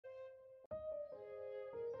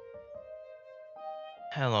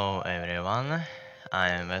Hello everyone, I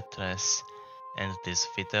am Vetres and this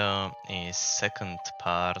video is second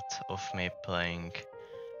part of me playing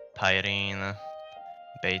Pyrene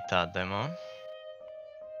beta demo,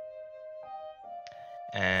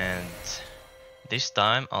 and this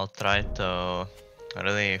time I'll try to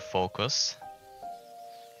really focus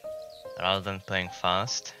rather than playing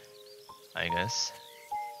fast, I guess.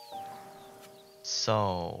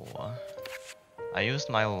 So I used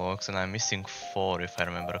my logs and I'm missing 4 if I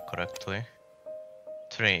remember correctly.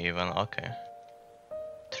 3 even, okay.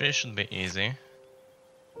 3 should be easy.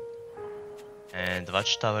 And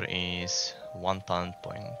Watchtower is 1 talent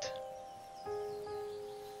point.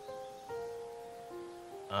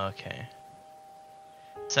 Okay.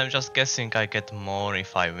 So I'm just guessing I get more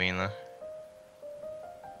if I win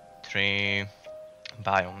 3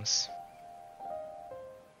 biomes.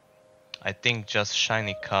 I think just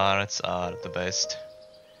shiny cards are the best.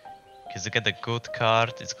 Because you get a good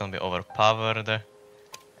card, it's gonna be overpowered,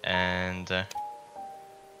 and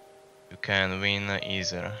you can win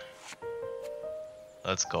easier.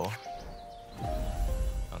 Let's go.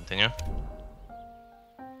 Continue.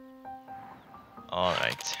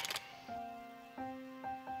 Alright.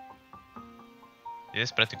 This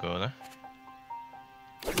is pretty good.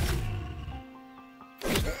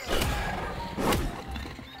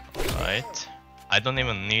 Right. I don't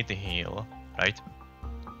even need the heal, right?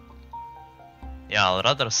 Yeah, I'll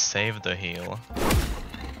rather save the heal.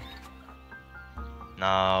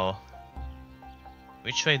 Now,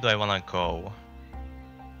 which way do I wanna go?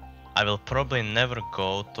 I will probably never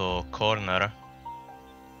go to corner.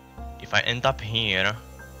 If I end up here,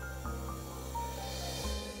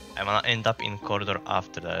 I wanna end up in corridor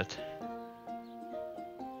after that.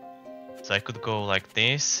 So I could go like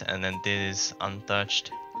this, and then this is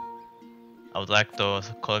untouched. I would like to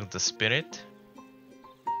collect the spirit,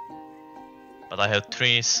 but I have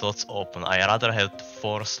 3 slots open. I rather have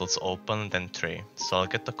 4 slots open than 3, so I'll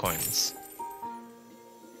get the coins.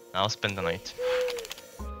 Now I'll spend the night.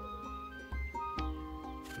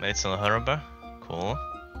 Medicinal herb, cool.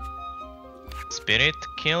 Spirit,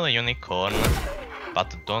 kill a unicorn,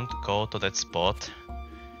 but don't go to that spot.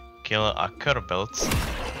 Kill a Kerbelts.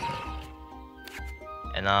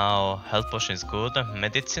 And now health potion is good.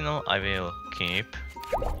 Medicinal I will keep.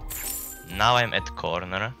 Now I'm at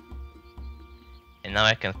corner. And now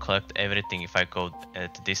I can collect everything if I go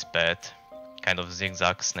at this path. Kind of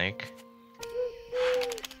zigzag snake.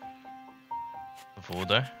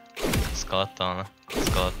 Wood. Skeleton.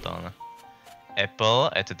 Skeleton.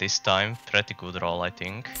 Apple at this time. Pretty good roll, I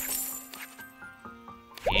think.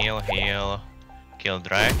 Heal, heal. Kill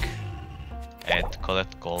drag. And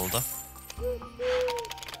collect gold.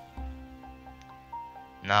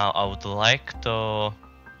 Now I would like to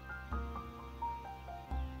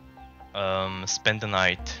spend the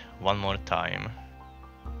night one more time.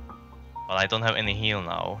 But I don't have any heal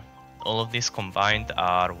now. All of these combined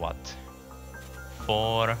are what?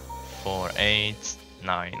 4, 4, 8,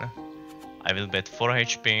 9. I will bet 4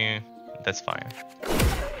 HP, that's fine.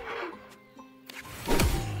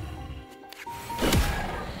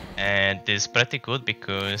 And this is pretty good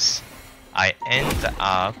because I end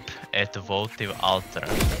up at votive altar.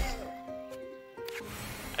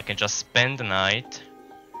 I can just spend the night,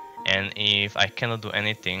 and if I cannot do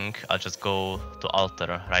anything, I'll just go to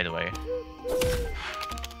altar right away.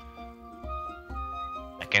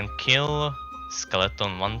 I can kill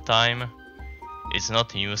skeleton 1 time. It's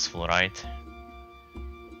not useful, right?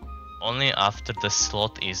 Only after the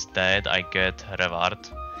slot is dead I get reward.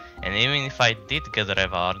 And even if I did get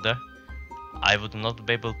reward, I would not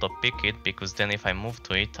be able to pick it, because then if I move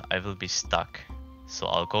to it, I will be stuck. So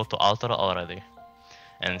I'll go to altar already.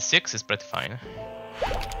 And 6 is pretty fine.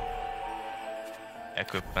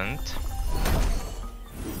 Equipment.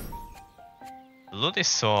 Bloody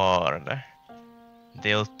sword.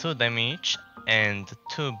 Deal 2 damage and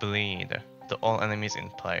 2 bleed to all enemies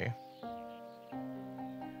in play.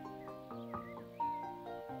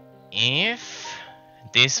 If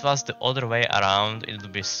this was the other way around, it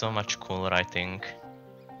would be so much cooler, I think.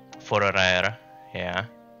 For a rare, yeah.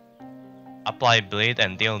 Apply bleed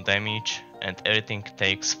and deal damage, and everything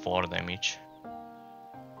takes 4 damage.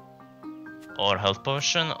 Or health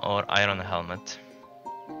potion, or iron helmet.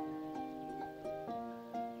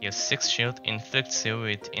 Use 6 shield, inflicts you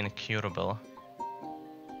with incurable.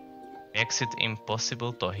 Makes it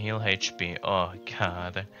impossible to heal HP. Oh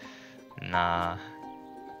god. Nah.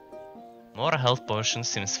 More health potion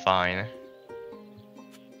seems fine.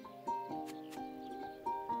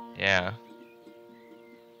 Yeah.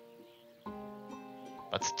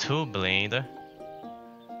 But 2 bleed.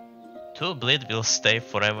 2 bleed will stay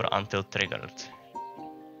forever until triggered.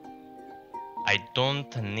 I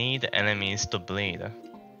don't need enemies to bleed.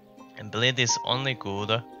 And bleed is only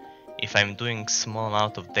good if I'm doing small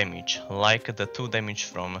amount of damage, like the 2 damage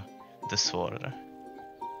from the sword.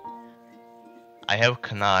 I have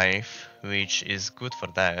knife, which is good for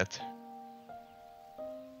that.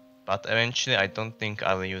 But eventually I don't think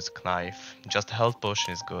I'll use knife, just health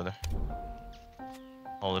potion is good.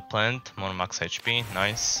 Holy plant, more max HP,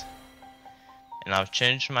 nice. And I've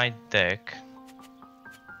changed my deck.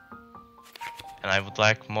 And I would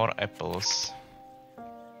like more apples.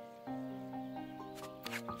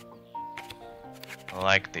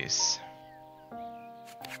 Like this.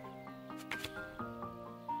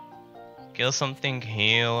 Kill something,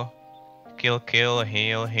 heal. Kill, kill,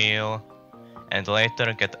 heal, heal. And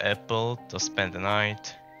later get apple to spend the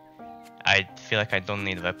night. I feel like I don't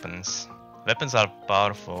need weapons. Weapons are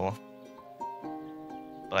powerful.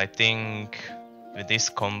 But I think with this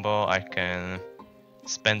combo I can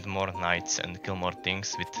spend more nights and kill more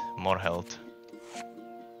things with more health.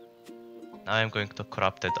 Now I'm going to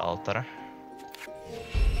corrupted altar.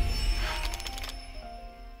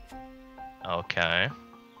 Okay.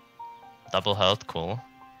 Double health, cool.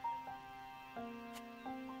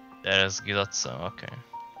 There's Gizotsu, okay.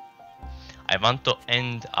 I want to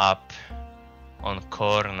end up on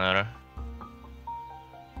corner.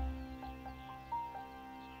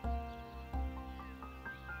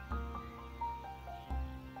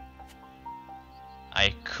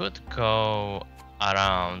 I could go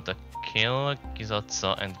around, kill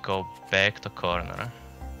Gizotsu and go back to corner.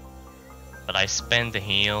 But I spend the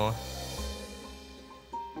heal.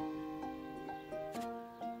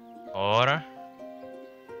 Or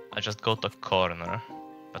I just go to corner,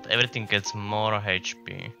 but everything gets more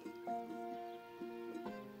HP.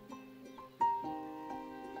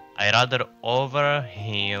 I rather over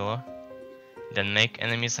heal than make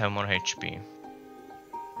enemies have more HP.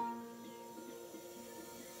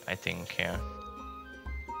 I think, yeah.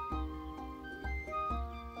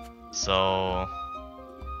 So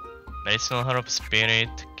medicinal herb, spirit,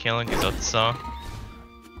 kill Gizotsu,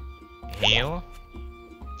 heal,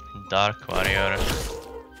 dark warrior,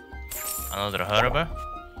 another herb,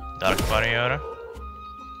 dark warrior,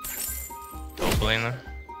 goblin,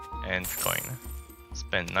 and coin.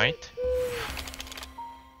 Spend night.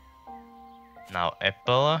 Now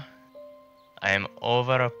apple. I am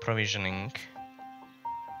over provisioning,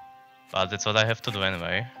 but that's what I have to do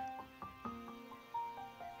anyway.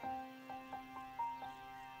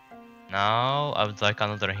 Now I would like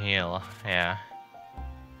another heal, yeah.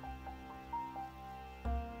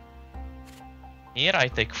 Here I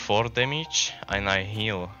take 4 damage and I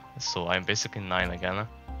heal, so I'm basically 9 again.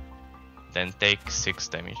 Then take 6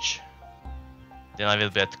 damage. Then I will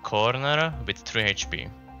be at corner with 3 HP.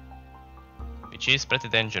 Which is pretty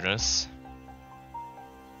dangerous.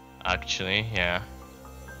 Actually, yeah.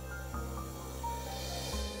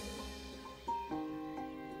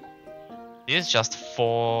 This is just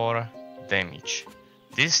 4 damage.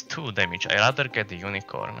 This is 2 damage. I rather get the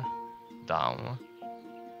unicorn down.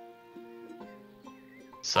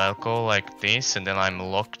 So I'll go like this and then I'm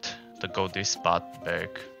locked to go this path back.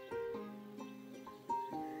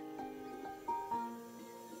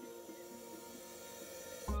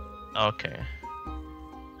 Okay.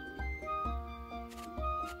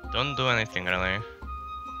 Don't do anything really.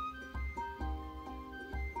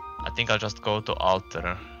 I think I'll just go to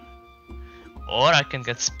altar. Or I can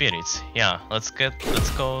get spirits. Yeah, let's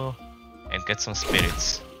go and get some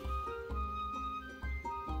spirits.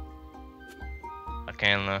 I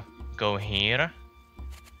can go here,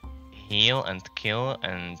 heal and kill,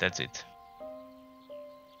 and that's it.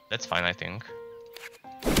 That's fine, I think.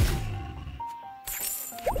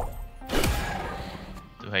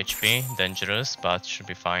 2 HP, dangerous, but should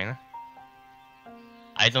be fine.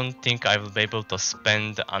 I don't think I will be able to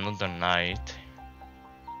spend another night.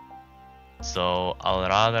 So I'll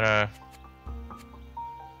rather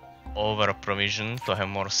over provision to have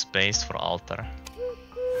more space for altar.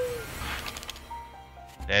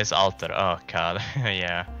 There's altar, oh god,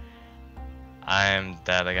 yeah. I'm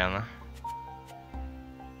dead again.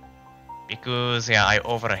 Because, yeah, I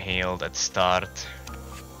overhealed at start.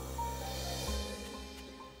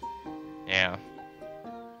 Yeah.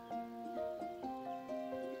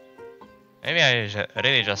 Maybe I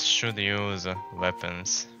really just should use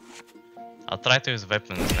weapons. I'll try to use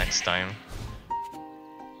weapons next time.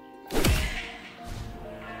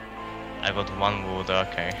 I got 1 wood,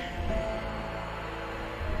 okay.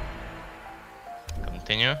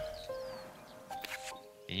 Continue.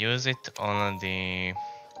 Use it on the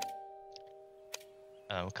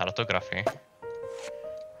cartography.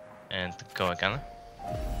 And go again.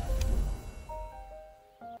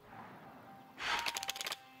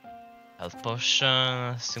 Health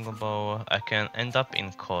potion, single bow. I can end up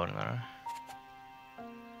in corner.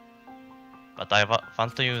 But I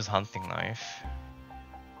want to use hunting knife.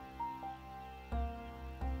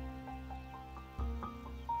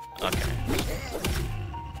 Okay.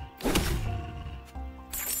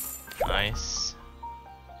 Nice.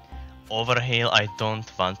 Overheal, I don't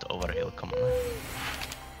want overheal, come on.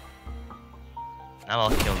 Now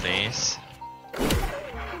I'll kill these.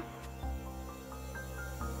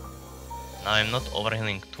 Now I'm not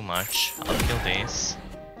overhealing too much. I'll kill these.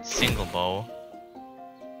 Single bow.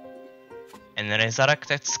 And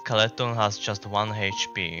Resurrected Skeleton has just 1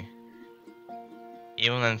 HP.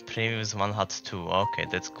 Even when previous one had 2. Okay,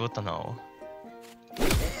 that's good to know.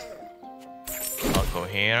 I'll go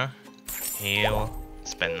here. Heal.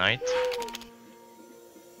 Spend night.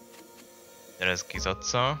 There's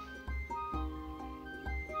Gizotso.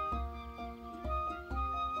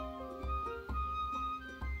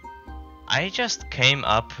 I just came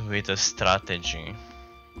up with a strategy.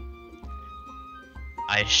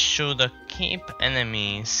 I should keep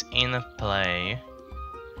enemies in play,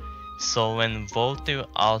 so when votive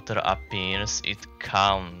altar appears, it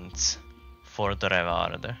counts for the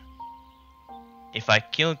reward. If I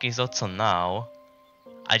kill Gizotso now,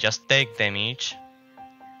 I just take damage,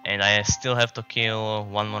 and I still have to kill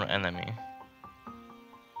one more enemy.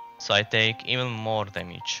 So I take even more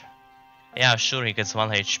damage. Yeah, sure, he gets 1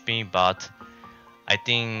 HP, but I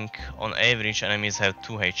think on average enemies have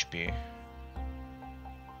 2 HP.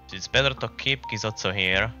 So it's better to keep Gizotso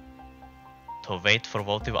here, to wait for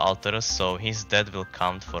votive altars, so his death will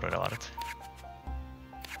count for reward.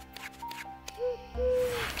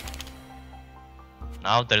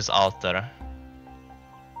 Now there's altar.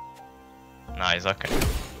 Nice, okay.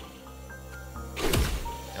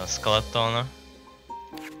 Skeleton.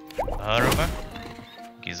 Herb.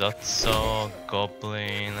 Gizotso,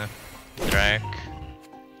 Goblin, Drake.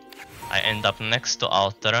 I end up next to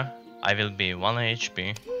altar. I will be 1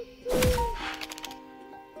 HP.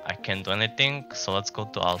 I can't do anything, so let's go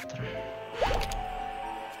to altar.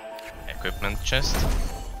 Equipment chest.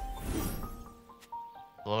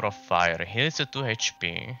 Floor of fire. Heals you 2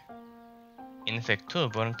 HP. Inflict 2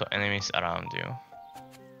 burn to enemies around you.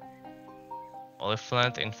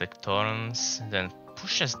 Olifant inflict thorns, then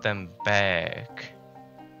pushes them back.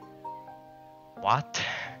 What?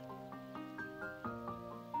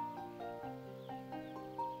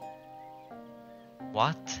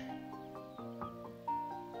 What?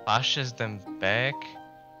 Pushes them back?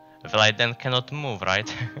 Well, I then cannot move,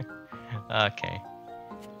 right? Okay.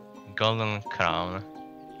 Golden crown.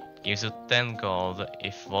 Gives you 10 gold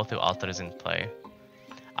if votive altar is in play.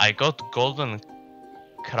 I got golden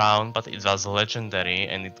crown, but it was legendary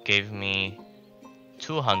and it gave me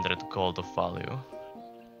 200 gold of value.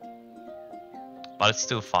 But it's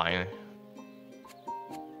still fine.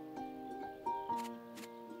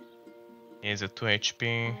 Here's a 2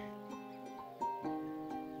 HP.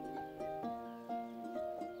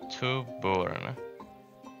 2 burn.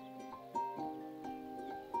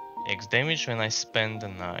 X damage when I spend the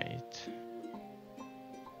night.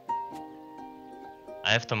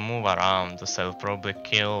 I have to move around, so I'll probably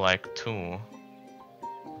kill like 2.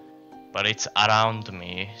 But it's around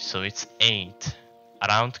me, so it's 8.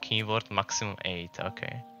 Around keyword maximum 8,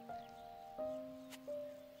 okay.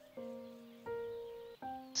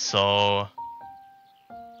 So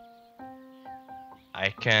I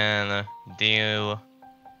can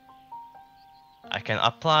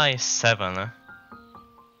apply 7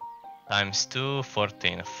 times 2,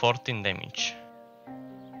 14. 14 damage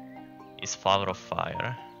is Flower of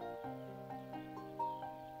Fire.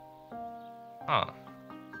 Huh.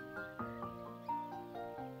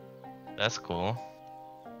 That's cool.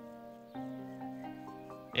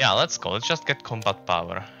 Yeah, let's go. Let's just get combat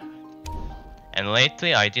power. And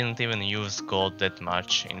lately I didn't even use gold that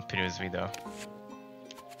much in previous video.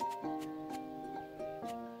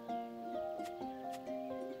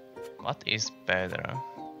 What is better?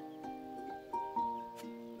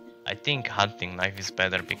 I think hunting knife is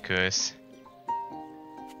better because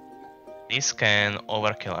this can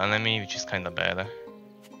overkill enemy, which is kinda bad.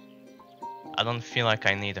 I don't feel like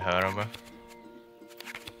I need herb.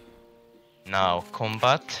 Now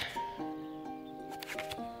combat.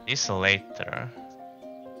 This later.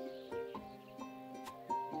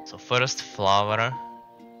 So first flower,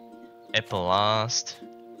 apple last,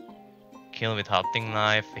 kill with hunting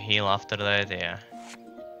knife, heal after that, yeah.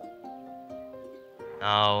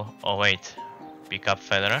 Now, oh wait, pick up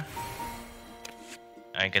feather.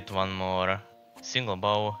 I get 1 more single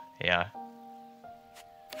bow, yeah.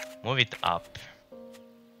 Move it up.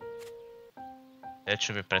 That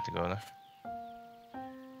should be pretty good.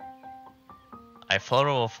 I Flower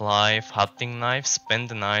of Life, Hunting Knife, Spend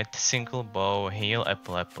the Night, Single Bow, Heal,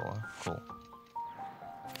 Apple. Cool.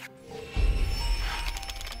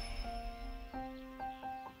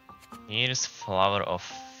 Here's Flower of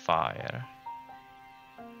Fire.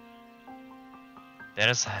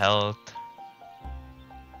 There's health.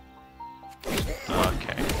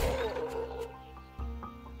 Okay.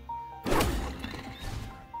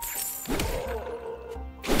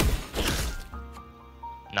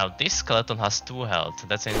 Now this skeleton has 2 health,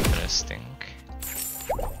 that's interesting.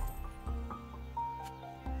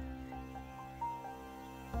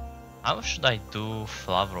 How should I do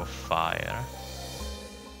Flower of Fire?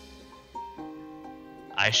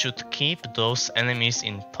 I should keep those enemies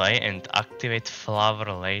in play and activate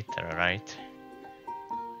Flower later, right?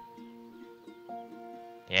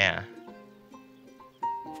 Yeah.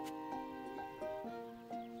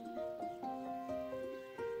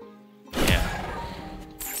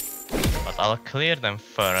 But I'll clear them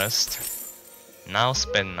first. Now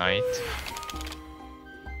spend night.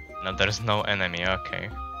 No, there's no enemy, okay.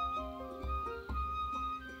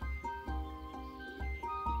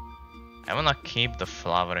 I wanna keep the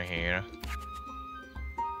flower here.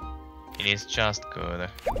 It is just good.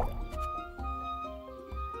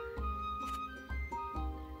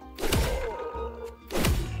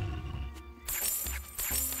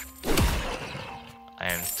 I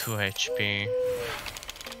am 2 HP.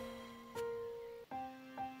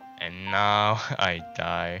 And now I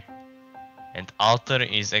die. And altar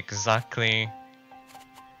is exactly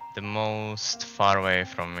the most far away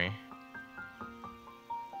from me.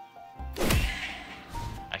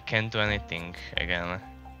 I can't do anything again.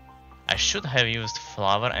 I should have used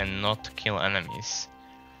flower and not kill enemies.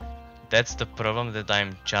 That's the problem, that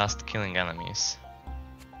I'm just killing enemies.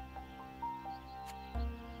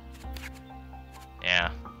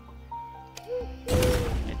 Yeah.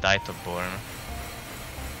 I died to burn.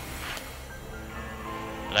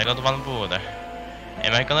 But I got 1 wood.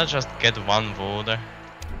 Am I gonna just get 1 wood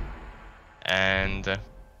and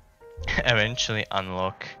eventually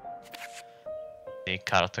unlock the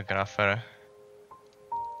cartographer?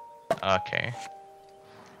 Okay.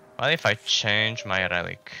 What if I change my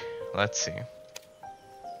relic? Let's see.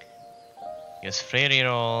 Use free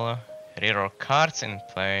reroll. Reroll cards in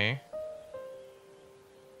play.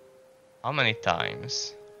 How many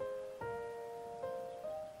times?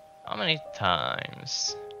 How many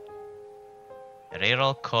times?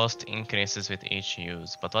 Reroll cost increases with each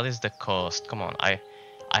use, but what is the cost? Come on, I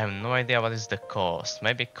have no idea what is the cost.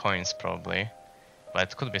 Maybe coins probably, but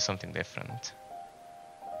it could be something different.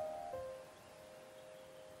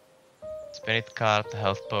 Spirit card,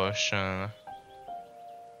 health potion,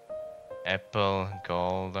 apple,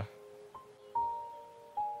 gold,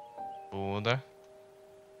 food,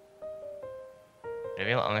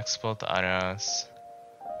 reveal unexplored areas.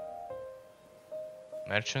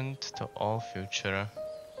 Merchant to all future.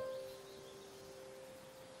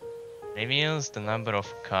 Reveals the number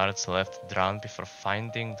of cards left drawn before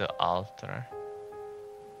finding the altar.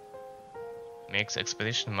 Makes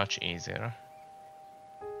expedition much easier.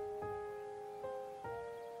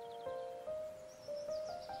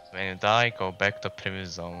 When you die, go back to previous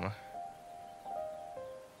zone.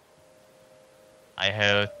 I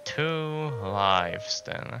have 2 lives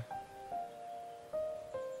then.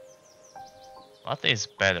 What is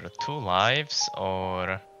better, 2 lives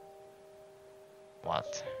or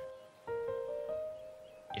what?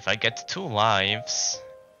 If I get 2 lives,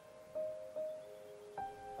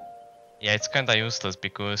 yeah, it's kinda useless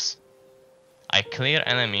because I clear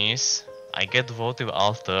enemies, I get votive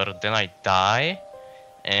altar, then I die,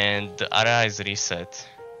 and the area is reset.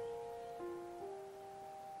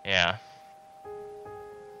 Yeah.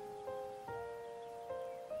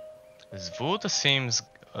 This wood seems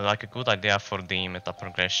like a good idea for the meta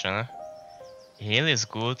progression. Heal is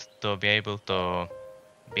good to be able to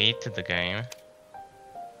beat the game.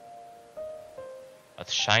 But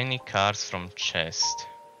shiny cards from chest.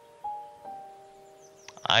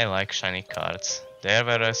 I like shiny cards. There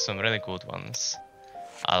were some really good ones.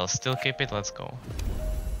 I'll still keep it, let's go.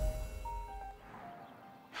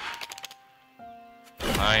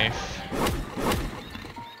 Knife.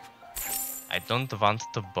 I don't want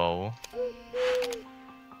the bow.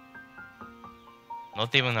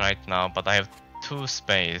 Not even right now, but I have 2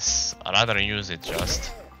 space. I'd rather use it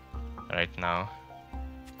just right now.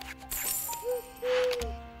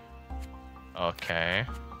 Okay.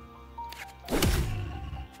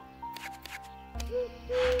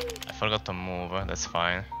 I forgot to move, that's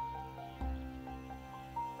fine.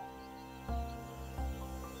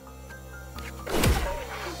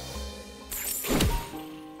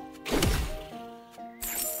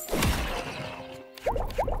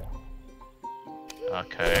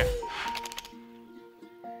 Okay.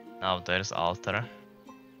 Now there's altar.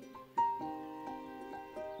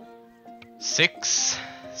 6,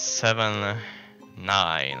 7,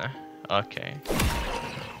 9. Okay.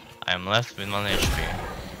 I am left with 1 HP.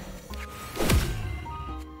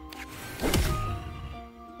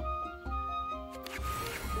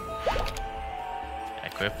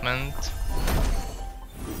 Equipment.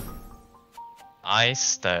 Ice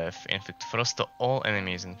Staff. Inflict frost to all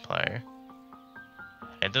enemies in play.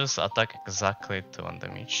 Reduce attack exactly to 1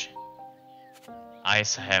 damage.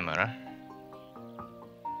 Ice Hammer.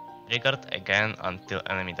 Triggered again until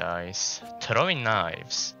enemy dies. Throwing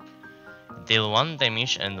Knives. Deal 1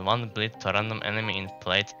 damage and 1 bleed to random enemy in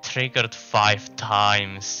play. Triggered 5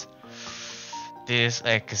 times. This is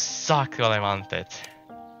exactly what I wanted.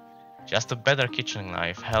 Just a better kitchen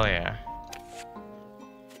knife, hell yeah.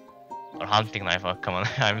 Or hunting knife, oh come on,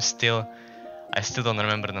 I still don't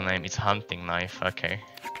remember the name, it's hunting knife, okay.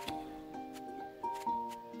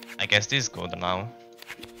 I guess this is good now.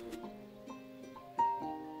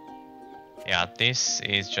 Yeah, this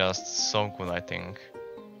is just so good, I think.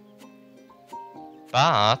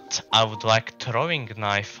 But I would like throwing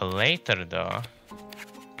knife later though.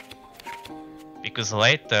 Because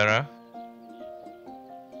later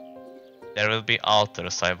there will be altar,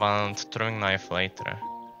 so I want throwing knife later.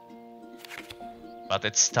 But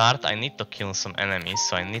at start I need to kill some enemies,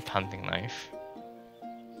 so I need hunting knife.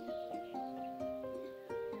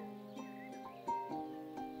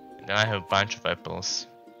 And then I have a bunch of apples.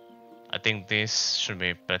 I think this should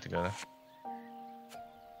be pretty good.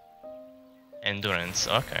 Endurance,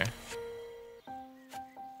 okay.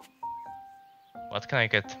 What can I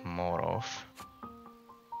get more of?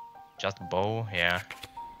 Just bow, yeah.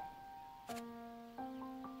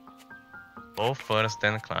 Bow first,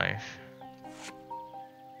 then knife.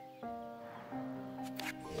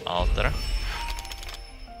 Altar.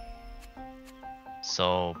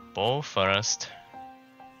 So bow first.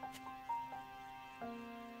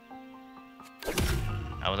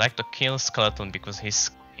 I would like to kill skeleton because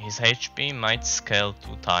his HP might scale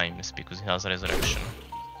 2 times because he has resurrection.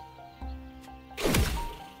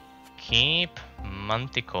 Keep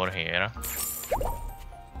Manticore here.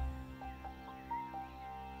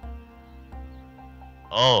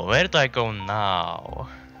 Oh, where do I go now?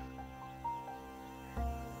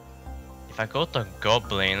 If I go to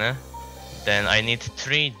Goblin, then I need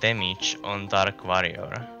 3 damage on Dark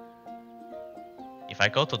Warrior. If I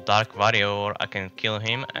go to Dark Warrior, I can kill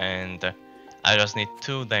him and I just need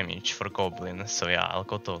 2 damage for Goblin. So yeah, I'll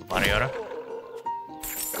go to Warrior.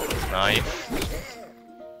 Knife.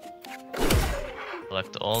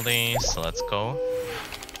 Collect all these, let's go.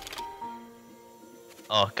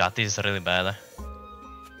 Oh god, this is really bad.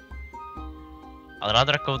 I'd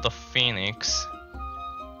rather go to Phoenix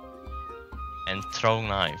and throw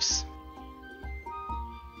knives.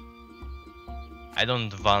 I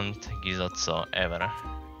don't want Gizotso ever.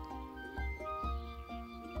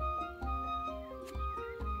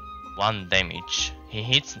 1 damage. He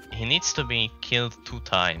needs to be killed 2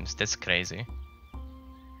 times. That's crazy.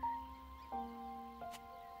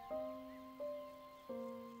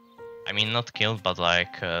 I mean, not killed, but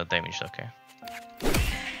like damaged. Okay.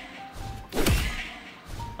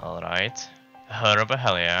 All right. Herb,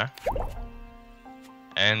 hell yeah.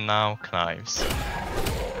 And now knives.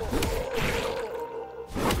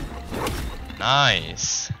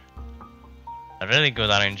 Nice. A really good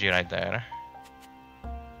RNG right there.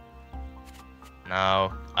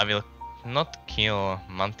 Now I will not kill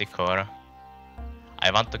Manticore.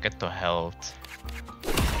 I want to get to health.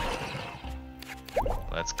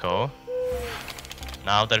 Let's go.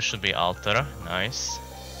 Now there should be altar. Nice.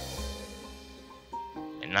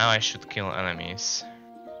 And now I should kill enemies.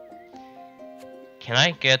 Can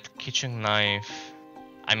I get kitchen knife?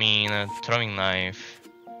 I mean throwing knife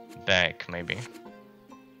back, maybe.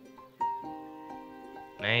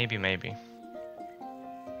 Maybe.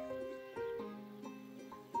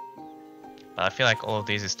 But I feel like all of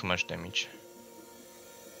these is too much damage.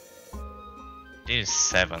 This is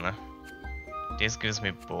 7. This gives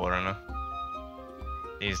me burn.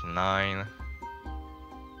 This is 9.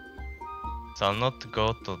 So I'll not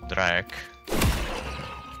go to Drake.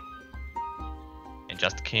 And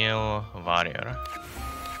just kill Warrior.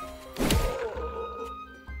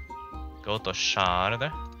 Go to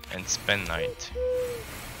Shard and spend Night.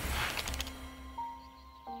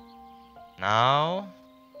 Now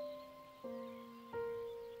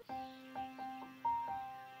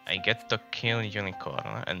I get to kill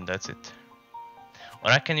Unicorn and that's it.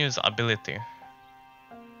 Or I can use ability.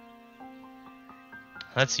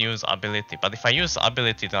 Let's use ability, but if I use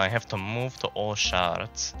ability then I have to move to all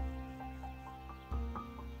shards.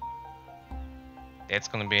 That's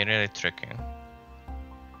gonna be really tricky.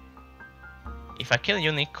 If I kill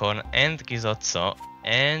Unicorn and Gizotso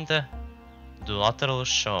and do lateral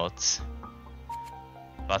shots,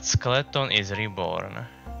 but Skeleton is reborn.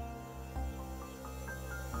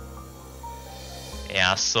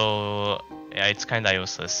 Yeah, so yeah, it's kinda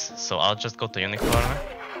useless. So I'll just go to Unicorn.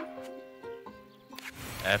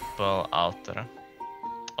 Apple Altar.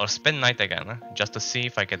 Or spend night again, just to see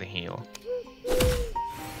if I get a heal.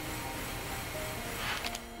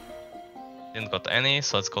 Didn't got any,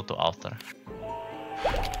 so let's go to Altar.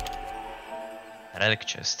 Relic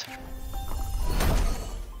chest.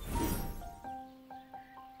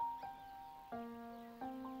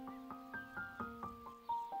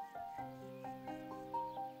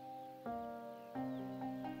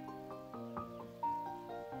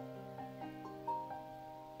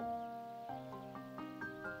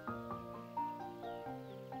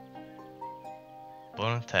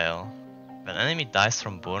 Burn Tail. When enemy dies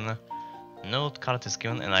from burn, no loot card is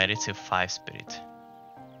given and I receive 5 spirit.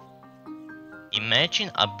 Imagine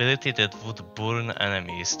ability that would burn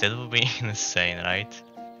enemies, that would be insane, right?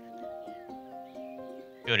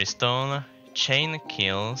 Fury Stone, Chain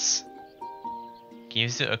kills,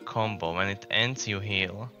 gives you a combo, when it ends you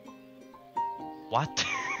heal. What?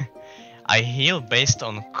 I heal based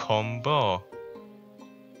on combo?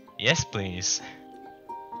 Yes please.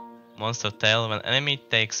 Monster Tail, when enemy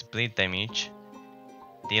takes bleed damage,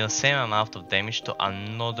 deal same amount of damage to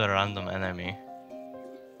another random enemy.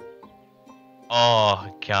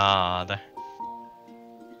 Oh god.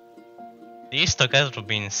 These together would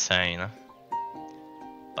be insane.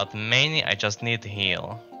 But mainly I just need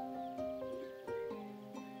heal.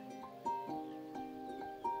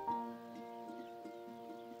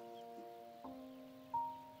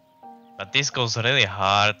 But this goes really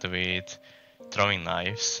hard with throwing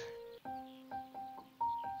knives.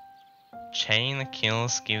 Chain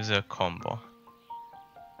kills gives you a combo.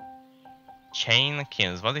 Chain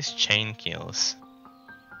kills. What is chain kills?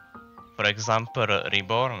 For example,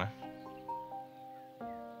 Reborn.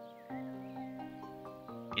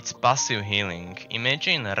 It's passive healing.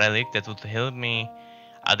 Imagine a relic that would heal me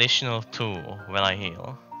additional 2 when I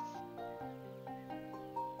heal.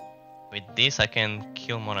 With this I can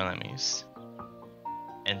kill more enemies.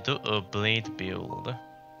 And do a bleed build.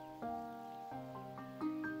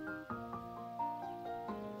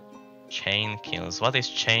 Chain kills. What is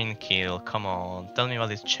chain kill? Come on, tell me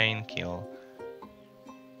what is chain kill.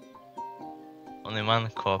 Only 1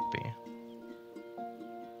 copy.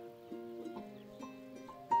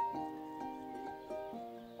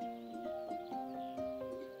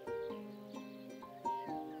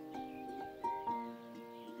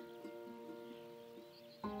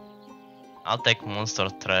 I'll take Monster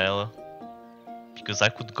Trail because I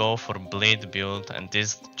could go for Bleed build and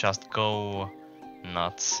this just go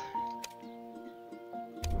nuts.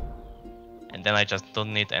 And then I just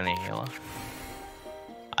don't need any heal.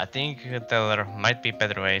 I think there might be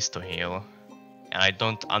better ways to heal. And I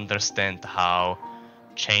don't understand how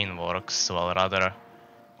chain works, so I'll rather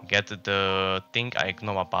get the thing I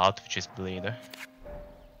know about, which is bleed.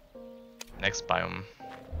 Next biome.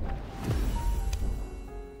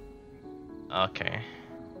 Okay.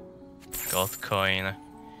 Gold coin.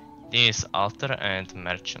 This altar and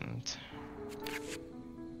merchant.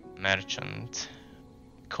 Merchant.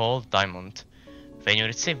 Cold diamond. When you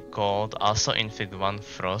receive gold, also inflict 1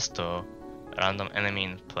 frost to random enemy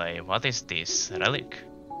in play. What is this? Relic?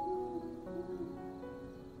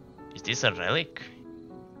 Is this a relic?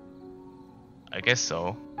 I guess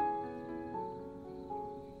so.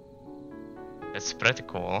 That's pretty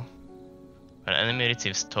cool. When enemy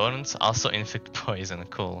receives thorns, also inflict poison.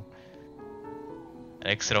 Cool.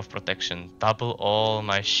 Elixir of protection. Double all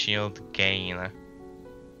my shield gain.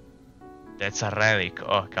 That's a relic.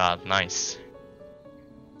 Oh god, nice.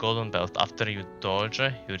 Golden belt. After you dodge,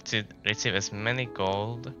 you receive as many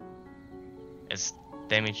gold as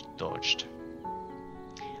damage dodged.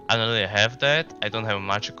 I don't really have that. I don't have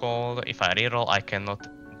much gold. If I reroll, I cannot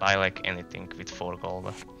buy like anything with 4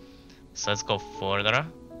 gold. So let's go further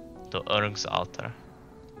to Urg's altar.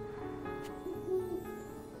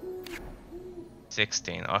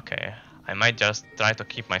 16, okay. I might just try to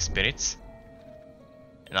keep my spirits.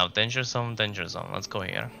 Now danger zone, let's go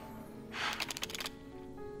here.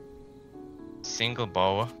 Single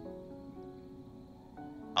bow.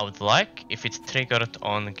 I would like if it's triggered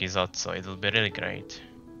on Gizotso, it will be really great.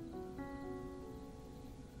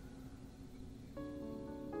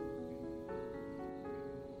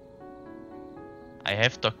 I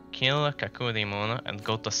have to kill Kakudimon and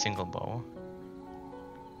go to single bow.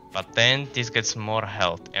 But then this gets more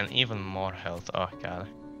health and even more health, oh god.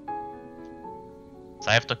 So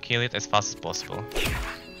I have to kill it as fast as possible.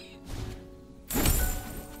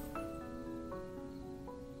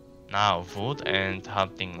 Now wood and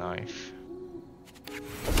hunting knife.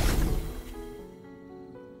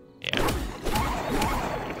 Yeah.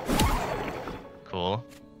 Cool.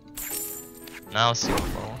 Now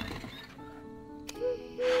silver.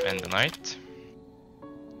 And the knight.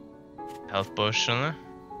 Health potion.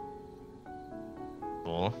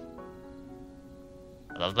 Cool.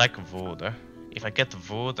 But I'd like wood. If I get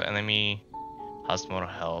wood, the enemy has more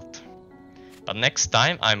health. But next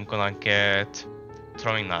time I'm gonna get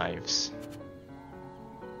throwing knives.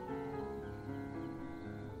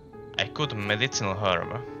 I could medicinal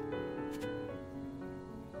herb.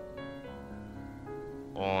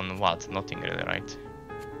 On what? Nothing really, right?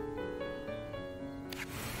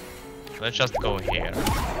 Let's just go here.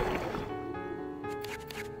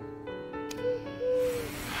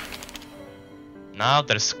 Now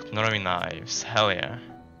there's throwing knives, hell yeah.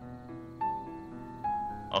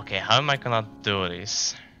 Okay, how am I gonna do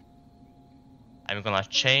this? I'm gonna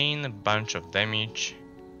chain a bunch of damage.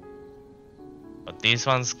 But this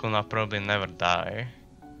one's gonna probably never die.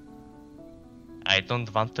 I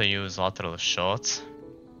don't want to use lateral shots.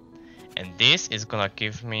 And this is gonna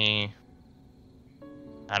give me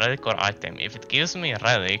a relic or item. If it gives me a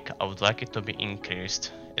relic, I would like it to be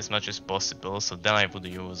increased as much as possible, so then I would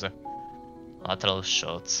use lateral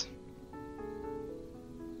shots.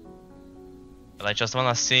 But I just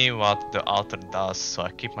wanna see what the altar does, so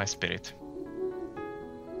I keep my spirit.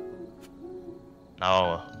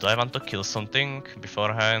 Now, do I want to kill something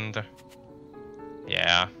beforehand?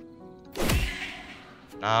 Yeah.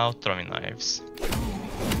 Now, throwing knives.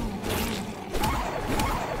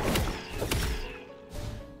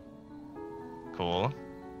 Cool.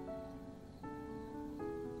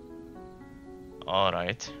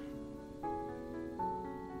 Alright.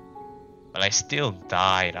 But I still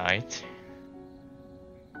die, right?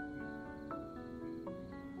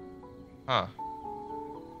 Huh.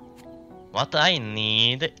 What I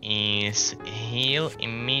need is heal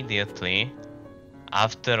immediately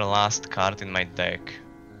after last card in my deck.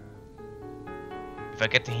 If I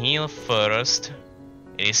get heal first,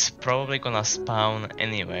 it is probably gonna spawn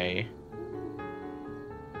anyway.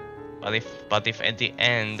 But if at the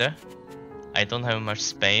end I don't have much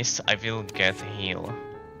space, I will get heal.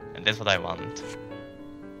 And that's what I want.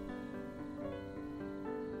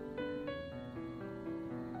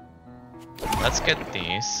 Let's get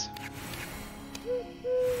these.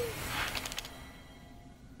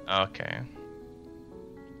 Okay.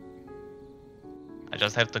 I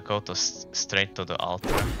just have to go to straight to the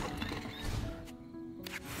altar.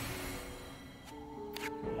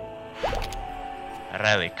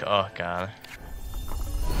 Relic, oh god.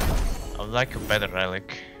 I would like a better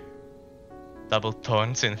relic. Double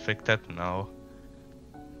thorns inflicted? No.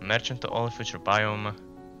 Merchant to all future biome.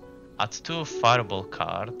 Add 2 fireball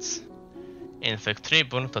cards. Inflict 3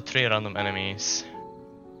 burn to 3 random enemies.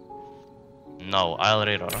 No, I'll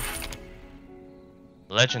reroll.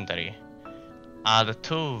 Legendary. Add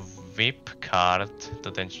 2 whip card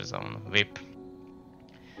to danger zone. Whip.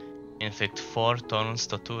 Inflict 4 thorns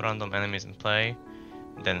to 2 random enemies in play.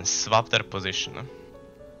 Then swap their position.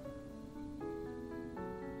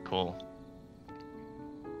 Cool.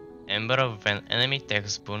 Ember, when enemy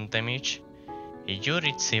takes burn damage, you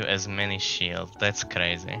receive as many shields. That's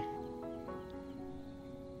crazy.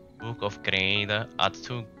 Book of Greed, add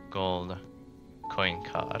 2 gold coin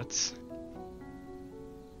cards.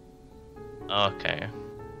 Okay.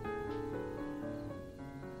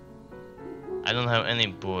 I don't have any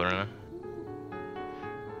burn.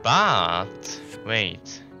 But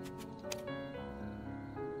wait.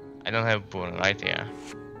 I don't have burn, right? Yeah.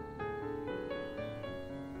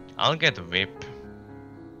 I'll get whip.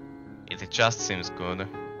 It just seems good.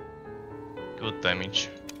 Good damage.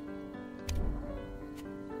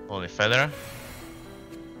 Holy feather.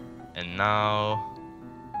 And now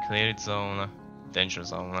cleared zone, danger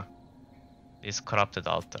zone. This corrupted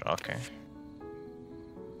altar, okay.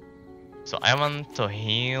 So I want to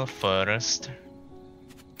heal first.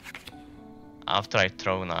 After I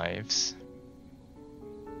throw knives.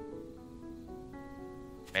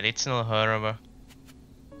 Medicinal herb.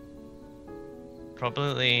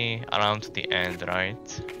 Probably around the end,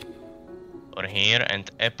 right? Or here, and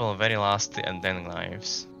apple very lastly, and then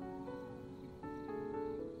knives.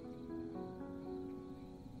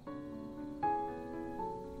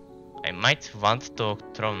 I might want to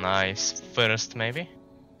throw knives first, maybe?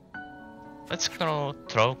 Let's go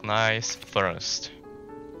throw knives first.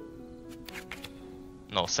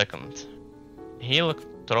 No, second. Heal,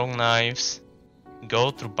 throw knives,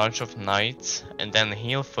 go through bunch of knights, and then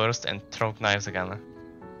heal first and throw knives again.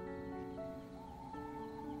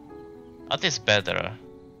 What is better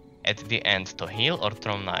at the end, to heal or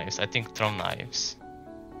throw knives? I think throw knives.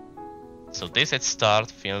 So this at start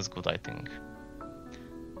feels good, I think.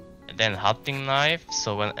 And then hunting knife,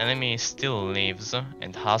 so when enemy still lives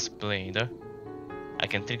and has blade, I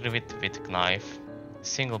can trigger it with knife.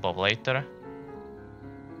 Single bow later.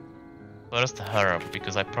 First herb,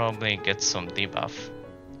 because I probably get some debuff.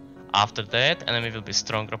 After that, enemy will be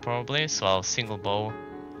stronger probably, so I'll single bow,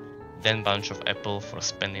 then bunch of apple for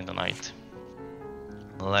spending the night.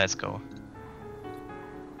 Let's go.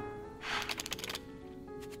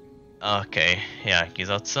 Okay, yeah,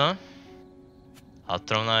 Gizotsu. I'll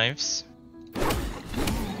throw knives.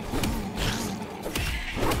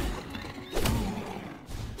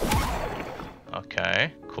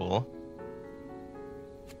 Okay, cool.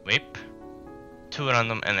 Whip. 2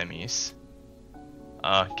 random enemies.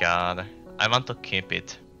 Oh god, I want to keep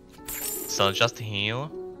it. So just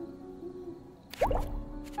heal.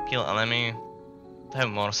 Kill enemy. To have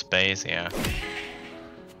more space, yeah.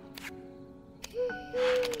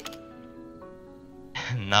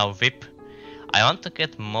 Now whip. I want to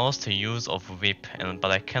get most use of whip, but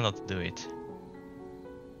I cannot do it.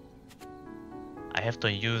 I have to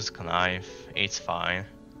use knife, it's fine.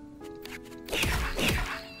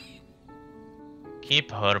 Keep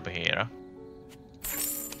herb here.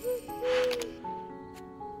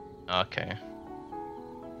 Okay.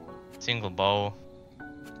 Single bow.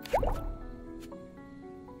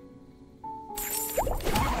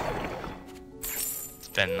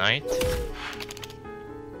 Spend night.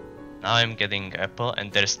 Now I'm getting apple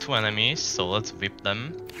and there's 2 enemies, so let's whip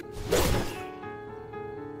them.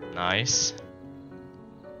 Nice.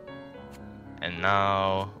 And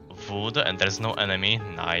now wood and there's no enemy,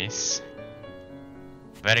 nice.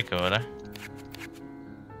 Very good.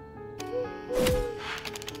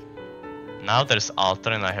 Now there's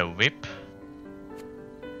altar and I have whip.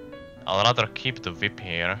 I'll rather keep the whip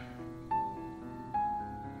here.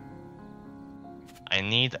 I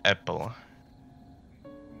need apple.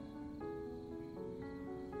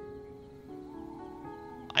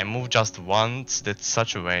 I move just once, that's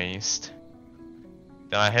such a waste.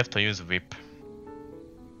 Then I have to use whip.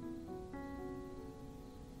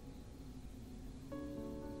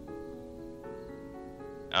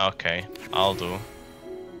 Okay, I'll do.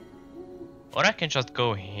 Or I can just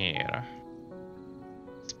go here.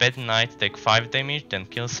 Spend night, take 5 damage, then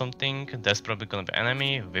kill something. There's probably gonna be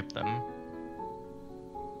enemy, whip them.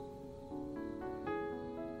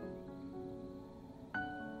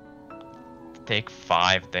 Take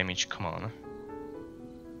 5 damage, come on.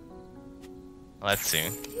 Let's see.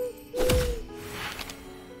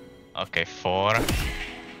 Okay, 4.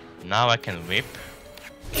 Now I can whip.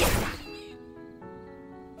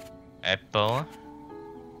 Apple.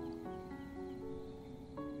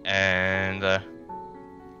 And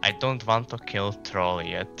I don't want to kill troll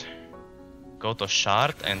yet. Go to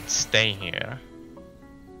shard and stay here.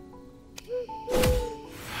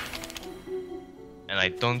 And I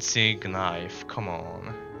don't see knife, come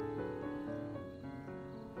on.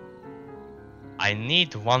 I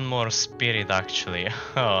need one more spirit actually.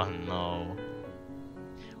 Oh no.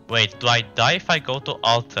 Wait, do I die if I go to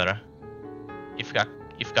altar?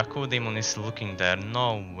 If Gaku demon is looking there,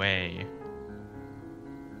 no way.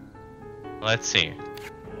 Let's see.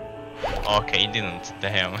 Okay, it didn't,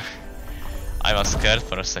 damn. I was scared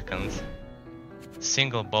for a second.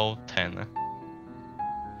 Single bow 10.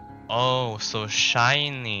 Oh, so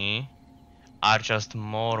shiny are just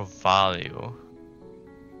more value.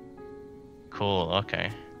 Cool, okay.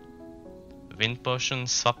 Wind potion,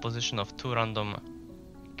 swap position of 2 random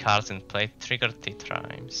cards in play, trigger T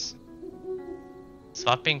times.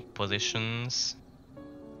 Swapping positions.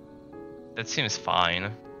 That seems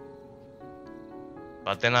fine.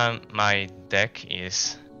 But then my deck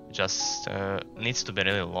is just needs to be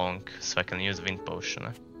really long so I can use wind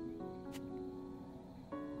potion.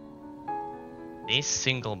 This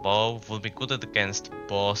single bow will be good against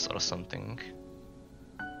boss or something.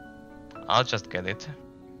 I'll just get it.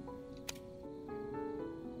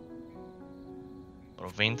 Or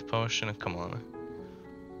wind potion, come on.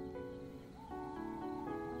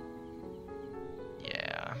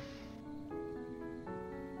 Yeah.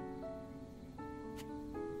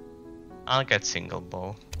 I'll get single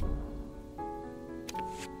bow.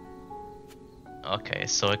 Okay,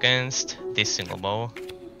 so against this single bow,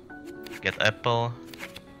 get apple.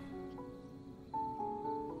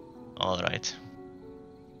 Alright.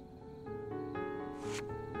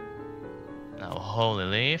 Now holy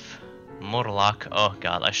leaf. More luck. Oh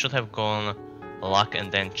god, I should have gone luck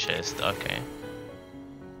and then chest. Okay.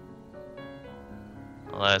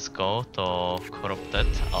 Let's go to corrupted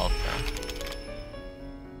altar.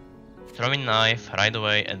 Throwing knife right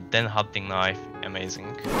away and then hunting knife, amazing.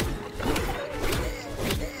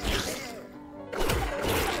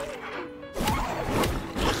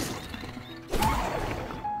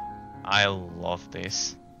 I love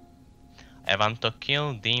this. I want to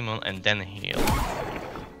kill demon and then heal.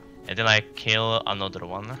 And then I kill another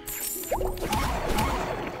one.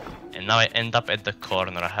 And now I end up at the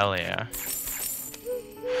corner, hell yeah.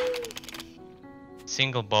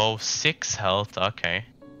 Single bow, 6 health, okay.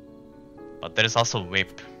 But there is also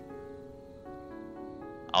whip.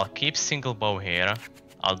 I'll keep single bow here.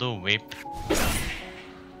 I'll do whip.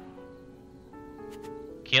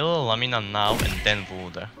 Kill Lamina now and then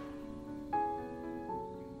wood.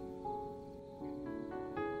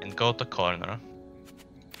 And go to corner.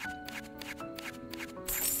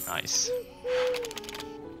 Nice.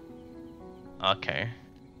 Okay.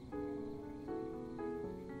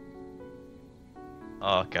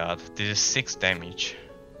 Oh god, this is 6 damage.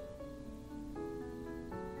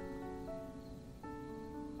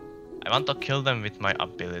 I want to kill them with my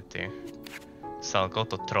ability. So I'll go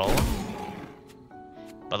to troll.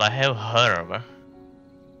 But I have herb.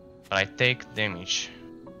 But I take damage.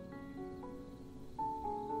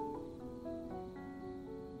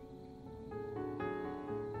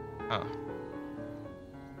 Huh.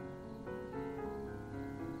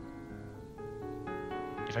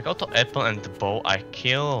 If I go to apple and bow, I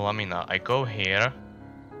kill Lamina. I go here.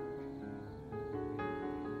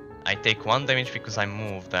 I take 1 damage because I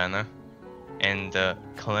move then. And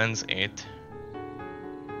cleanse it.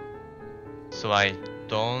 So I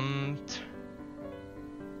don't...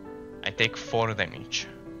 I take 4 damage.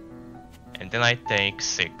 And then I take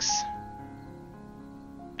 6.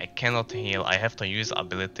 I cannot heal, I have to use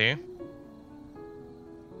ability.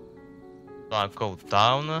 So I'll go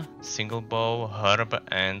down, single bow, herb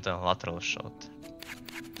and lateral shot.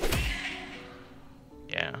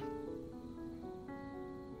 Yeah.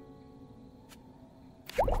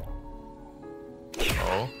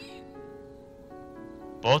 Oh.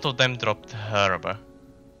 Both of them dropped herb.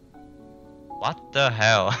 What the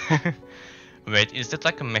hell? Wait, is that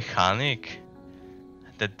like a mechanic?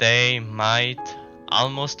 That they might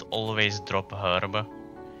almost always drop herb?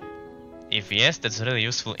 If yes, that's really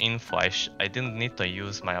useful info. I didn't need to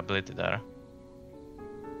use my ability there.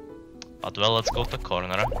 But well, let's go to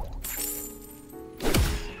corner.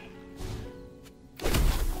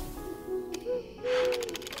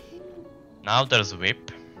 Now there's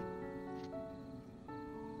whip.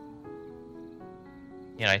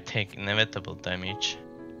 Here I take inevitable damage.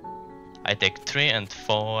 I take 3 and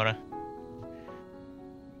 4.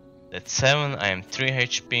 That's 7, I am 3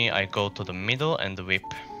 HP, I go to the middle and whip.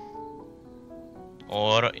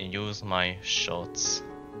 Or use my shots.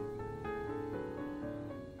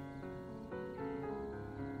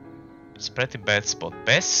 It's pretty bad spot.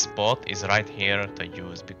 Best spot is right here to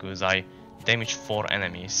use because I damage 4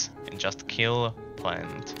 enemies and just kill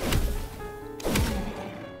plant.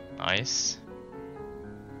 Nice.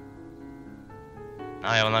 Now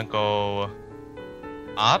I wanna go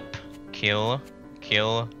up, kill,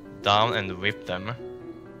 down and whip them.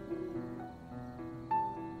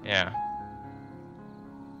 Yeah.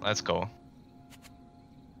 Let's go.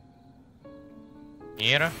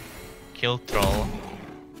 Here, kill troll.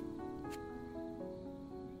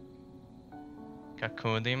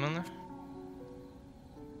 Kaku demon.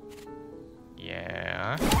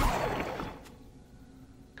 Yeah.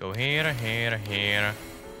 Go here, here, here.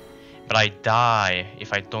 But I die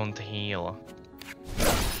if I don't heal.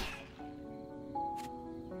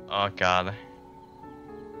 Oh god.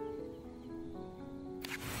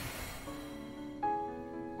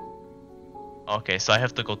 Okay, so I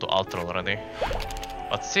have to go to altar already.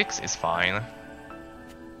 But 6 is fine.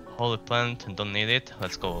 Holy plant, don't need it.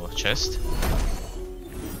 Let's go chest.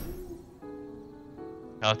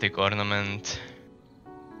 Chaotic ornament.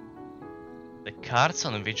 The cards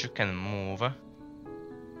on which you can move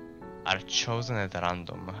are chosen at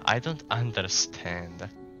random. I don't understand.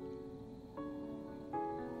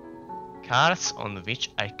 Cards on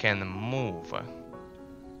which I can move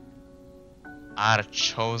are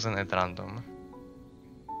chosen at random.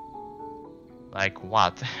 Like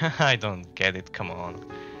what? I don't get it, come on.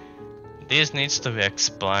 This needs to be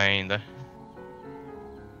explained.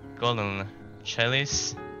 Golden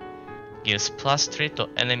Chalice gives +3 to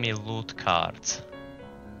enemy loot cards.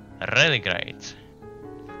 Really great.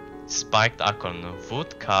 Spiked Acorn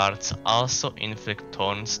wood cards also inflict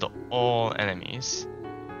thorns to all enemies.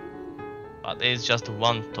 But it's just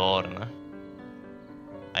 1 thorn.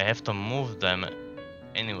 I have to move them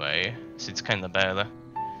anyway, so it's kinda bad.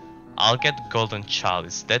 I'll get Golden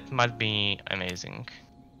Chalice, that might be amazing.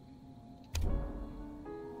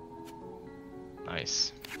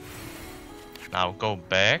 Nice. Now go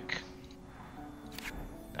back.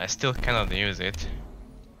 I still cannot use it.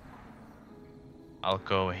 I'll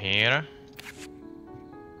go here.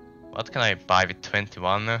 What can I buy with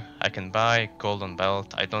 21? I can buy golden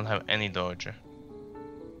belt. I don't have any dodge.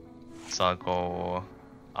 So I'll go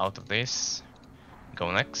out of this.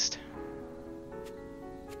 Go next.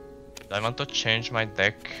 Do I want to change my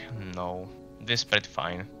deck? No. This is pretty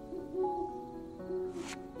fine.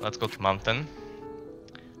 Let's go to mountain.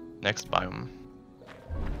 Next biome.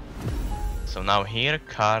 So now here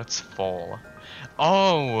cards fall.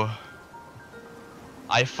 Oh!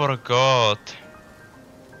 I forgot.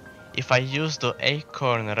 If I use the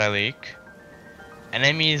acorn relic,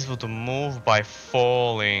 enemies would move by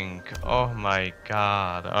falling. Oh my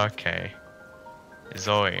god, okay.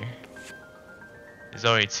 Zoe.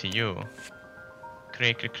 Zoe, it's you.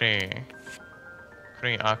 Cree, cree, cree.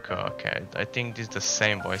 Cree, Ako, okay. I think this is the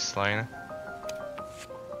same voice line.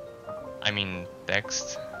 I mean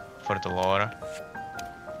text for the lore.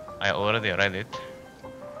 I already read it.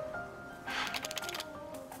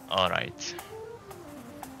 Alright.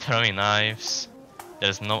 Throwing knives.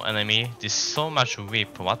 There's no enemy. There's so much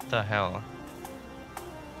whip. What the hell?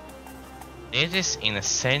 This is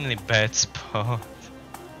insanely bad spot.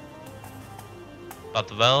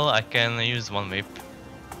 But well, I can use one whip.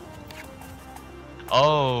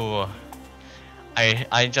 Oh!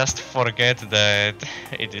 I just forget that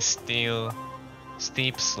it is still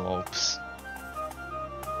steep slopes.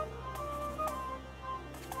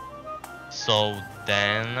 So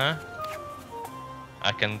then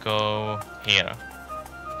I can go here.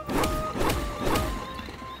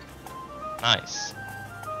 Nice.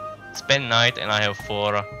 Spend night and I have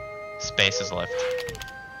 4 spaces left.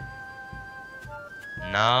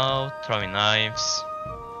 Now throwing knives.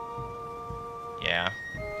 Yeah.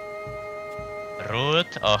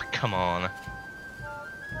 Root? Oh, come on.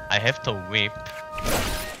 I have to whip.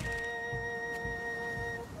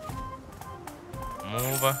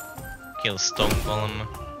 Move. Kill stone golem.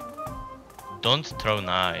 Don't throw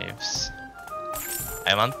knives.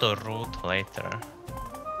 I want to root later.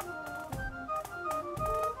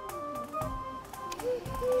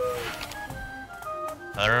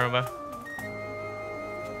 Herb.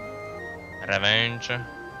 Revenge.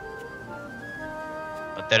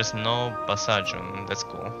 But there's no passage, that's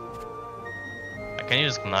cool. I can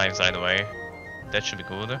use knives right away. That should be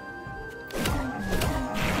good.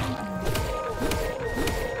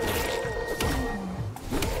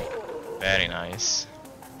 Very nice.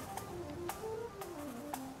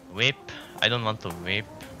 Whip. I don't want to whip.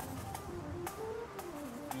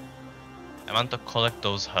 I want to collect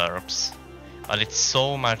those herbs. But it's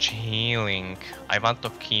so much healing. I want to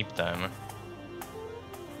keep them.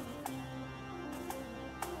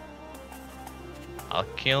 I'll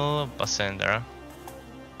kill Basender.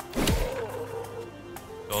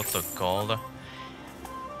 Go to gold.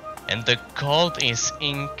 And the gold is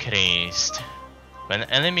increased. When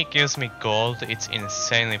enemy gives me gold, it's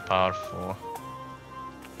insanely powerful.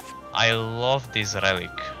 I love this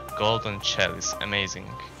relic. Golden chalice, amazing.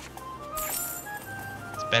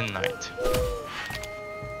 Spend night.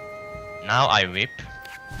 Now I whip.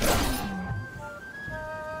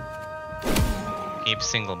 Keep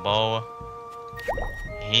single bow.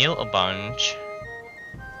 Heal a bunch.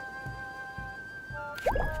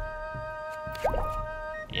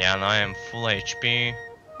 Yeah, now I am full HP.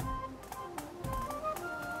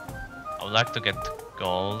 I would like to get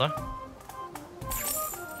gold.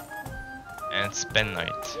 And spend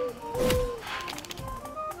night.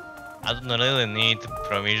 I don't really need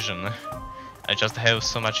provision. I just have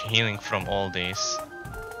so much healing from all this.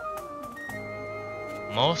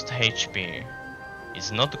 Most HP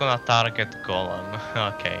is not gonna target golem.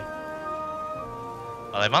 Okay.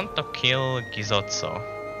 But I want to kill Gizotso.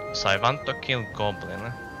 So I want to kill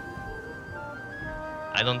goblin.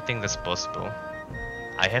 I don't think that's possible.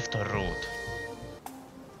 I have to root.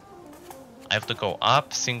 I have to go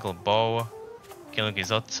up, single bow, kill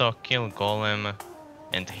Gizotso, kill golem,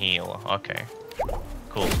 and heal. Okay.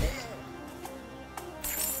 Cool.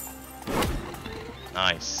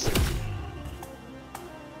 Nice.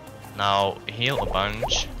 Now heal a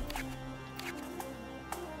bunch.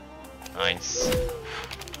 Nice.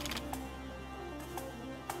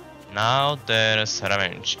 Now there's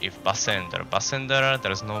revenge. If Basender,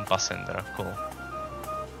 there's no Basender. Cool.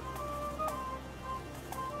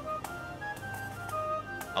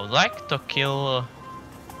 I would like to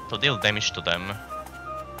deal damage to them.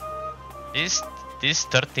 This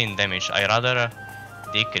 13 damage, I rather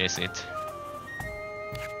decrease it.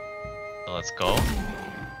 So let's go.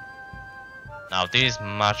 Now this is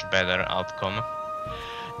much better outcome.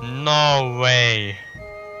 No way!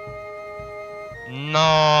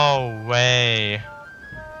 No way!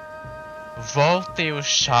 Votive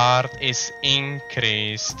shard is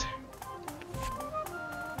increased.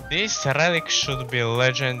 This relic should be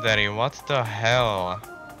legendary, what the hell?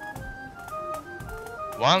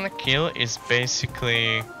 One kill is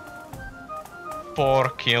basically 4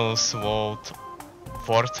 kills worth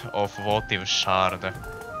of votive shard.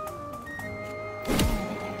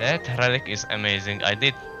 That relic is amazing. I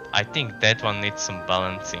think that one needs some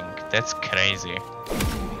balancing. That's crazy.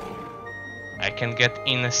 I can get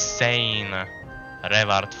insane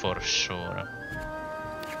reward for sure.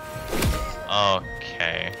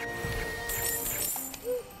 Okay.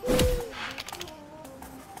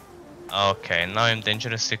 Okay, now I'm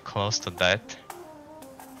dangerously close to that.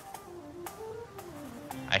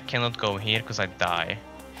 I cannot go here because I die.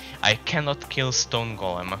 I cannot kill Stone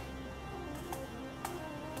Golem.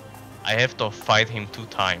 I have to fight him 2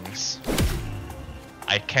 times.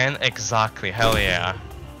 I can exactly, hell yeah.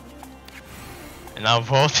 And now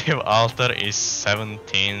votive altar is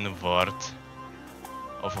 17 worth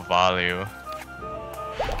of value.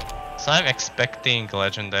 So I'm expecting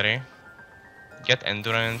legendary. Get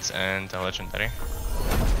endurance and legendary.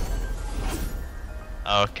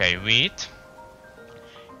 Okay, wheat.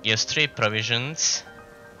 Gives 3 provisions.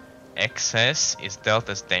 Excess is dealt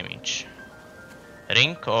as damage.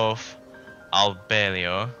 Ring of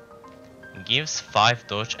Albelio gives 5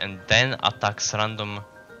 dodge and then attacks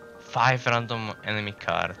 5 random enemy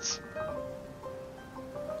cards.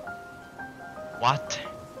 What?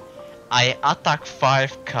 I attack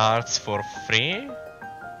 5 cards for free?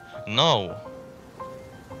 No.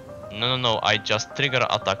 No, I just trigger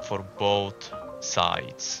attack for both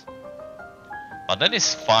sides. But that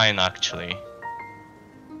is fine actually.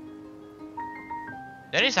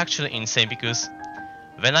 That is actually insane because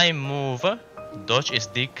when I move, dodge is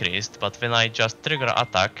decreased, but when I just trigger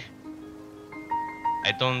attack,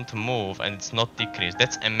 I don't move and it's not decreased.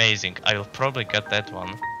 That's amazing. I will probably get that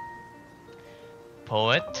one.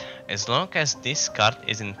 Poet, as long as this card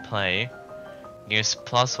is in play, gives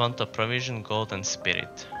 +1 to provision, gold and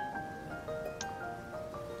spirit.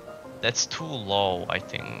 That's too low, I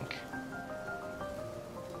think.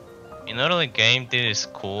 In early game this is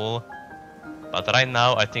cool, but right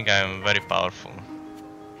now I think I am very powerful.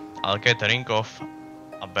 I'll get a Ring of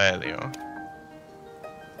Abelio.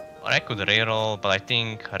 Or I could reroll, but I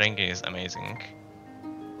think ringing is amazing.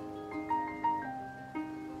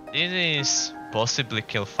 This is possibly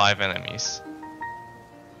kill 5 enemies.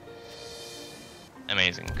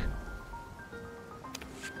 Amazing.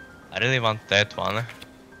 I really want that one.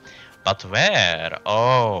 But where?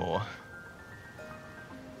 Oh.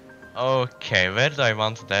 Okay, where do I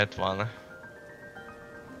want that one?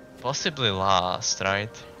 Possibly last,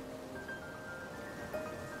 right?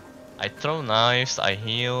 I throw knives, I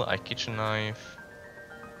heal, I kitchen knife.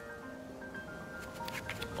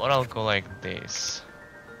 Or I'll go like this.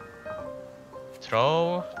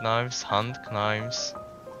 Throw knives, hunt knives.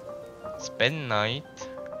 Spend night.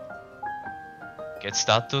 Get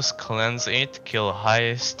status, cleanse it, kill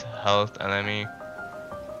highest health enemy.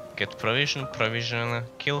 Get provision,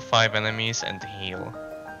 kill 5 enemies and heal.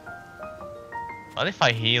 What if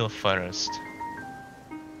I heal first?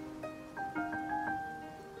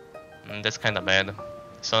 That's kinda bad.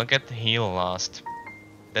 So I'll get heal last.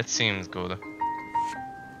 That seems good.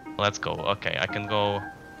 Let's go. Okay, I can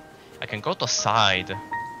go to side.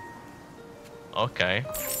 Okay,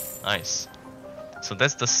 nice. So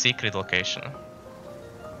that's the secret location.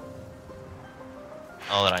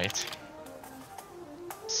 Alright.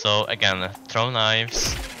 So again, throw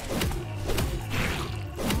knives.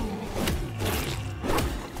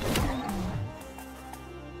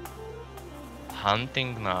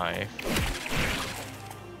 Hunting knife.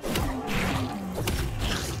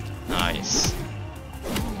 Nice.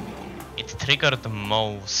 It triggered the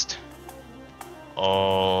most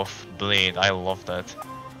of bleed. I love that.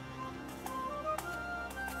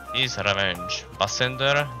 This is revenge.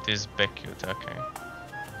 Bassender, this is Becute, okay.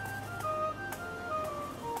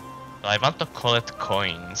 So I want to collect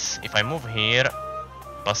coins. If I move here,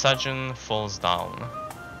 Passagen falls down.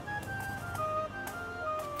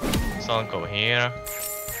 So I'll go here.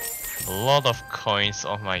 A lot of coins,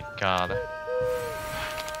 oh my god.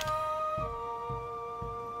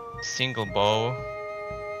 Single bow.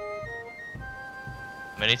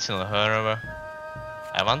 Medicinal herb.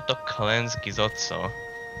 I want to cleanse Gizotso.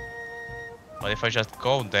 But if I just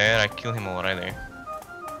go there, I kill him already.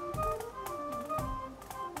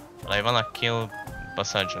 But I wanna kill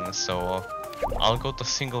Passagen, so I'll go to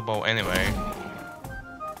single bow anyway.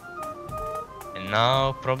 And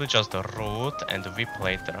Now probably just the root and whip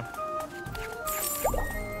later.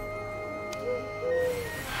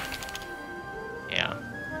 Yeah.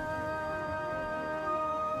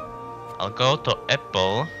 I'll go to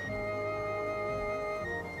apple.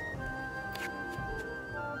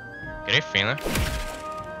 Griffin.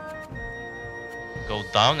 Go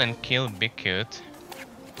down and kill Big Cute.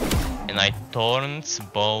 And I torrents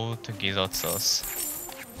both Gizotsos.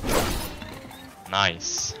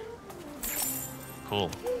 Nice. Cool.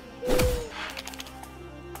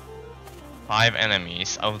 5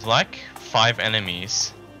 enemies. I would like 5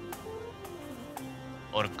 enemies.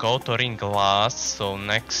 Or go to ring last, so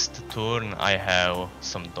next turn I have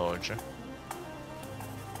some dodge.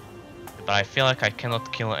 But I feel like I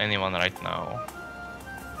cannot kill anyone right now.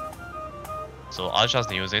 So I'll just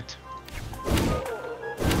use it.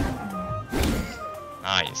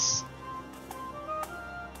 Nice.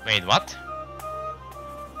 Wait, what?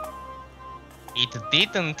 It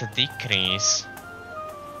didn't decrease.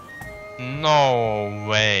 No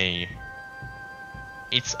way.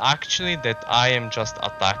 It's actually that I am just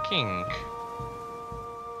attacking.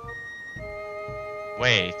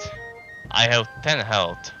 Wait. I have 10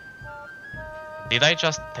 health. Did I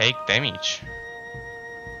just take damage?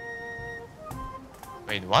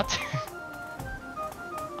 Wait, what?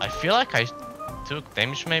 I feel like I took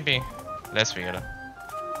damage maybe? That's weird.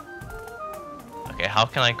 Okay, how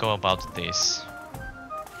can I go about this?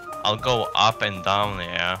 I'll go up and down,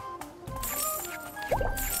 yeah.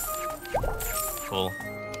 Cool.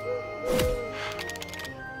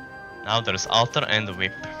 Now there's altar and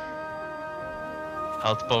whip.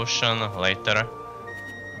 Health potion later.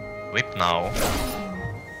 Whip now.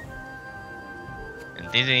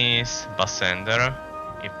 And this is Basender.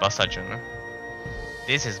 If Basajun.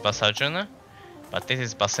 This is Basajun, but this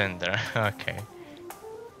is Basender. Okay.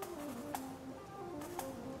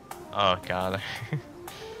 Oh god.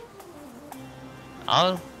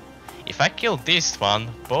 If I kill this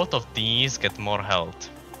one, both of these get more health.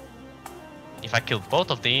 If I kill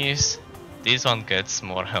both of these, this one gets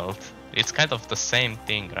more health. It's kind of the same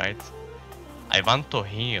thing, right? I want to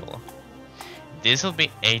heal. This will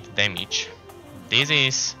be 8 damage. This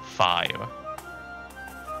is 5.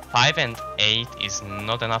 5 and 8 is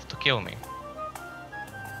not enough to kill me.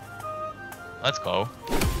 Let's go.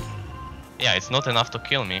 Yeah, it's not enough to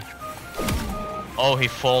kill me. Oh, he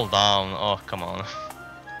fall down. Oh, come on.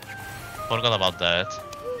 Forgot about that.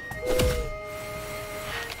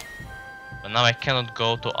 But now I cannot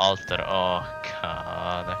go to altar. Oh,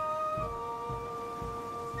 god.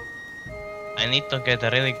 I need to get a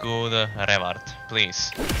really good reward,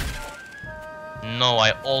 please. No,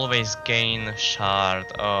 I always gain shard.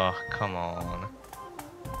 Oh, come on.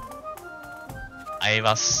 I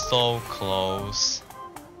was so close.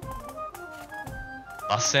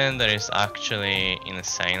 Basender is actually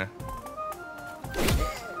insane.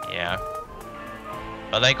 Yeah.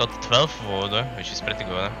 But I got 12 wood, which is pretty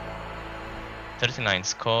good. 39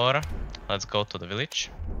 score. Let's go to the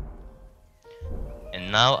village.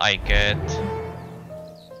 And now I get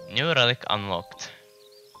new relic unlocked.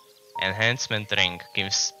 Enhancement ring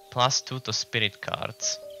gives +2 to spirit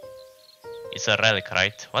cards. It's a relic,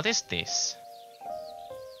 right? What is this?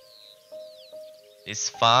 This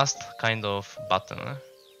fast kind of button.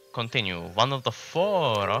 Continue. 1 of the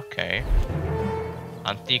 4. Okay.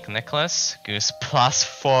 Antique necklace gives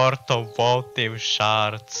 +4 to votive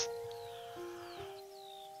shards.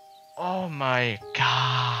 Oh my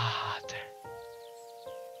god.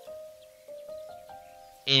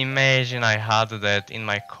 Imagine I had that in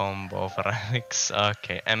my combo of relics.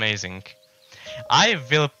 Okay, amazing. I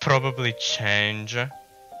will probably change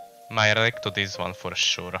my relic to this one for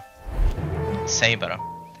sure. Saber.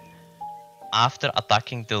 After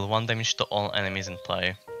attacking, deal 1 damage to all enemies in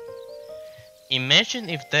play. Imagine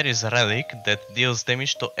if there is a relic that deals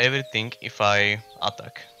damage to everything if I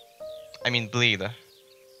attack. I mean bleed.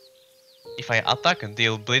 If I attack,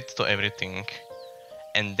 deal bleed to everything.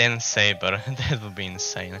 And then Saber. That would be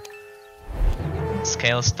insane.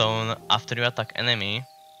 Scale Stone. After you attack enemy,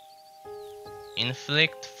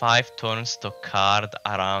 inflict 5 turns to card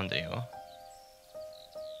around you.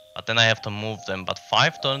 But then I have to move them, but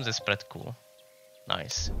 5 turns is pretty cool.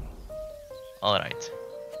 Nice. Alright.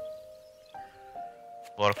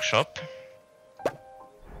 Workshop.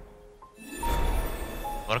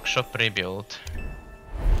 Workshop rebuild.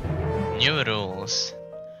 New rules.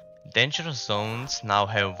 Danger zones now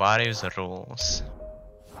have various rules.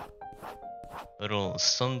 Rules.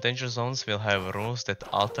 Some danger zones will have rules that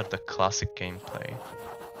alter the classic gameplay.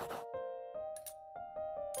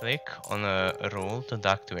 Click on a rule to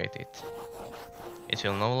deactivate it. It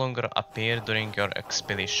will no longer appear during your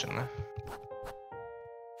expedition.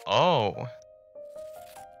 Oh.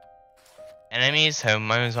 Enemies have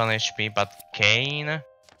 -1 HP but gain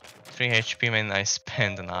 3 HP when I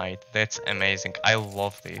spend the night. That's amazing. I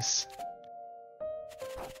love this.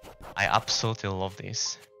 I absolutely love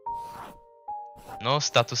this. No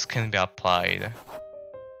status can be applied.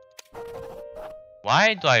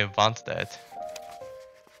 Why do I want that?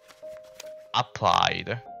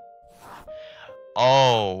 Applied.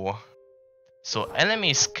 Oh. So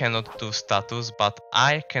enemies cannot do status, but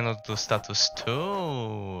I cannot do status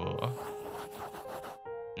too.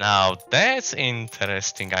 Now that's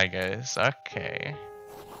interesting, I guess. Okay.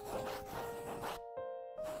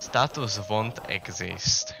 Status won't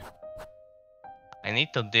exist. I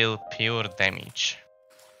need to deal pure damage.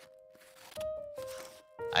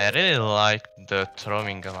 I really like the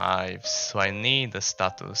throwing knives, so I need the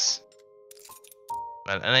status.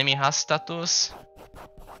 When enemy has status,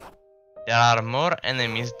 there are more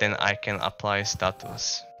enemies than I can apply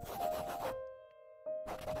status.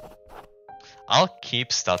 I'll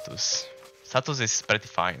keep status. Status is pretty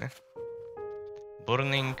fine.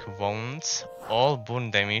 Burning wounds. All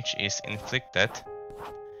burn damage is inflicted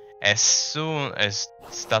as soon as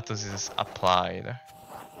status is applied.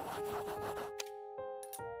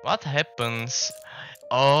 What happens?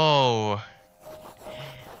 Oh,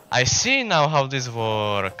 I see now how this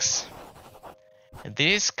works.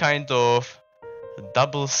 This kind of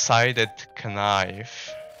double-sided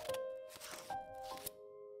knife.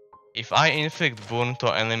 If I inflict burn to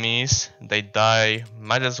enemies, they die,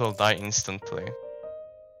 might as well die instantly.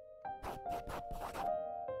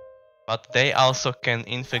 But they also can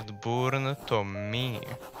inflict burn to me.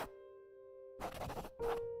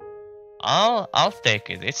 I'll take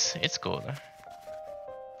it. It's good.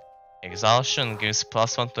 Exhaustion gives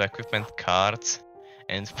 +1 to equipment cards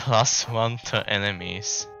and +1 to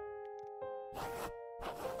enemies.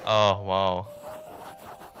 Oh wow.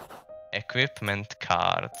 Equipment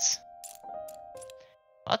cards.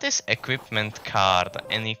 What is equipment card?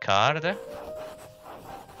 Any card?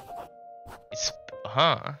 It's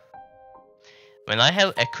When I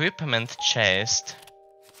have equipment chest,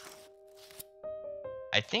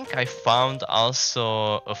 I think I found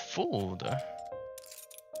also a food.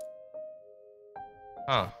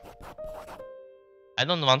 I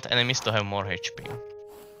don't want enemies to have more HP.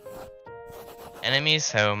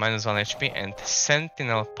 Enemies have -1 HP and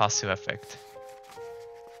Sentinel passive effect.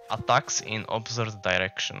 Attacks in observed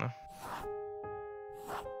direction.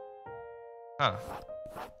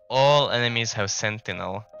 All enemies have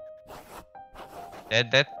Sentinel.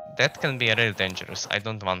 That can be really dangerous. I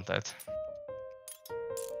don't want that.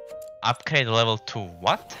 Upgrade level 2.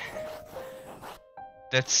 What?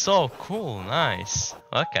 That's so cool. Nice.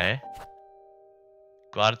 Okay.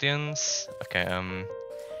 Guardians. Okay.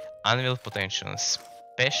 Anvil potential.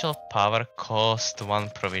 Special power cost 1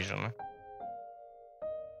 provision.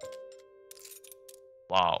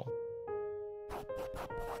 Wow.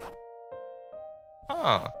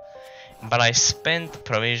 But I spend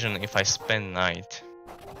provision if I spend night.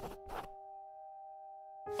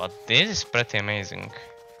 But this is pretty amazing.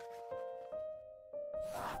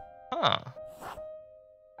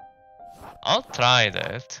 I'll try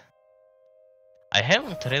that. I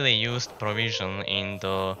haven't really used provision in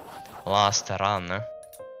the last run.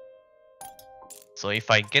 So if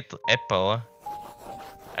I get apple,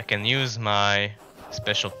 I can use my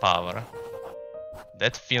special power.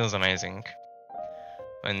 That feels amazing.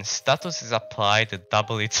 When status is applied,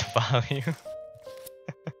 double its value.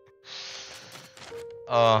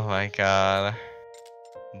 Oh my god.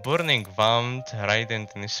 Burning Wound,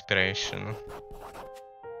 Radiant Inspiration.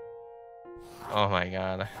 Oh my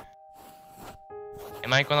god.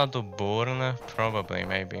 Am I gonna do Burn? Probably,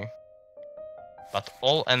 maybe. But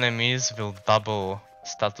all enemies will double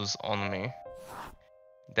status on me.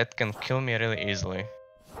 That can kill me really easily.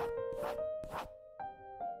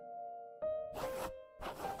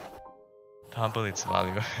 Double its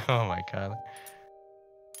value. Oh my god.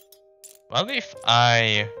 What if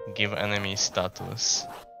I give enemy status?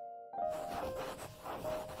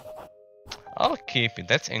 I'll keep it,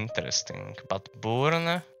 that's interesting. But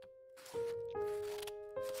burn...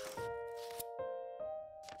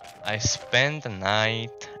 I spend the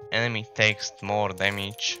night, enemy takes more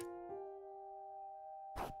damage.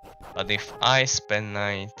 But if I spend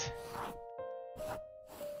night...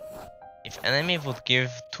 If enemy would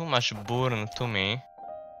give too much burn to me,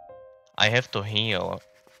 I have to heal.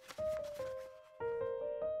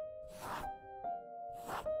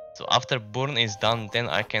 So after burn is done, then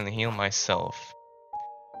I can heal myself.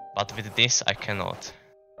 But with this I cannot.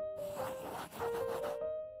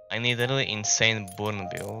 I need a really insane burn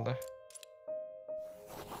build.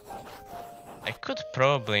 I I could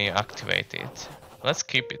probably activate it. Let's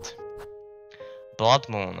keep it. Blood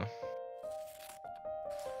Moon.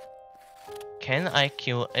 Can I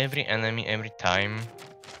kill every enemy every time?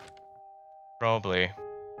 Probably.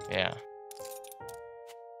 Yeah.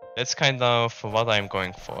 That's kind of what I'm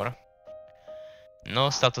going for. No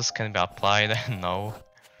status can be applied. No.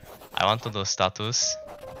 I want to do status.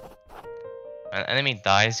 When an enemy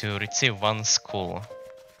dies, you receive 1 skull.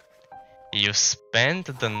 You spend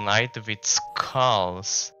the night with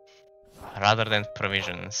skulls rather than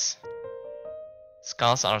provisions.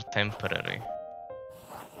 Skulls are temporary.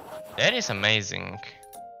 That is amazing.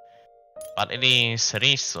 But it is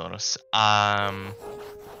resource. I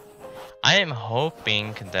am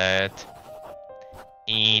hoping that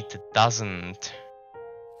it doesn't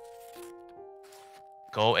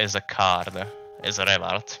go as a card, as a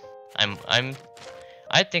reward.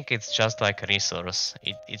 I think it's just like a resource.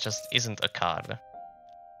 It just isn't a card.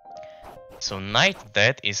 So Night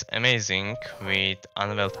Death is amazing with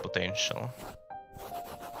unveiled potential.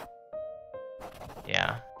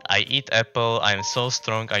 Yeah, I eat apple, I'm so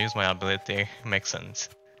strong, I use my ability, makes sense.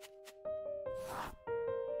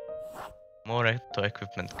 More to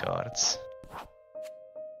equipment cards.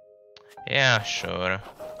 Yeah, sure.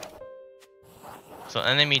 So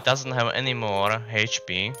enemy doesn't have any more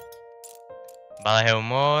HP, but I have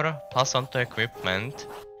more +1 to equipment,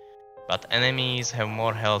 but enemies have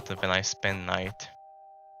more health when I spend night.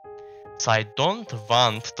 So I don't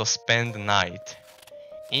want to spend night.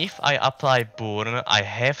 If I apply burn, I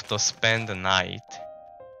have to spend night.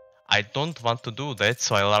 I don't want to do that,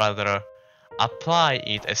 so I'll rather apply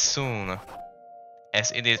it as soon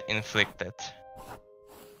as it is inflicted.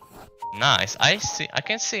 Nice, I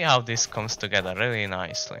can see how this comes together really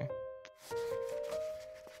nicely.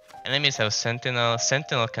 Enemies have Sentinel.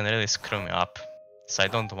 Sentinel can really screw me up, so I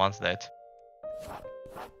don't want that.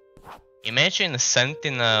 Imagine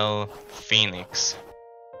Sentinel Phoenix.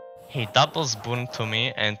 He doubles burn to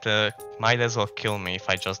me and might as well kill me if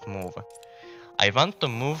I just move. I want to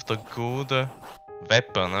move the good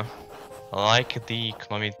weapon, like the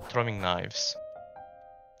throwing knives.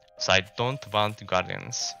 So I don't want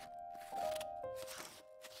guardians.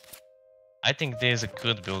 I think this is a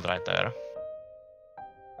good build right there.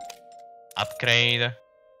 Upgrade.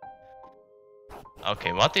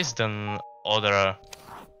 Okay, what is the other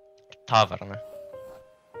tavern?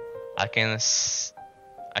 I can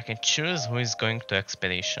choose who is going to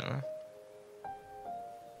expedition.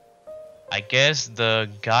 I guess the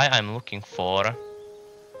guy I'm looking for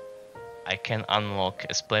I can unlock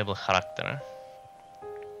as playable character.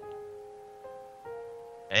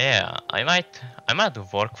 Yeah, I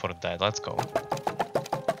might work for that. Let's go.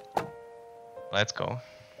 Let's go.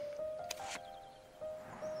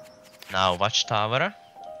 Now Watchtower.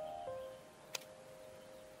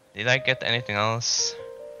 Did I get anything else?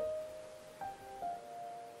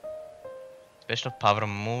 Special power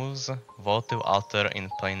moves votive altar in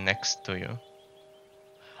plane next to you.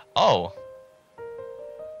 Oh!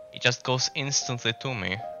 It just goes instantly to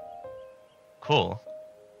me. Cool.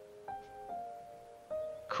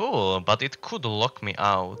 Cool, but it could lock me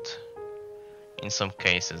out. In some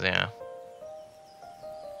cases, yeah.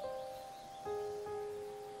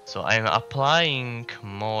 So I'm applying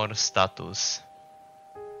more status.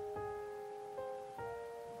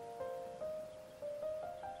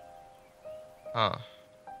 Huh.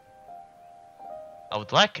 I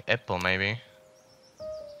would like apple maybe.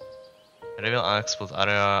 Reveal unexplored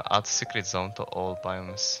area, add secret zone to all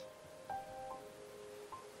biomes.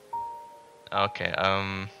 Okay,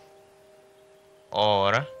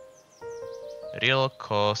 or real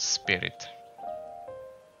cost spirit.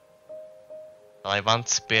 I want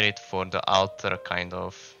spirit for the altar kind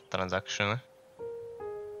of transaction.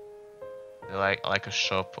 Like a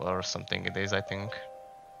shop or something it is, I think.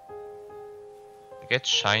 Get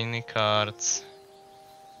shiny cards.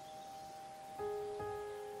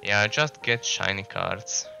 Yeah, just get shiny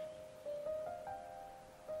cards.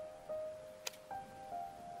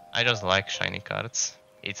 I just like shiny cards.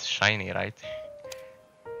 It's shiny, right?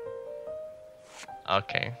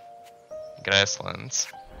 Okay. Grasslands.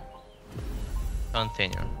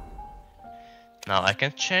 Continue. Now I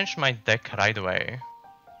can change my deck right away.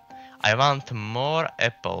 I want more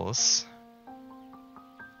apples.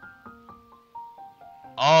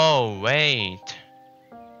 Oh, wait.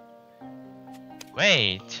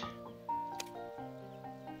 Wait.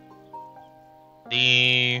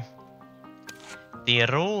 The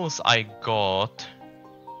rules I got,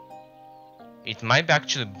 it might be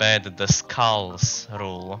actually bad, the skulls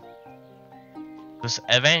rule. Because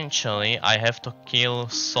eventually I have to kill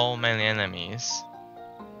so many enemies.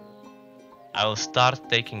 I will start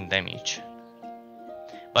taking damage.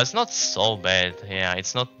 But it's not so bad. Yeah,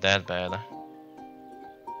 it's not that bad.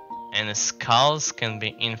 And skulls can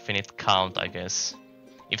be infinite count, I guess.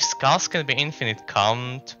 If skulls can be infinite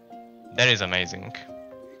count, that is amazing.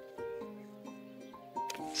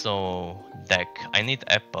 So, deck. I need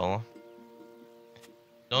apple.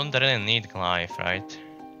 Don't really need glyph, right?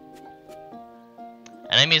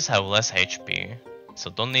 Enemies have less HP, so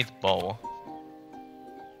don't need bow.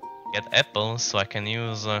 Get apple so I can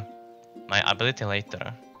use my ability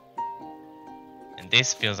later. And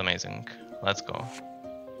this feels amazing. Let's go.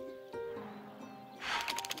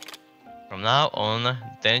 From now on,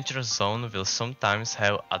 Danger Zone will sometimes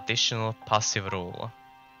have additional passive rule.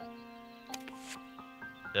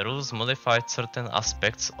 The rules modify certain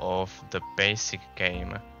aspects of the basic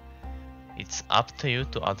game. It's up to you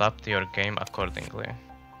to adapt your game accordingly.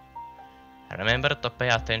 Remember to pay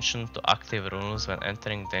attention to active rules when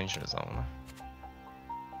entering Danger Zone.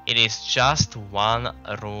 It is just one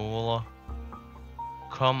rule.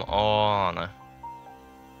 Come on.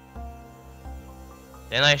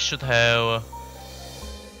 Then I should have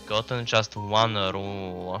gotten just one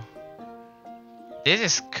rule. This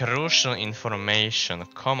is crucial information,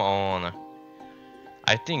 come on.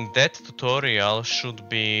 I think that tutorial should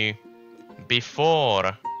be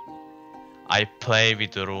before I play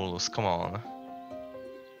with the rules, come on.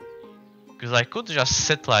 Because I could just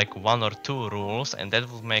set like 1 or 2 rules and that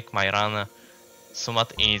would make my run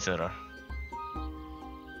somewhat easier.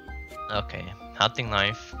 Okay, hunting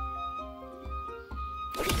knife.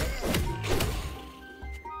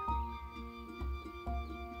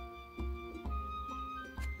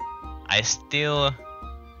 I still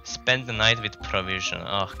spend the night with provision.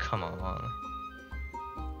 Oh, come on.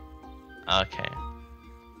 Okay.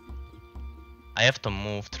 I have to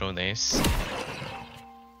move through this.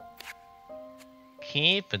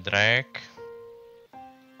 Keep drag.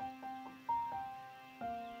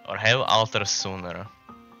 Or have altar sooner.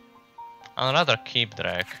 I'd rather keep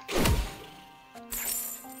drag.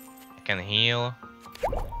 I can heal.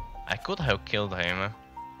 I could have killed him.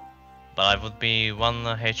 But I would be 1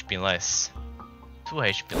 HP less. 2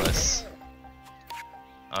 HP less.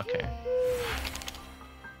 Okay.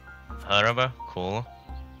 Herb, cool.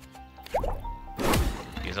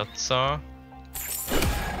 Gizotso.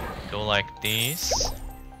 Go like this.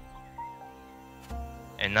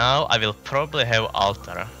 And now I will probably have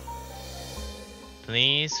altar.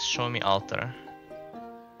 Please show me altar.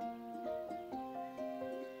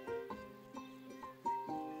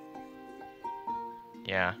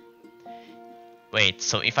 Yeah. Wait,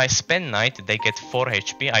 so if I spend night, they get 4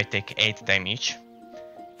 HP, I take 8 damage.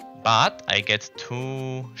 But I get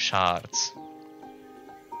 2 shards.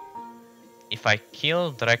 If I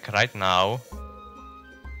kill Drek right now,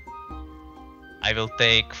 I will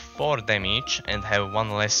take 4 damage and have 1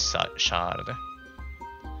 less shard.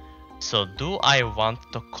 So do I want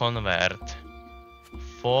to convert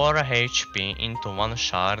 4 HP into 1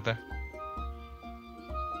 shard?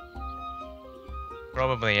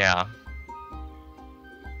 Probably yeah.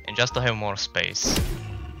 And just to have more space.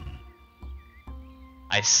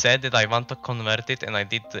 I said that I want to convert it and I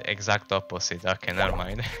did the exact opposite. Okay, never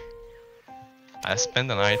mind. I spend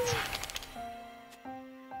the night.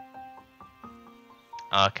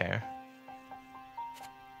 Okay.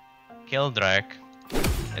 Kill Drake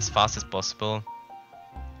as fast as possible.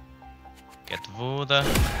 Get wood. And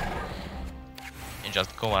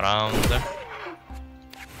just go around.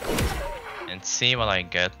 And see what I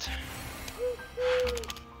get.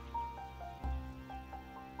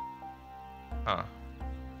 Huh.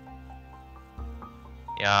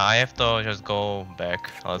 Yeah, I have to just go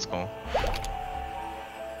back. Let's go.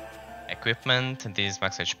 Equipment, this is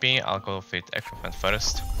max HP. I'll go with equipment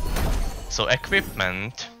first. So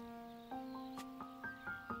equipment.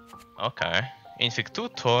 Okay. Inflict 2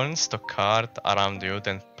 thorns to card around you,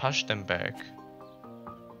 then push them back.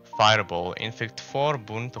 Fireball. Inflict 4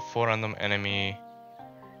 burn to 4 random enemy.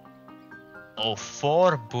 Oh,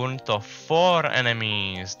 4 burn to 4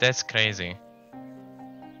 enemies. That's crazy.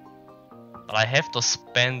 But I have to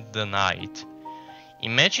spend the night.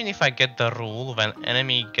 Imagine if I get the rule when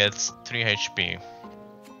enemy gets 3 HP.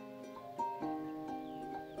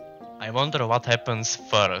 I wonder what happens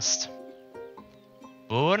first.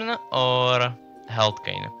 Burn or health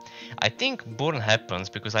gain? I think burn happens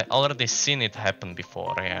because I already seen it happen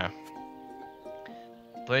before, yeah.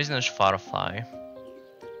 Poisonous Firefly.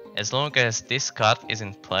 As long as this card is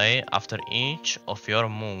in play after each of your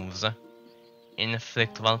moves,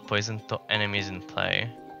 inflict 1 poison to enemies in play.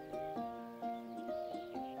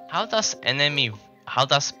 How does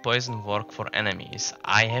poison work for enemies?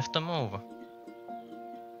 I have to move.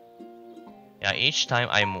 Yeah, each time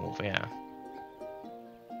I move, yeah.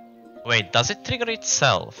 Wait, does it trigger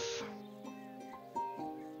itself?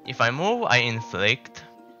 If I move, I inflict.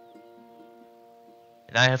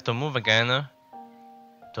 And I have to move again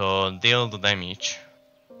to deal the damage.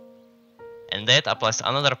 And that applies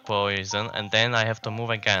another poison, and then I have to move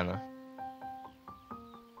again.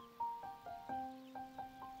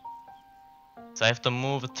 So I have to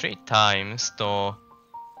move 3 times to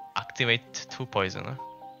activate 2 poison.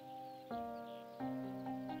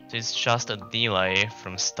 So it's just a delay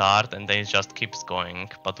from start and then it just keeps going.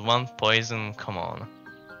 But 1 poison, come on.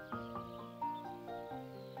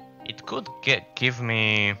 It could give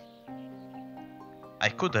me... I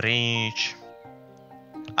could reach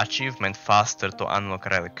achievement faster to unlock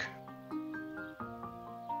relic.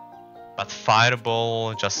 But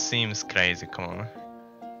fireball just seems crazy, come on.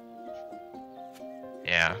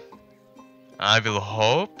 Yeah. I will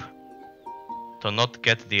hope to not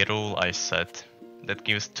get the rule I set. That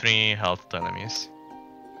gives 3 health to enemies.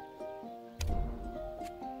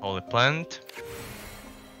 Holy plant.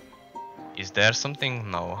 Is there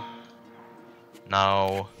something? No.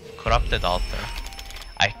 Now, corrupted altar.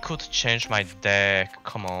 I could change my deck,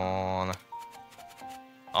 come on.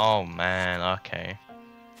 Oh man, okay.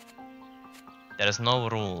 There is no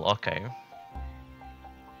rule, okay.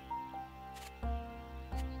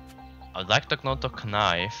 I would like to go to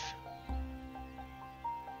knife.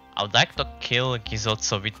 I would like to kill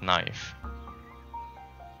Gizotso with knife.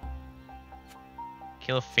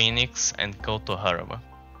 Kill Phoenix and go to herb.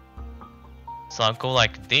 So I'll go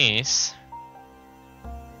like this.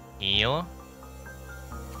 Heal.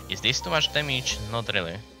 Is this too much damage? Not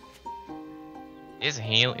really. This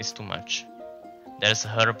heal is too much. There's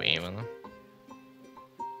herb even.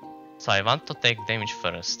 So I want to take damage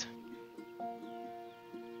first.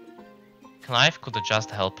 Knife could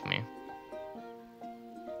just help me.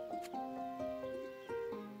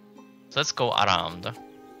 So let's go around.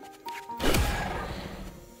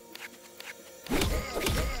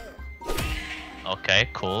 Okay,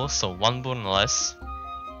 cool. So 1 burn less.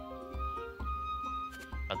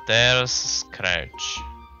 But there's Scratch.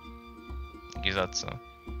 Gizatsu.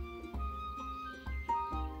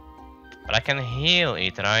 But I can heal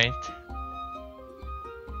it, right?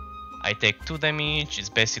 I take 2 damage, it's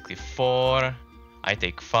basically 4. I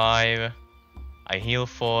take 5. I heal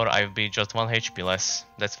 4, I'll be just 1 HP less.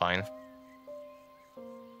 That's fine.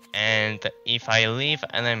 And if I leave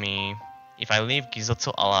enemy... If I leave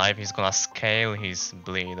Gizotsu alive, he's gonna scale his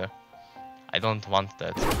bleed. I don't want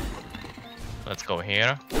that. Let's go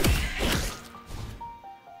here.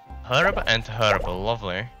 Herb and herb,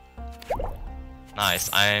 lovely. Nice,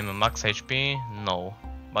 I'm max HP? No,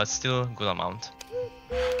 but still good amount.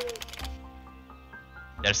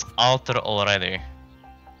 There's altar already.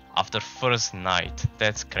 After first night,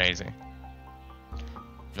 that's crazy.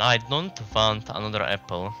 Now I don't want another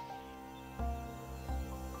apple.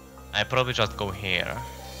 I probably just go here.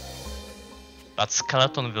 But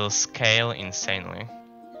skeleton will scale insanely.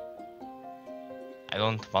 I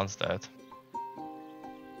don't want that.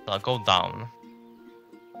 So I'll go down.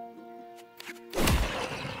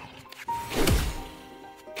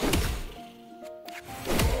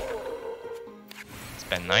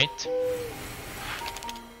 Spend night.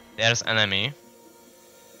 There's enemy.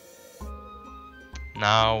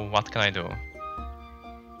 Now what can I do?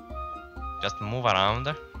 Just move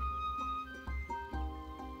around.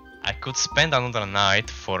 I could spend another night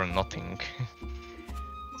for nothing.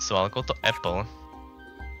 So I'll go to apple.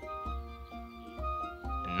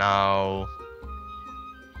 Now,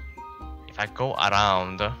 if I go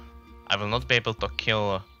around, I will not be able to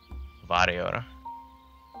kill warrior.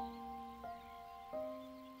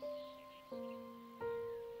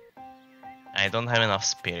 I don't have enough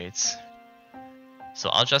spirits. So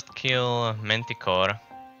I'll just kill Manticore.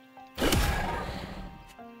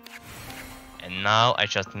 And now I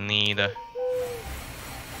just need to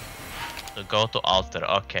go to altar,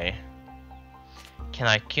 okay. Can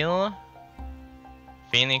I kill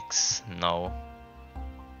Phoenix? No.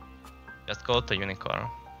 Just go to unicorn.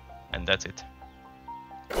 And that's it.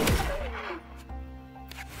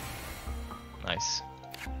 Nice.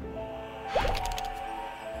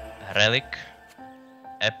 Relic.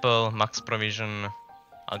 Apple, max provision.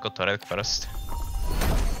 I'll go to relic first.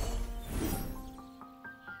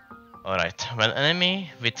 Alright, when enemy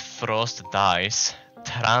with frost dies,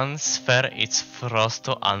 transfer its frost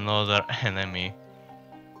to another enemy.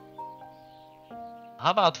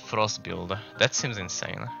 How about frost build? That seems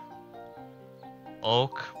insane.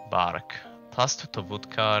 Oak, bark, +2 to wood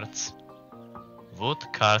cards. Wood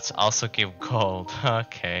cards also give gold,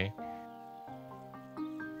 okay.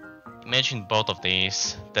 Imagine both of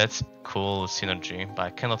these, that's cool synergy, but I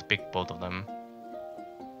cannot pick both of them.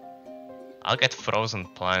 I'll get frozen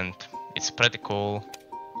plant. It's pretty cool.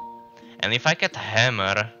 And if I get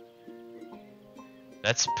hammer,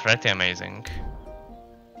 that's pretty amazing.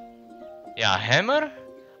 Yeah, hammer?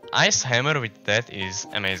 Ice hammer with that is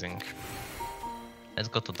amazing. Let's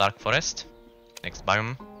go to Dark Forest. Next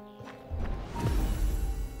biome.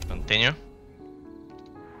 Continue.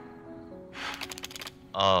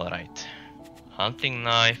 Alright. Hunting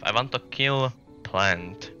knife. I want to kill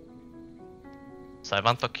plant. So I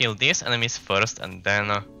want to kill these enemies first and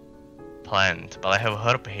then plant. But I have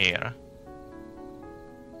herb here.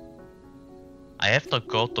 I have to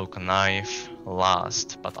go to knife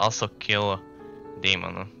last, but also kill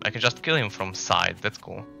demon. I can just kill him from side, that's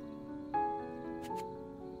cool.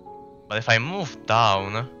 But if I move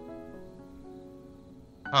down...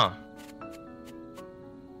 Huh.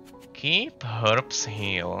 Keep herbs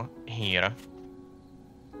heal here.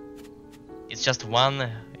 It's just one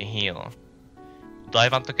heal. Do I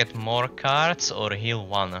want to get more cards or heal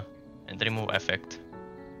one and remove effect?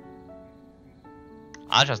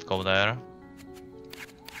 I'll just go there.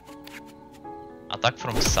 Attack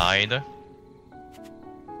from side.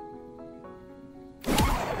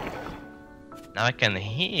 Now I can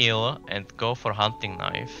heal and go for hunting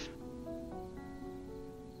knife.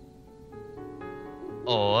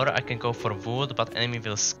 Or I can go for wood, but enemy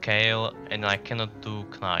will scale and I cannot do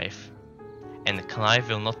knife. And knife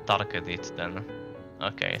will not target it then.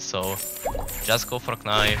 Okay, so just go for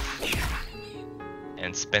knife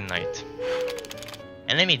and spend night.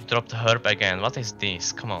 Enemy dropped herb again. What is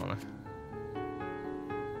this? Come on.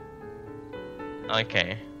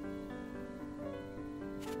 Okay.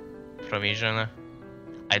 Provision.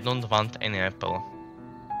 I don't want any apple.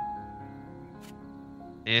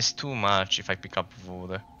 This is too much if I pick up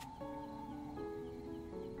wood.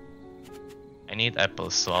 I need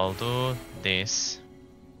apples, so I'll do this.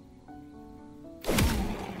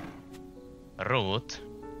 Root.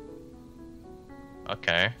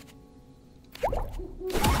 Okay.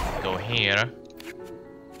 Go here.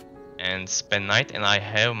 And spend night and I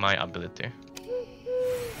have my ability.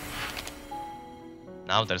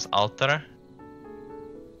 Now there's altar.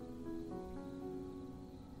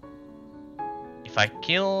 If I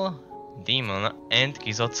kill demon and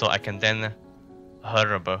Kizotsu, I can then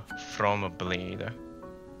herb from bleed.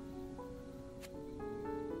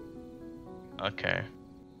 Okay.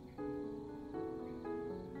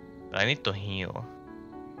 But I need to heal.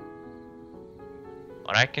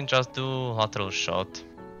 Or I can just do lateral shot.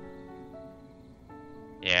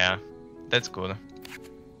 Yeah, that's good.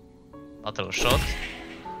 Lateral shot.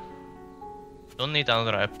 Don't need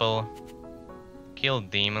another apple. Kill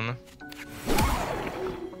demon.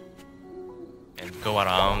 And go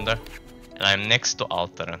around. And I'm next to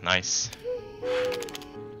altar. Nice.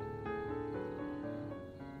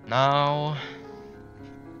 Now...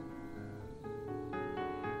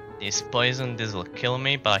 this poison, this will kill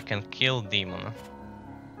me, but I can kill demon.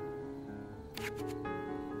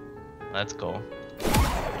 Let's go.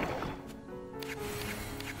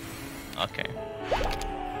 Okay.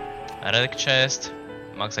 A relic chest.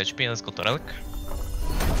 Max HP, let's go to relic.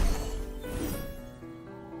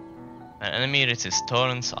 An enemy resists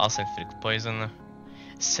thorns, also inflict poison.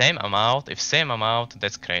 Same amount, if same amount,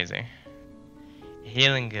 that's crazy.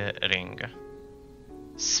 Healing ring.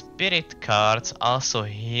 Spirit cards also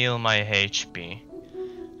heal my HP.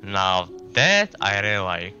 Now that I really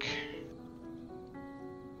like.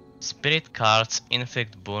 Spirit cards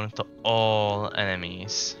inflict burn to all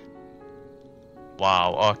enemies.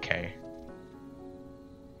 Wow, okay.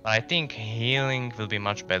 But I think healing will be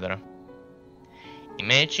much better.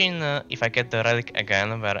 Imagine if I get the relic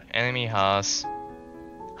again where enemy has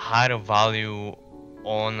higher value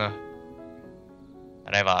on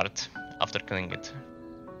reward after killing it.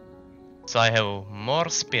 So I have more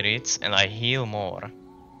spirits and I heal more.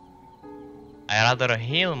 I rather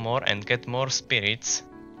heal more and get more spirits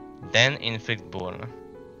than inflict burn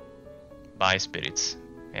by spirits.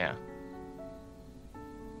 Yeah.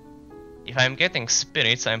 If I'm getting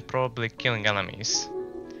spirits, I'm probably killing enemies.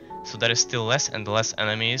 So there is still less and less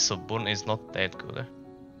enemies, so burn is not that good.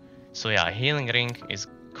 So yeah, healing ring is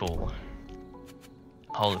cool.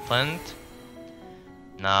 Holy plant.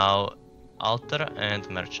 Now altar and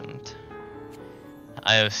merchant.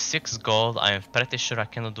 I have 6 gold. I am pretty sure I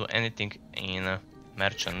cannot do anything in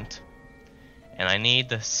merchant. And I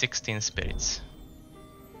need 16 spirits.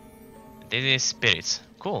 This is spirits.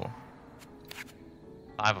 Cool.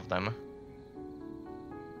 5 of them.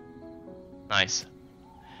 Nice.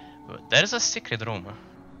 There's a secret room.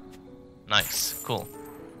 Nice. Cool.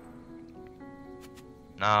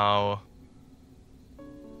 Now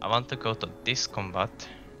I want to go to this combat.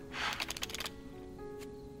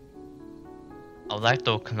 I would like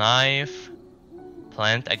to knife,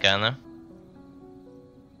 plant again.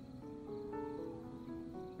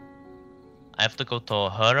 I have to go to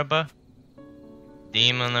herb,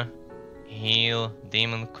 demon, heal,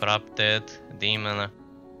 demon corrupted, demon,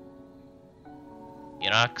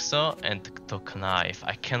 Iraxo, and to knife.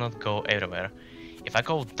 I cannot go everywhere. If I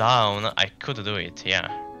go down, I could do it, yeah.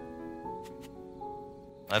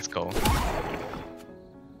 Let's go.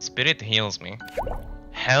 Spirit heals me.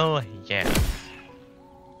 Hell yeah.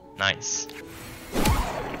 Nice.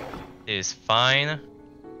 This is fine.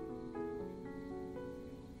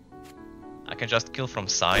 I can just kill from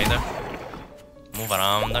side. Move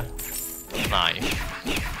around.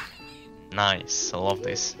 Knife. Nice, I love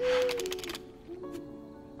this.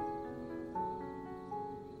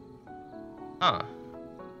 Huh.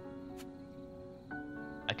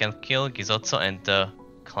 I can kill Gizotso and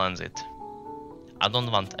cleanse it. I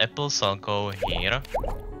don't want apples, so I'll go here.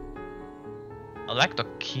 I like to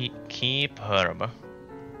keep herb.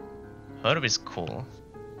 Herb is cool.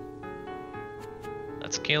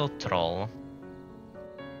 Let's kill troll.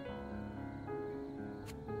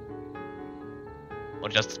 Or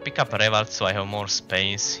just pick up reward so I have more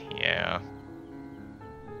space. Yeah.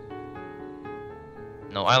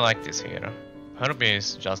 No, I like this here. Herb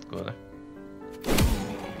is just good.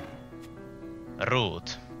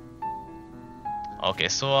 Root. Okay,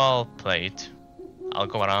 so I'll play it. I'll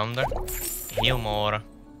go around. Heal more.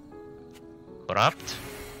 Corrupt.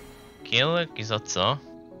 Kill Gizotso.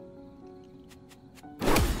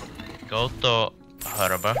 Go to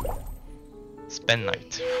herb. Spend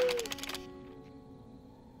night.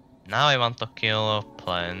 Now I want to kill a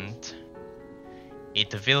plant.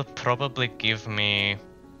 It will probably give me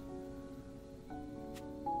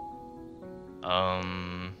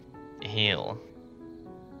heal.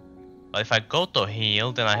 But if I go to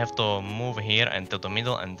heal, then I have to move here and to the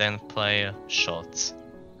middle and then play shots.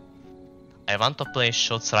 I want to play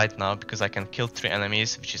shots right now because I can kill 3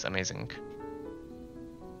 enemies, which is amazing.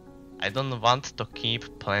 I don't want to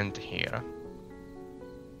keep plant here.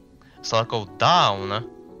 So I'll go down,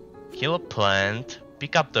 kill a plant,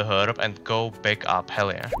 pick up the herb and go back up.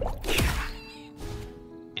 Hell yeah.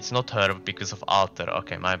 It's not herb because of altar.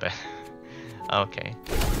 Okay, my bad. Okay.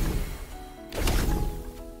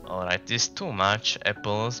 Alright, this is too much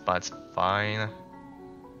apples, but it's fine.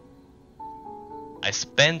 I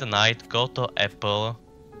spend the night, go to apple,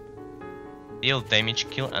 deal damage,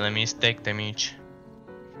 kill enemies, take damage.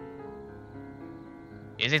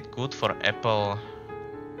 Is it good for apple?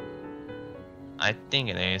 I think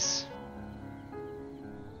it is.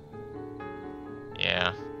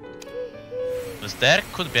 Yeah. Because there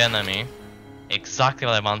could be enemy. Exactly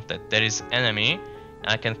what I wanted. There is enemy,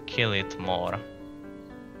 and I can kill it more.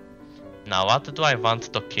 Now what do I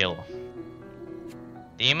want to kill?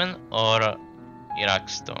 Demon or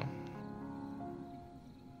Iraxto?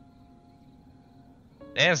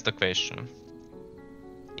 There's the question.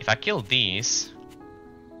 If I kill these,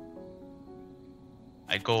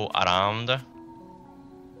 I go around,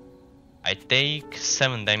 I take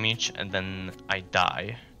 7 damage and then I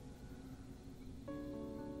die.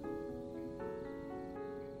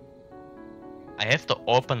 I have to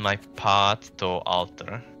open my path to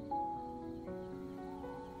altar.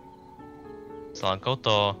 So I'll go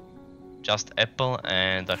to just apple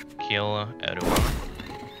and kill everyone.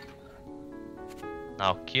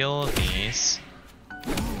 Now kill these.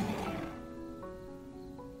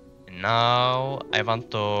 And now I want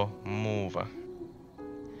to move.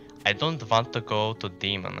 I don't want to go to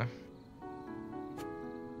demon.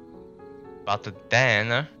 But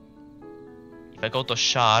then, if I go to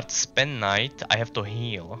shard, spend night, I have to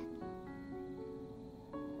heal.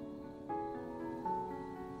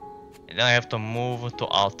 And then I have to move to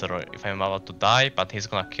altar if I'm about to die, but he's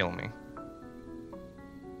gonna kill me.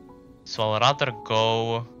 So I'll rather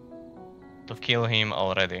go to kill him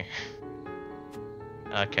already.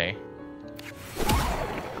 Okay.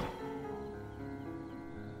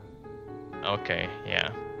 Okay, yeah.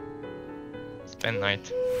 Spend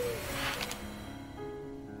night.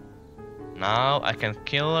 Now I can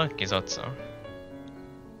kill Gizotsu.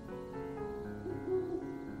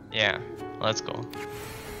 Yeah, let's go.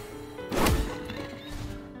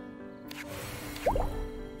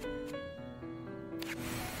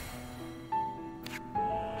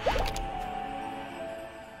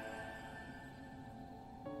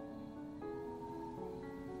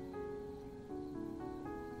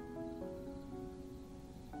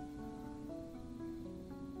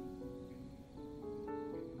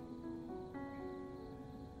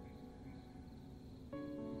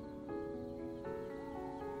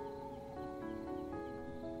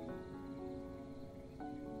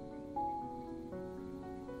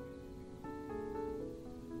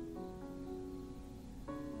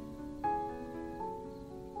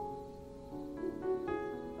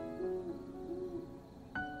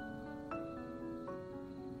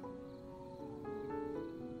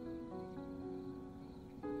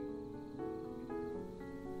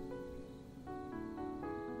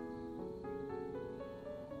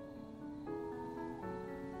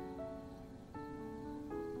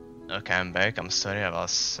 Okay, I'm back. I'm sorry, I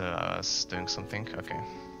was doing something. Okay.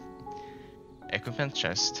 Equipment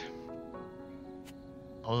chest.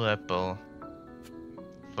 Whole apple.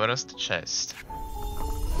 First chest.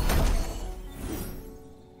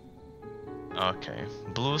 Okay.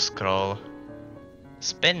 Blue scroll.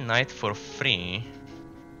 Spend night for free.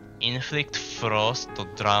 Inflict frost to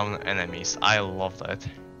drown enemies. I love that.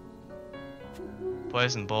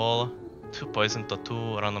 Poison ball. 2 poison to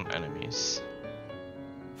 2 random enemies.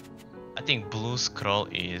 I think blue scroll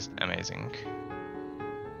is amazing.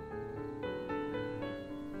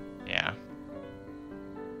 Yeah.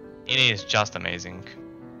 It is just amazing.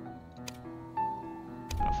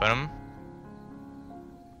 Confirm.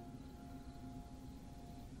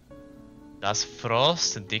 Does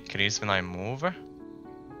frost decrease when I move?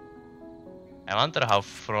 I wonder how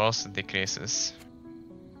frost decreases.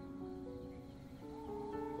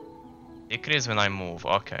 Decrease when I move,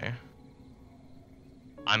 okay.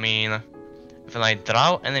 I mean, when I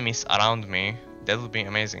draw enemies around me, that would be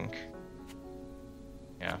amazing.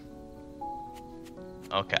 Yeah.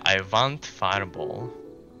 Okay, I want fireball.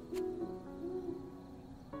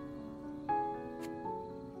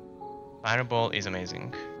 Fireball is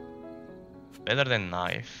amazing. Better than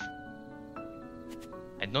knife.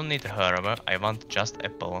 I don't need herb, I want just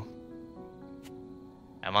apple.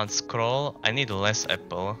 I want scroll, I need less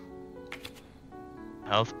apple.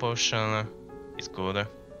 Health potion is good.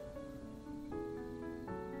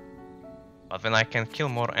 But when I can kill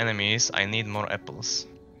more enemies, I need more apples.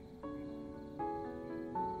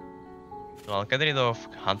 So I'll get rid of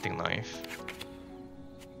hunting knife.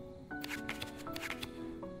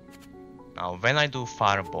 Now when I do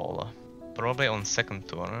fireball, probably on second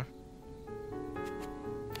turn.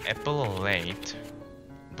 Apple late.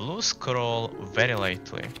 Blue scroll very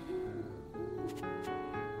lately.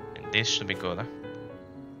 And this should be good.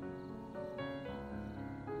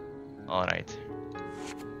 Alright.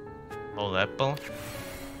 Whole apple.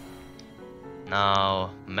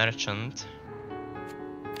 Now merchant.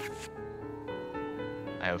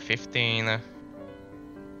 I have 15.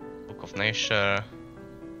 Book of Nature.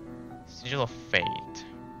 Sigil of Fate.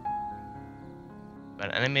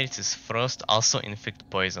 When enemy reaches frost, also inflict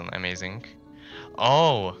poison. Amazing.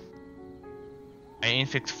 Oh! I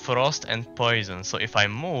inflict frost and poison, so if I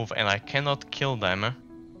move and I cannot kill them,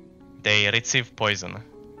 they receive poison.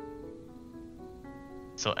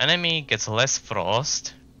 So enemy gets less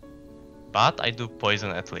frost, but I do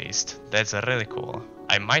poison at least. That's really cool.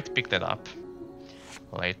 I might pick that up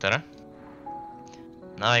later.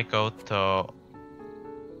 Now I go to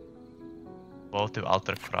Votive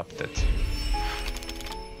Altar Corrupted.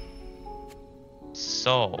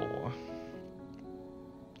 So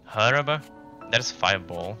herb, there's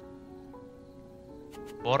fireball.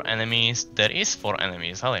 4 enemies, there is 4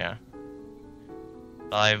 enemies, hell yeah.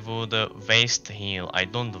 I would waste heal. I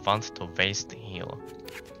don't want to waste heal.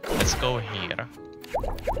 Let's go here.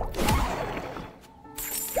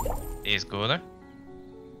 This is good.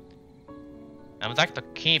 I would like to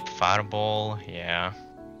keep fireball, yeah.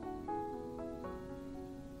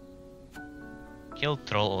 Kill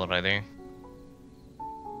troll already.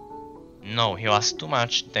 No, he was too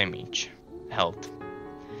much damage. Health.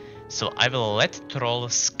 So I will let troll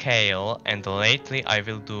scale and lately I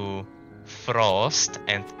will do frost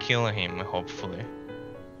and kill him, hopefully.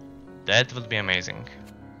 That would be amazing.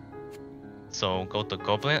 So go to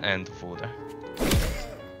goblin and wood.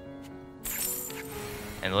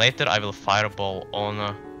 And later I will fireball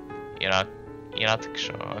on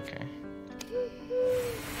Iraksha, okay.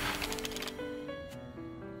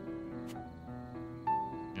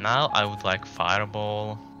 Now I would like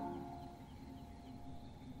fireball.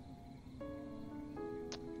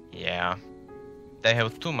 Yeah. They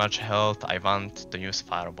have too much health, I want to use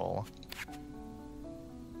fireball.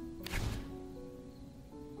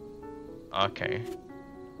 Okay.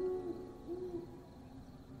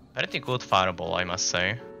 Pretty good fireball, I must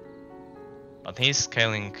say. But he's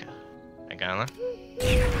scaling again.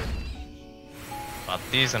 But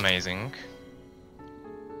this is amazing.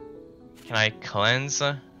 Can I cleanse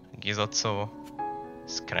Gizotsu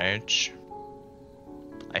Scratch?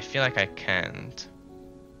 I feel like I can't.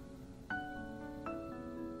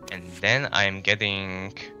 And then I'm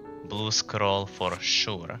getting blue scroll for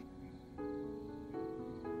sure.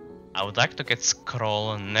 I would like to get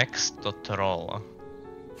scroll next to troll.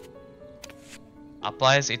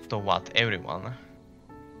 Applies it to what? Everyone.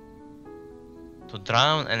 To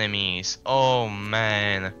drown enemies. Oh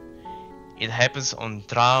man. It happens on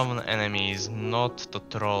drown enemies, not to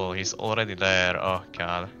troll. He's already there. Oh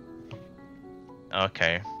god.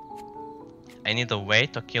 Okay. I need a way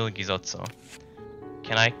to kill Gizotsu.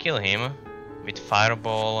 Can I kill him with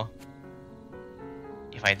fireball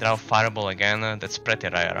If I draw Fireball again, that's pretty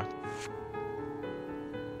rare.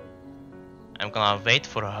 I'm gonna wait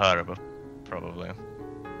for Herb, probably.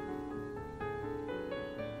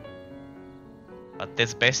 But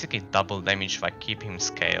that's basically double damage if I keep him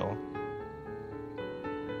scale.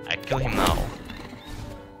 I kill him now.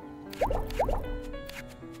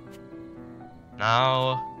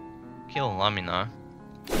 Now, kill Lamina.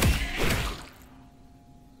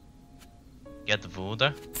 Get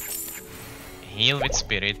wood. Heal with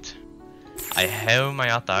spirit. I have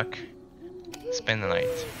my attack. Spend the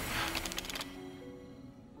night.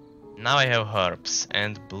 Now I have herbs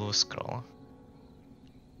and blue scroll.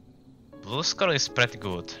 Blue scroll is pretty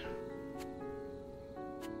good.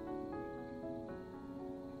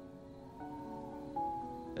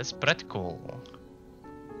 That's pretty cool.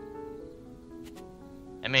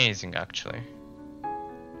 Amazing, actually.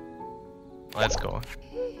 Let's go.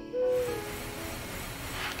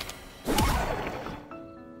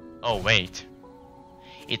 Oh wait,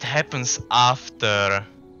 it happens after,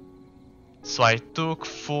 so I took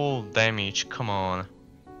full damage, come on.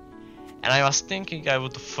 And I was thinking I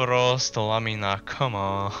would frost Lamina, come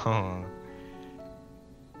on.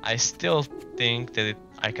 I still think that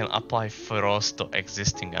I can apply frost to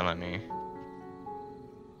existing enemy.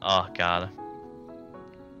 Oh god.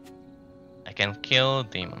 I can kill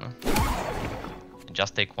demon.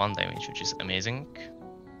 Just take 1 damage, which is amazing.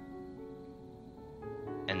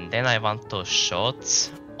 And then I want to shots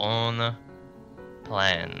on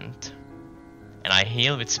plant. And I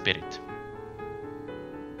heal with spirit.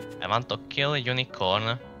 I want to kill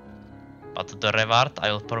unicorn, but the reward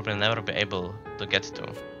I will probably never be able to get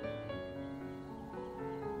to.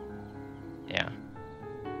 Yeah.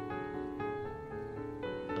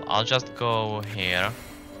 So I'll just go here.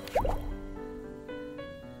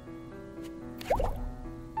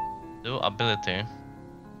 Do ability.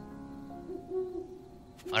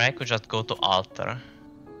 Or I could just go to altar.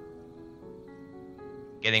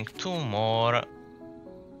 Getting 2 more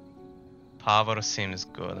power seems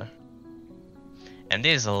good. And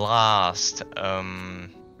this last,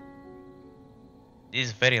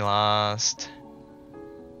 this very last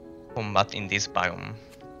combat in this biome.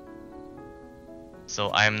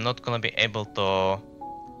 So I'm not gonna be able to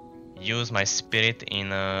use my spirit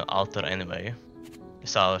in altar anyway.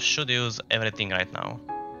 So I should use everything right now.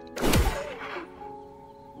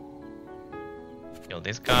 Kill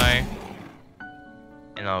this guy.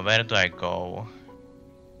 And now where do I go?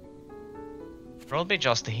 Probably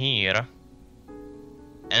just here.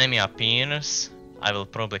 Enemy appears. I will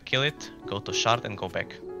probably kill it, go to shard and go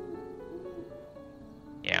back.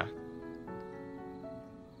 Yeah.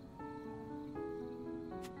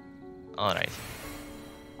 Alright.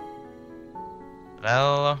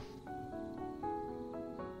 Well,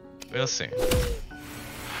 we'll see.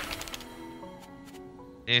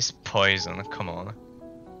 This poison, come on.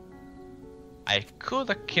 I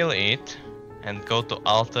could kill it and go to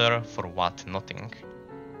altar for what? Nothing.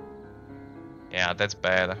 Yeah, that's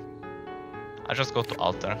bad. I'll just go to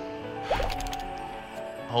altar.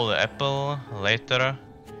 Hold the apple, later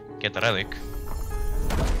get a relic.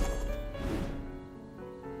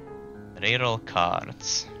 Reroll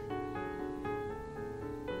cards.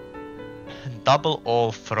 Double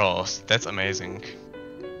all frost, that's amazing.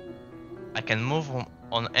 I can move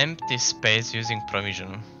on empty space using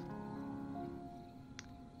provision.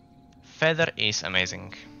 Feather is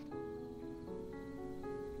amazing.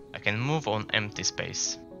 I can move on empty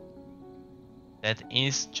space. That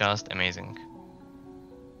is just amazing.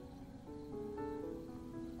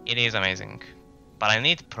 It is amazing. But I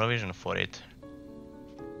need provision for it.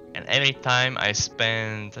 And every time I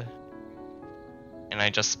spend... And I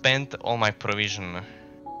just spent all my provision.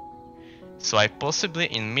 So I possibly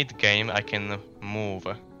in mid-game I can move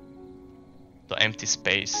to empty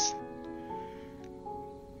space.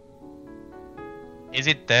 Is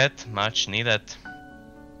it that much needed?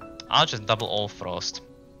 I'll just double all frost.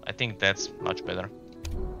 I think that's much better.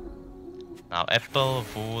 Now apple,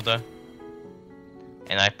 wood.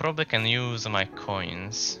 And I probably can use my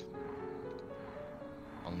coins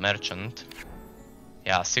on merchant.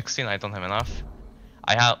 Yeah, 16, I don't have enough.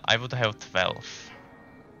 I would have 12.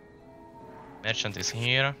 Merchant is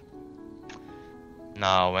here.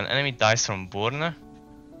 Now when enemy dies from burn,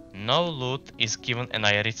 no loot is given and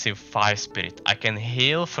I receive 5 spirit. I can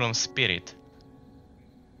heal from spirit.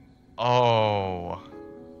 Oh.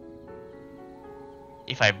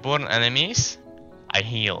 If I burn enemies, I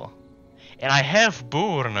heal. And I have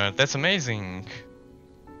burn, that's amazing.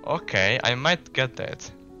 Okay, I might get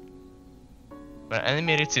that. When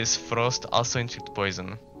enemy receives frost, also inflict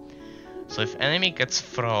poison. So if enemy gets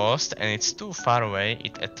frost and it's too far away,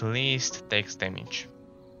 it at least takes damage.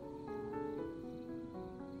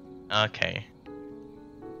 Okay.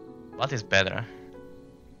 What is better?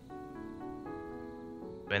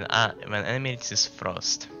 When enemy reaches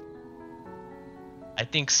frost. I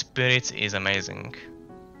think spirits is amazing.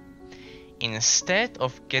 Instead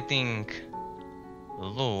of getting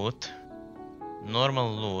loot,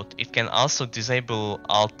 normal loot, it can also disable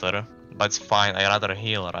altar, but it's fine, I rather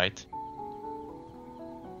heal, right?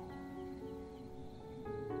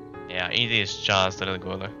 Yeah, it is just really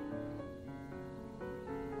good.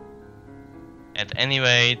 And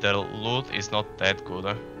anyway, the loot is not that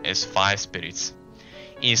good. It's 5 spirits.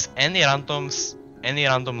 Is any random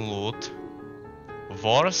loot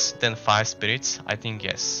worse than 5 spirits? I think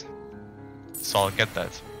yes. So I'll get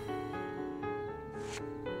that.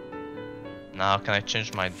 Now can I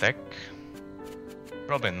change my deck?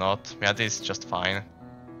 Probably not. Yeah, this is just fine.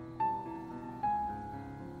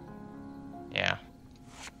 Yeah.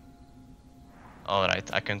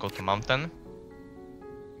 Alright, I can go to mountain.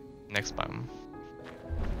 Next time.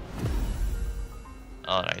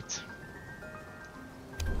 Alright.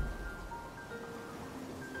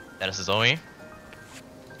 There's Zoe.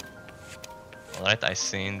 Alright, I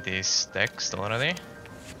seen this text already.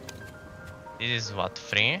 This is what,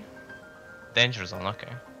 3? Danger zone,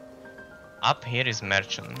 okay. Up here is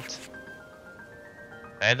merchant.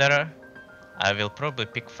 Feather. I will probably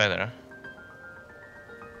pick feather.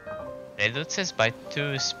 Reduces by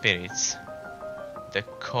 2 spirits the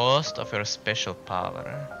cost of your special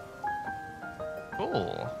power.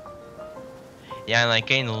 Cool. Yeah, and I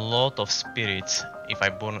gain a lot of spirits if I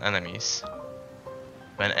burn enemies.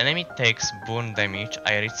 When enemy takes burn damage,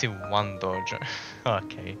 I receive 1 dodge.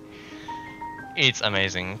 Okay. It's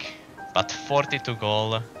amazing. But 42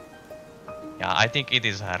 gold. Yeah, I think it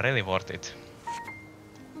is really worth it.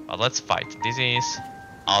 But let's fight. This is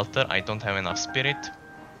altar. I don't have enough spirit.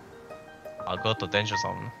 I'll go to danger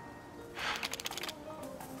zone.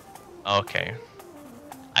 Okay.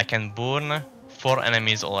 I can burn 4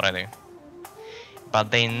 enemies already.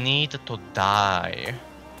 But they need to die.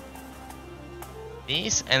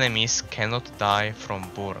 These enemies cannot die from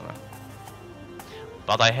burn.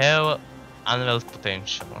 But I have unveiled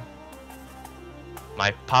potential.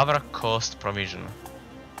 My power cost provision.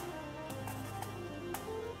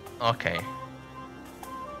 Okay.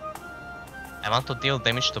 I want to deal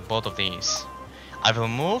damage to both of these. I will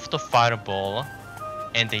move to fireball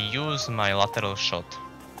and use my lateral shot.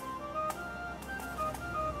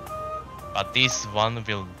 But this one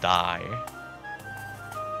will die.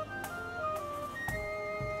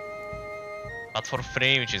 But for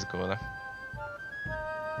free, which is good.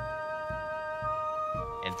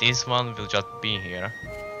 And this one will just be here.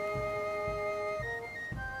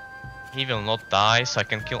 He will not die, so I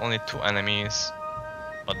can kill only 2 enemies.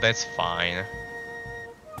 But that's fine.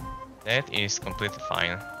 That is completely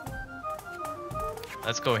fine.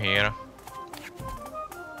 Let's go here.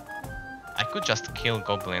 I could just kill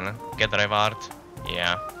goblin, get reward.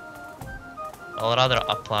 Yeah. I'll rather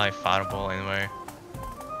apply fireball anyway.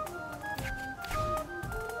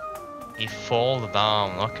 He fall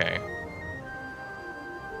down, okay.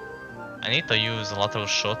 I need to use lateral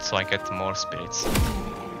shot so I get more spirits.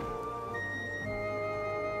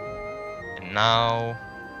 And now...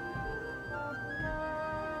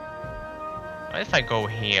 what if I go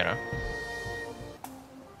here?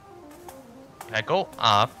 If I go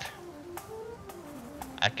up,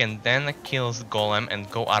 I can then kill the golem and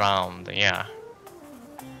go around, yeah.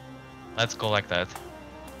 Let's go like that.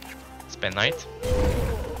 Spend night.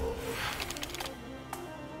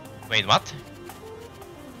 Wait, what?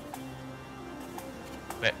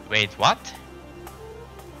 Wait, what?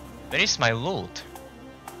 Where is my loot?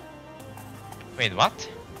 Wait, what?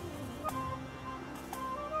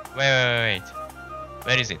 Wait.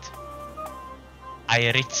 Where is it?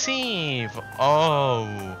 I receive!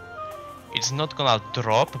 Oh! It's not gonna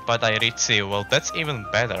drop, but I receive. Well, that's even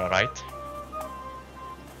better, right?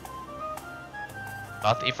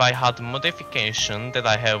 But if I had modification that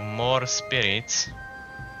I have more spirits,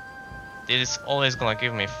 this is always gonna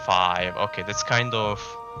give me 5. Okay, that's kind of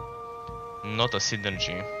not a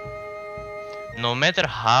synergy. No matter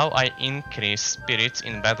how I increase spirits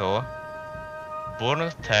in battle,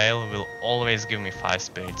 Burned Tail will always give me 5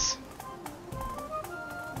 spirits.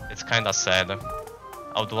 It's kinda sad.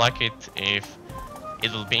 I would like it if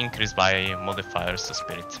it will be increased by modifiers to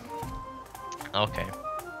spirit. Okay.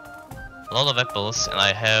 A lot of apples and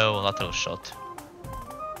I have lateral shot.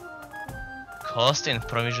 Cost in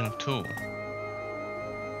provision 2.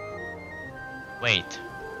 Wait.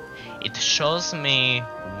 It shows me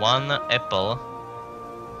 1 apple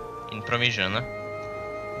in provision,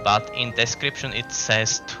 but in description it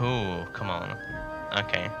says 2. Come on.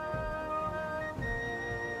 Okay.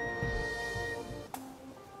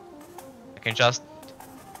 can just...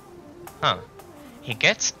 Huh. He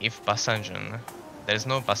gets if Bassanjan. There's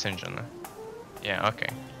no Bassanjan. Yeah, okay.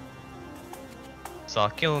 So I'll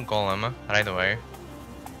kill Golem right away.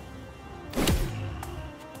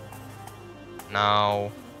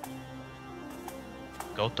 Now...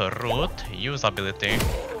 Go to root, use ability.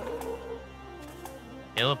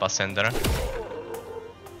 Heal Bassender.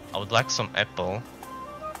 I would like some apple.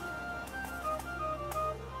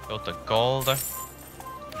 Go to gold,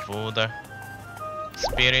 wood,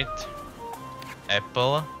 spirit,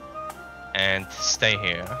 apple, and stay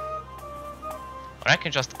here. Or I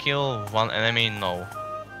can just kill one enemy, no.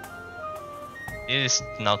 This is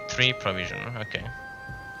now 3 provision, okay.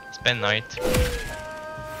 Spend night.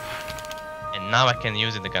 And now I can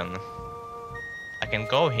use it again. I can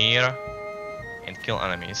go here and kill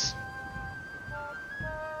enemies.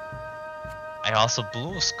 I also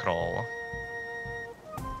blue scroll.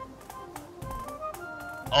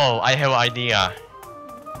 Oh, I have idea.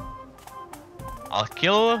 I'll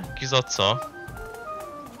kill Gizotso,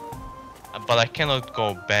 but I cannot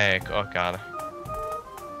go back. Oh god.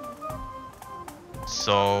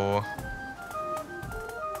 So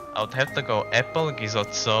I would have to go Apple,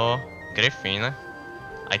 Gizotso, Griffin.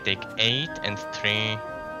 I take 8 and 3.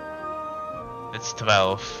 That's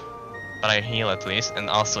 12. But I heal at least, and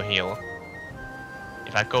also heal.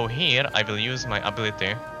 If I go here, I will use my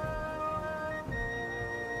ability.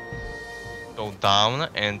 Go down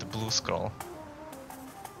and blue scroll.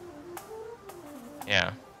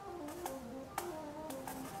 Yeah.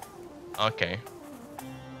 Okay.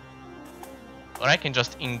 Or I can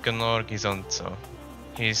just ignore Gizonzo.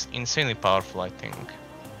 He's insanely powerful, I think.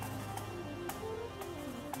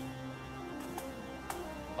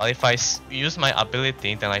 Well, if I use my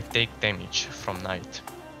ability, then I take damage from Knight.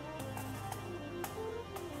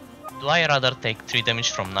 Do I rather take 3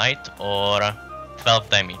 damage from Knight or 12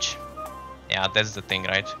 damage? Yeah, that's the thing,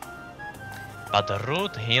 right? But the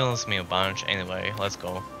root heals me a bunch anyway, let's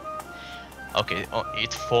go. Okay, oh,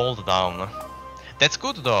 it falls down. That's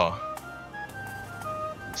good though.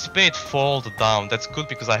 Spirit fall down, that's good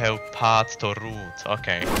because I have path to root,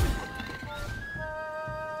 okay.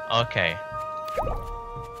 Okay.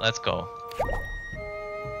 Let's go.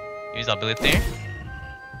 Use ability.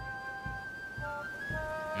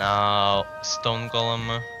 Now, Stone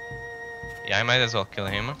Golem. Yeah, I might as well kill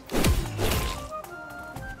him.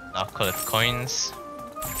 Now collect coins.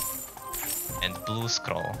 And blue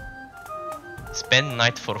scroll. Spend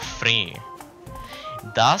night for free.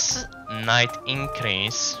 Does night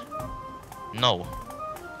increase? No.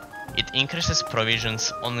 It increases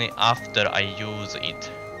provisions only after I use it.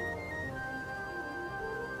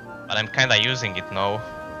 But I'm kinda using it now.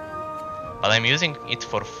 But I'm using it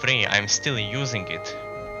for free, I'm still using it.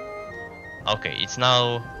 Okay, it's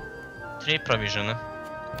now 3 provision.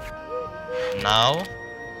 Now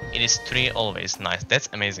it is 3 always, nice, that's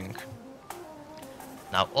amazing.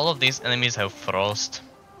 Now all of these enemies have frost,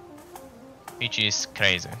 which is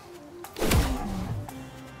crazy.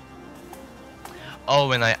 Oh,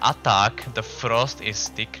 when I attack, the frost is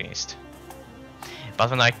decreased. But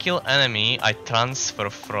when I kill enemy, I transfer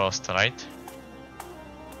frost, right?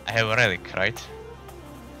 I have a relic, right?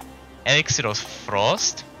 Elixir of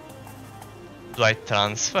frost. Do I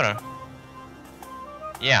transfer?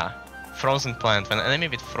 Yeah. Frozen plant. When an enemy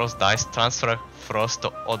with frost dies, transfer frost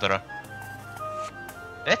to other.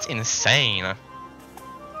 That's insane.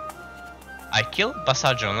 I kill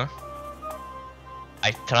Basajon.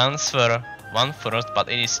 I transfer 1 frost, but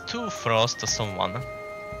it is 2 frost to someone.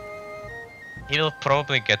 He will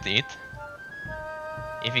probably get it.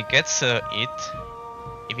 If he gets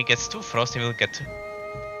if he gets 2 frost, he will get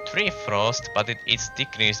 3 frost, but it's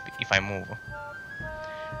decreased if I move.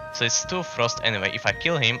 So it's 2 frost anyway. If I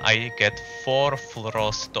kill him, I get 4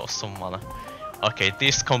 frost to someone. Okay,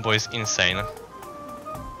 this combo is insane.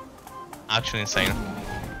 Actually insane.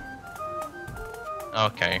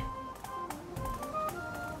 Okay.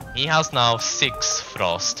 He has now 6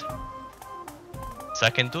 frost. So I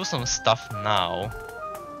can do some stuff now.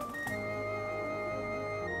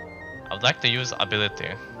 I would like to use ability.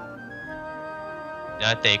 Then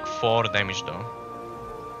I take 4 damage though.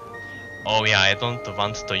 Oh yeah, I don't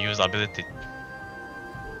want to use ability.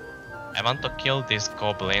 I want to kill this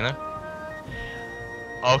goblin.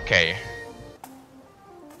 Okay.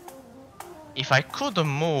 If I could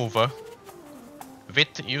move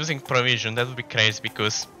with using provision, that would be crazy,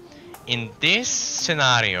 because in this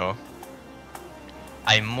scenario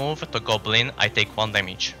I move to goblin, I take 1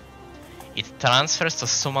 damage. It transfers to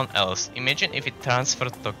someone else. Imagine if it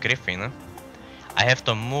transferred to Griffin. I have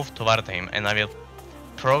to move toward him and I will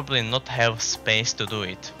probably not have space to do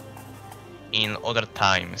it in other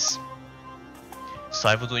times. So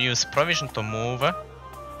I would use provision to move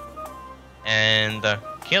and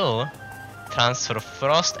kill, transfer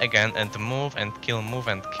frost again and move and kill, move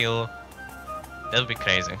and kill. That would be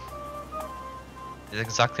crazy. That's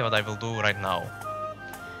exactly what I will do right now.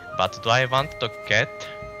 But do I want to get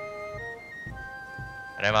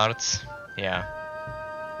rewards? Yeah.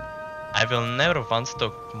 I will never want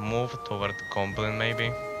to move toward Goblin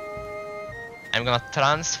maybe. I'm gonna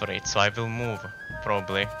transfer it, so I will move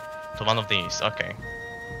probably to one of these. Okay.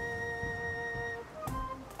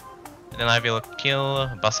 Then I will kill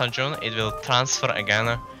Basajun, it will transfer again.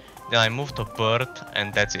 Then I move to Bird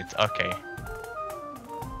and that's it. Okay.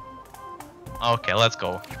 Okay, let's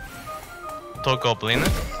go. To Goblin.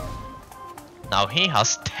 Now he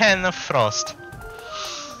has 10 frost.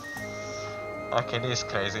 Okay, this is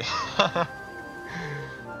crazy.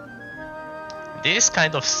 This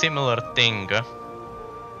kind of similar thing.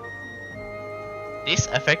 This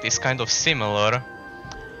effect is kind of similar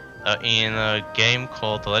in a game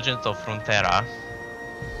called Legend of Frontera.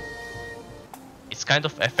 It's kind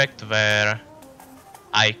of effect where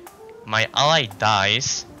my ally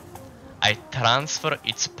dies, I transfer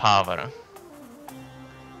its power.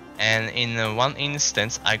 And in one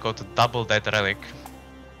instance I got double that relic.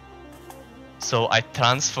 So I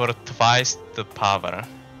transferred twice the power.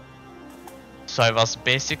 So I was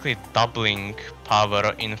basically doubling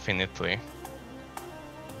power infinitely.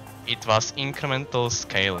 It was incremental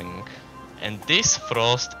scaling. And this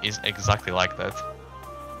frost is exactly like that.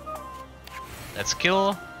 Let's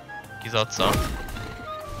kill Kizotsu.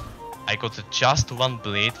 I got just one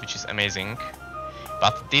bleed, which is amazing.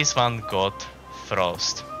 But this one got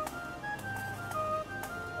frost.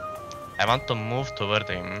 I want to move toward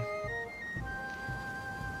him.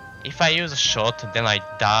 If I use a shot, then I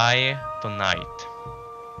die tonight.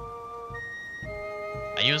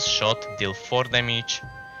 I use shot, deal 4 damage.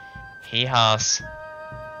 He has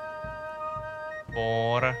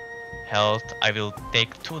 4 health. I will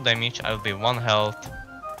take 2 damage, I will be 1 health.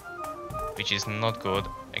 Which is not good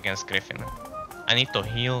against Griffin. I need to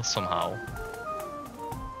heal somehow.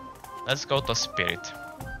 Let's go to Spirit.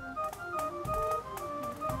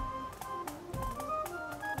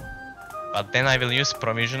 But then I will use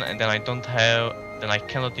provision and then I don't have... then I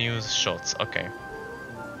cannot use shots. Okay.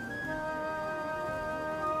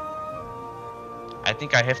 I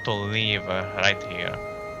think I have to leave right here.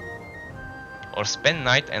 Or spend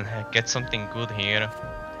night and get something good here.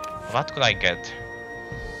 What could I get?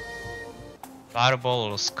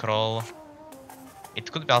 Fireball or scroll. It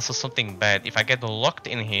could be also something bad. If I get locked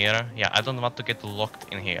in here... yeah, I don't want to get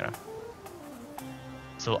locked in here.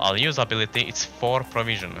 So I'll use ability. It's 4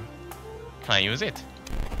 provision. Can I use it?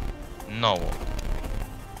 No.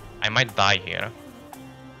 I might die here.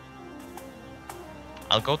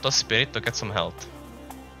 I'll go to Spirit to get some health.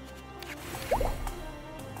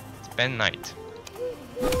 Spend night.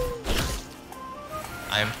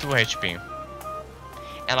 I am 2 HP.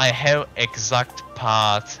 And I have exact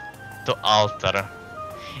path to altar.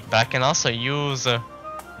 But I can also use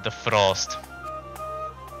the frost.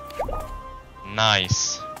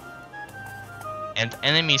 Nice. And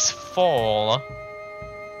enemies fall,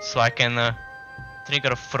 so I can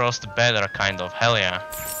trigger frost better, kind of. Hell yeah.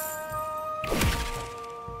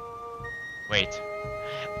 Wait.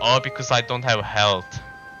 Oh, because I don't have health.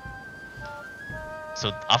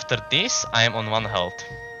 So after this, I am on 1 health.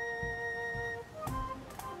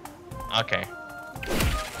 Okay.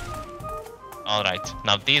 Alright,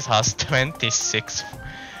 now this has 26.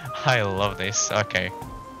 I love this, okay.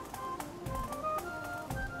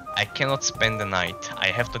 I cannot spend the night. I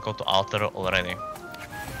have to go to altar already.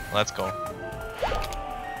 Let's go.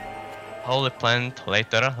 Holy plant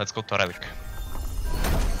later. Let's go to relic.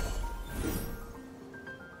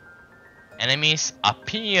 Enemies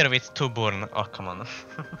appear with 2 burn. Oh, come on.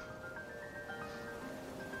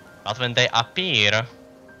 But when they appear,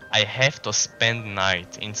 I have to spend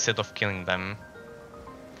night instead of killing them.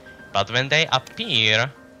 But when they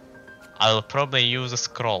appear, I'll probably use a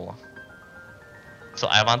scroll. So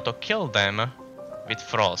I want to kill them with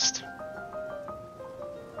frost.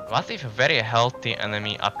 What if a very healthy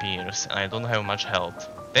enemy appears and I don't have much health?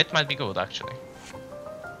 That might be good actually.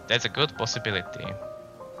 That's a good possibility.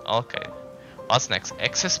 Okay. What's next?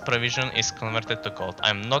 Access provision is converted to gold.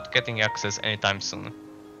 I'm not getting access anytime soon.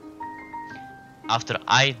 After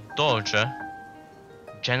I dodge,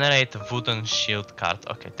 generate wooden shield card.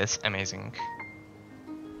 Okay, that's amazing.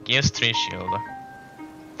 Gives 3 shield.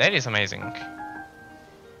 That is amazing.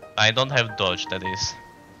 I don't have dodge, that is.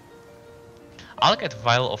 I'll get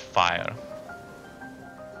Vial of Fire.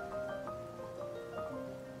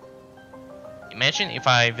 Imagine if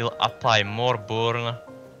I will apply more burn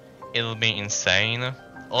it'll be insane,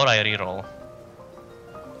 or I reroll.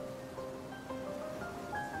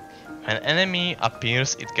 When an enemy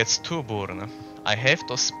appears, it gets 2 burn. I have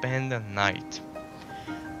to spend a night.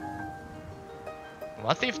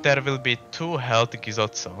 What if there will be 2 health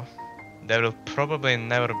Gizotsu? There will probably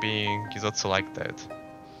never be Gizotsu like that.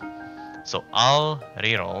 So I'll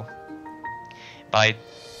reroll. But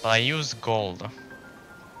I use gold.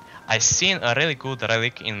 I seen a really good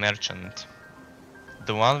relic in merchant.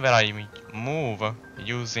 The one where I move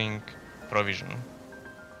using provision.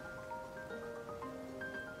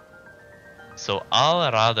 So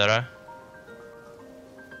I'll rather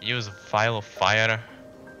use Vial of Fire.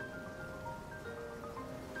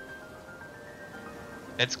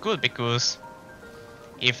 That's good because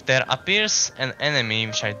if there appears an enemy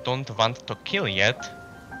which I don't want to kill yet,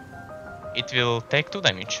 it will take 2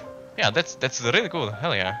 damage. Yeah, that's really good.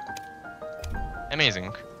 Hell yeah.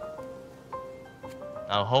 Amazing.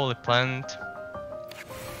 Now Holy Plant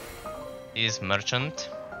is merchant.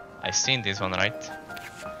 I seen this one, right?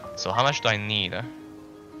 So how much do I need?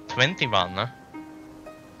 21.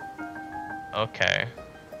 Okay.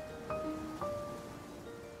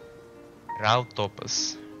 Raw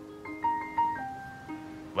Topaz.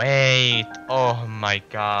 Wait, oh my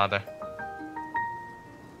god.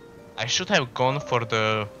 I should have gone for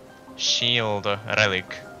the shield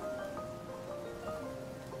relic.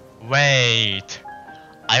 Wait,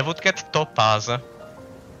 I would get Topaz.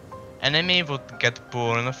 Enemy would get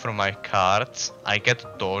burn from my cards. I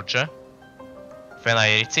get dodge. When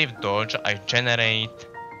I receive dodge, I generate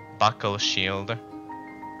buckle shield.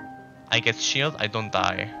 I get shield, I don't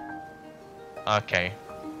die. Okay.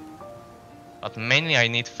 But mainly I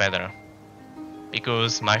need feather.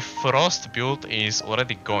 Because my frost build is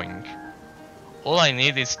already going. All I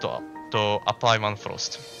need is to apply 1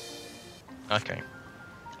 frost. Okay.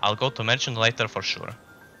 I'll go to merchant later for sure.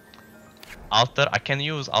 Altar, I can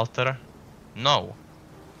use altar. No.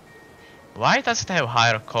 Why does it have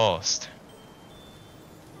higher cost?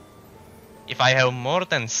 If I have more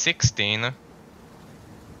than 16,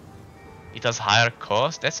 it has higher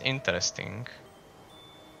cost? That's interesting.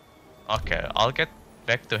 Okay, I'll get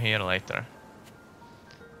back to here later.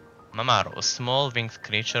 Mamaru, small winged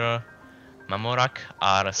creature. Mamorak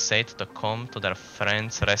are said to come to their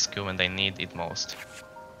friend's rescue when they need it most.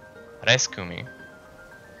 Rescue me.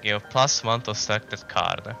 Give +1 to selected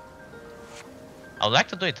card. I would like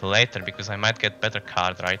to do it later because I might get better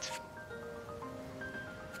card, right?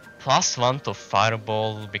 +1 to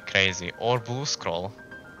fireball will be crazy. Or blue scroll.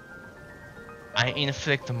 I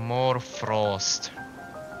inflict more frost.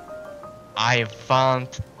 I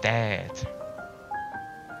want that.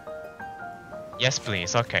 Yes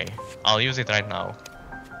please, okay. I'll use it right now.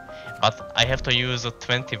 But I have to use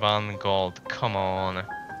 21 gold, come on.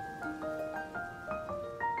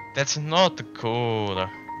 That's not good.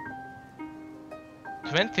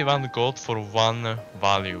 21 gold for 1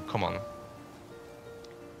 value, come on.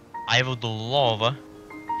 I would love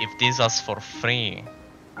if this was for free.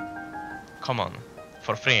 Come on,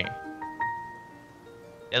 for free.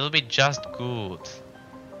 That would be just good.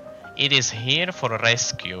 It is here for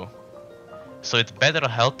rescue. So it better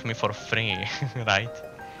help me for free, right?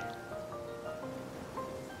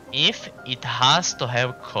 If it has to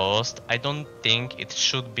have cost, I don't think it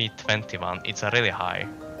should be 21. It's really high.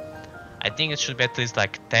 I think it should be at least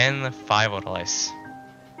like 10, 5 or less.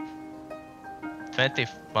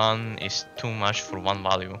 21 is too much for 1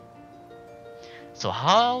 value. So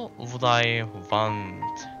how would I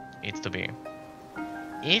want it to be?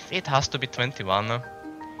 If it has to be 21,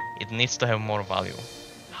 it needs to have more value.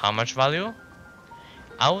 How much value?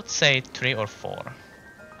 I would say 3 or 4.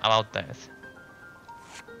 About that.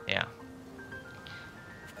 Yeah.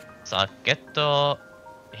 So I'll get to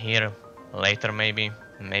here later maybe.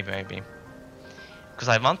 Maybe. Because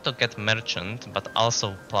I want to get merchant, but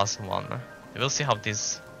also +1. We'll see how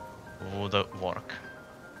this would work.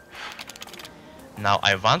 Now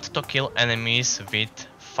I want to kill enemies with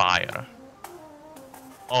fire.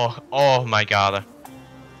 Oh my god.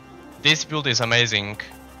 This build is amazing.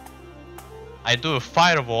 I do a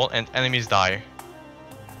firewall and enemies die.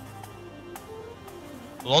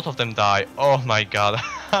 A lot of them die. Oh my god.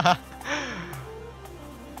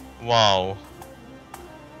 Wow.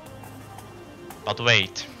 But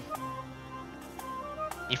wait.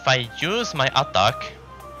 If I use my attack,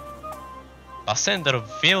 Ascender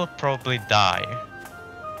will probably die.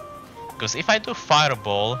 Because if I do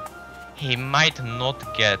fireball, he might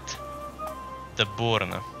not get the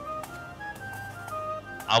burn.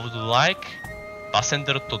 I would like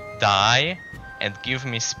Ascender to die and give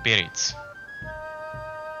me spirits.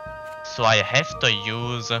 So I have to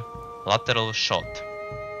use lateral shot.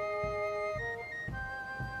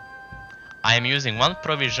 I am using 1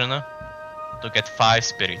 provision to get 5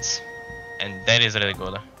 spirits. And that is really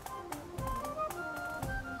good.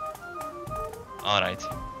 Alright.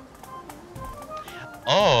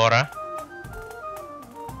 Or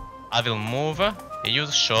I will move,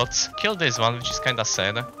 use shots, kill this one, which is kinda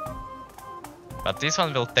sad. But this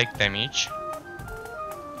one will take damage.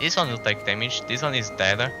 This one will take damage, this one is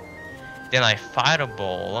dead. Then I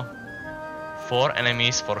fireball 4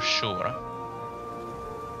 enemies for sure.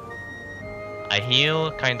 I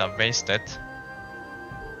heal, kinda wasted.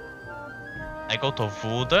 I go to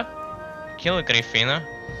wood, kill Griffin,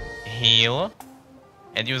 heal,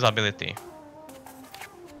 and use ability.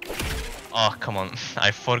 Oh, come on,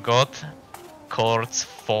 I forgot. Chords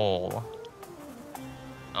fall.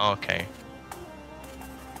 Okay.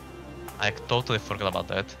 I totally forgot about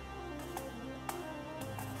that.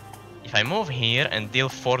 If I move here and deal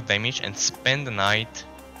 4 damage and spend the night,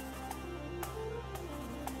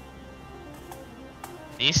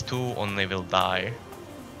 these 2 only will die.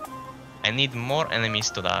 I need more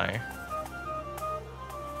enemies to die.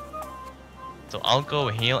 So I'll go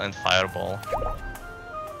heal and fireball.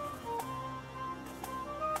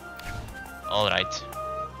 Alright.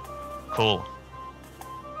 Cool.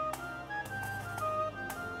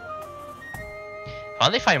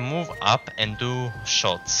 What if I move up and do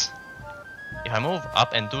shots? If I move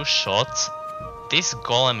up and do shots, this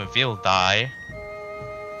golem will die,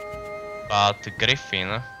 but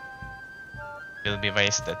Griffin will be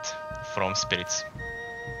wasted from spirits.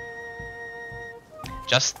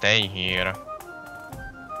 Just stay here.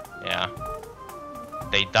 Yeah.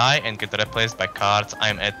 They die and get replaced by cards.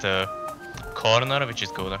 I'm at the corner, which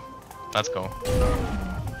is good. Let's go.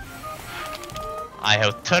 I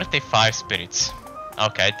have 35 spirits.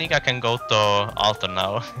 Okay, I think I can go to altar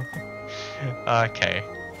now. Okay.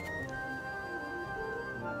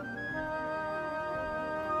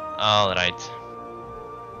 Alright.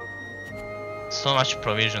 So much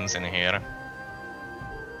provisions in here.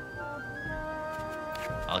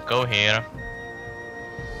 I'll go here.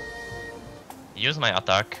 Use my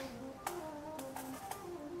attack.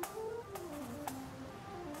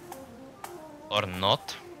 Or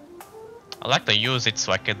not. I like to use it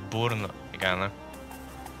so I can burn again.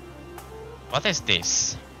 What is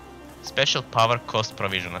this? Special power cost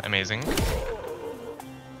provision. Amazing.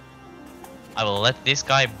 I will let this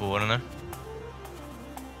guy burn.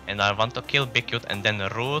 And I want to kill Bigfoot and then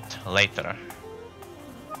root later.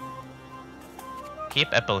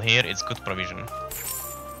 Keep apple here, it's good provision.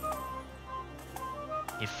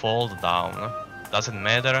 He falls down. Doesn't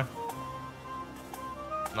matter.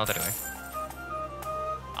 Not really.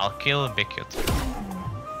 I'll kill Bigfoot.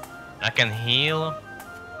 I can heal.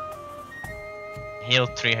 Heal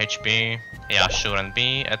 3 HP. Yeah, sure, and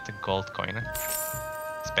be at the gold coin.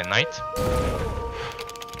 Spend night.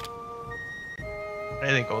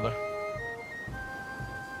 Really good.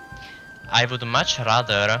 I would much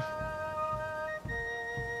rather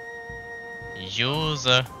use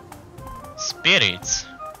spirits.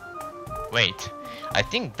 Wait, I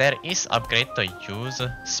think there is upgrade to use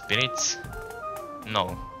spirits.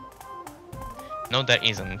 No. No, there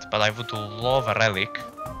isn't, but I would love a relic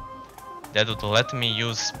that would let me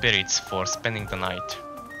use spirits for spending the night.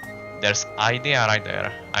 There's idea right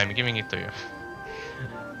there. I'm giving it to you.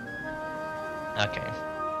 Okay.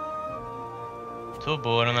 2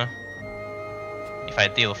 burn. If I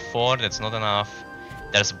deal 4, that's not enough.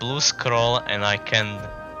 There's blue scroll and I can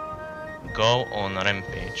go on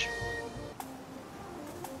rampage.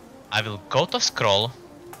 I will go to scroll,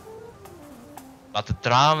 but the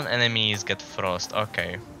drown enemies get frost.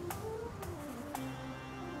 Okay.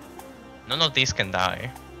 None of these can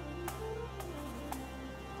die.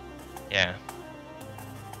 Yeah.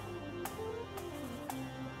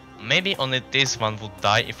 Maybe only this one would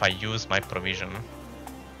die if I use my provision.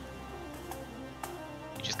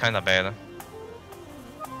 Which is kinda bad.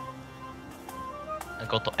 I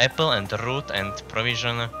go to apple and root and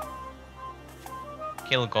provision.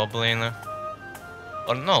 Kill goblin.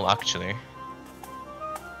 Or no, actually.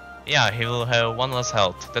 Yeah, he will have 1 less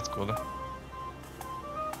health. That's good.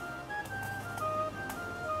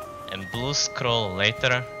 And blue scroll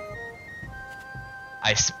later.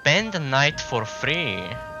 I spend the night for free.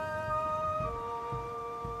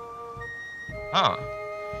 Ah.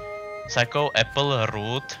 So I go apple,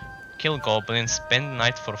 root, kill goblin, spend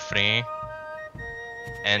night for free.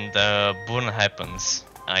 And burn happens.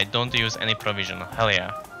 I don't use any provision. Hell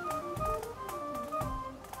yeah.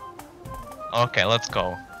 Okay, let's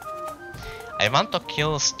go. I want to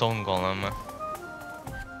kill stone golem.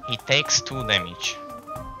 He takes 2 damage,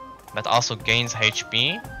 but also gains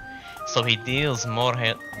HP, so he deals more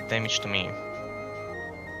damage to me.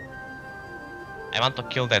 I want to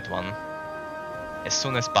kill that one as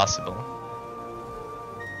soon as possible.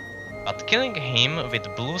 But killing him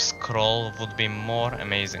with blue scroll would be more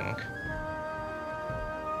amazing.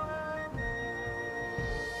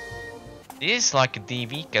 This is like the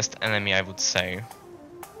weakest enemy, I would say.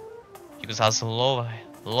 Because it has low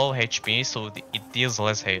HP, so it deals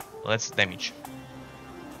less damage.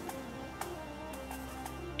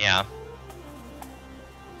 Yeah.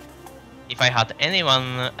 If I had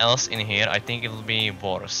anyone else in here, I think it would be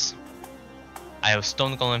worse. I have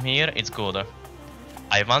Stone Golem here, it's good.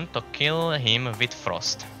 I want to kill him with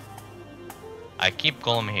Frost. I keep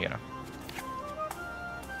Golem here.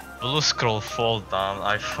 Blue scroll fall down,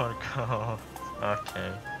 I forgot.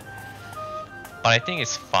 Okay. But I think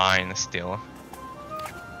it's fine still.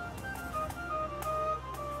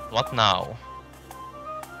 What now?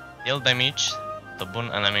 Deal damage to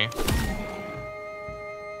burn enemy.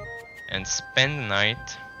 And spend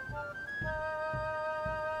night.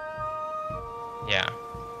 Yeah.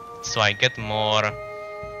 So I get more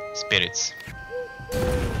spirits.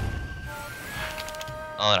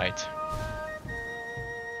 Alright.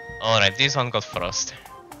 Alright, this one got frost.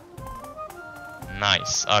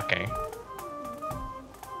 Nice, okay.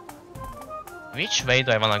 Which way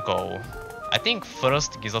do I wanna go? I think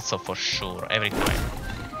first Gizotso for sure, every time.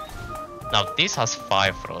 Now this has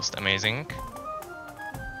 5 frost, amazing.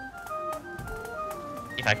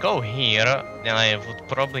 If I go here, then I would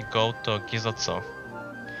probably go to Gizotso.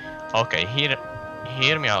 Okay,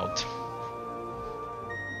 hear me out.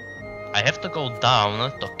 I have to go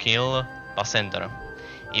down to kill Pasender.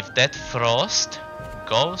 If that frost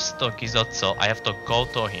goes to Gizotso, I have to go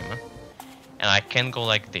to him. And I can go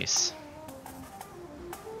like this.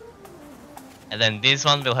 And then this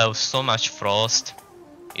one will have so much frost.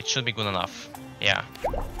 It should be good enough. Yeah.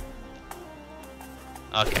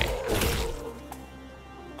 Okay.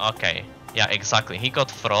 Okay. Yeah, exactly. He got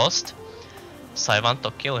frost. So I want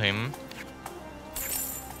to kill him.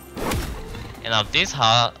 And now this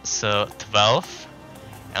has 12.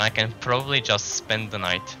 And I can probably just spend the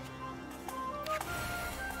night.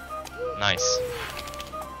 Nice.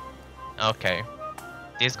 Okay.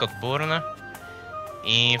 This got burn.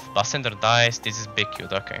 If Basender dies, this is big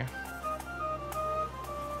cute, okay.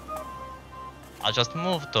 I'll just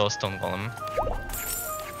move to Stone Golem.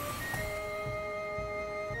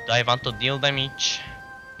 Do I want to deal damage?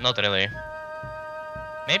 Not really.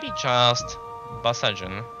 Maybe just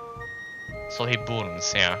Basajan. So he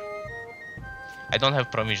burns, yeah. I don't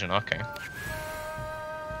have provision, okay.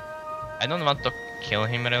 I don't want to kill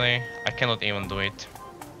him really. I cannot even do it.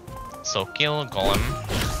 So kill Golem.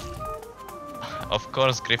 Of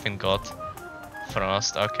course Griffin got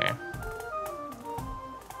frost, okay.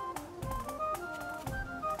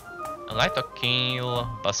 I'd like to kill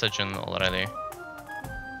Basajan already.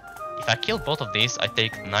 If I kill both of these, I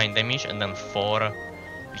take 9 damage and then 4,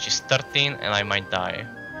 which is 13, and I might die.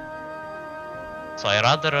 So I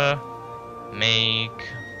rather make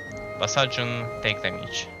Basajan take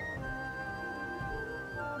damage.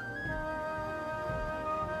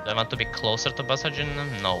 Do I want to be closer to Basajan?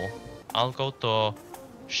 No. I'll go to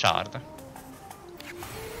Shard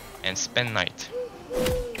and spend night.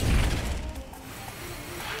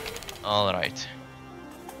 Alright.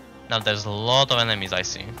 Now there's a lot of enemies I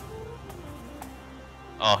see.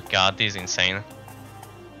 Oh god, this is insane.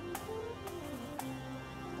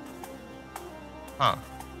 Huh.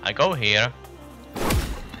 I go here.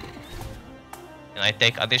 And I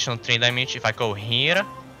take additional 3 damage. If I go here,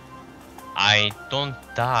 I don't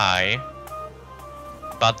die.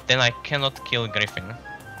 But then I cannot kill Griffin.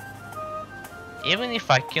 Even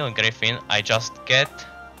if I kill Griffin, I just get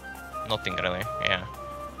nothing really, yeah.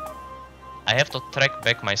 I have to track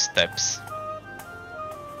back my steps.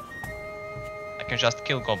 I can just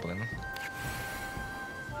kill Goblin.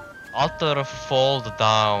 Altar fall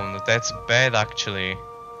down, that's bad actually.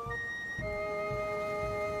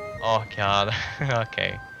 Oh god,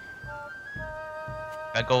 okay.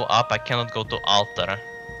 If I go up, I cannot go to altar.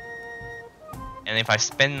 And if I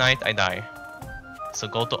spend night, I die. So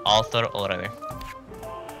go to altar already.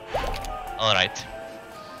 Alright.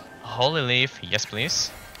 Holy leaf, yes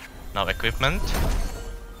please. Now equipment.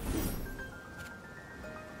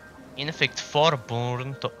 Inflict 4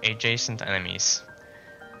 burn to adjacent enemies.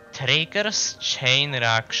 Triggers chain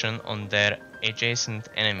reaction on their adjacent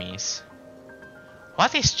enemies.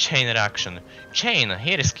 What is chain reaction? Chain,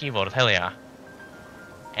 here is keyword, hell yeah.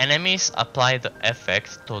 Enemies apply the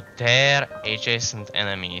effect to their adjacent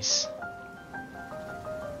enemies.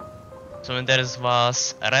 So there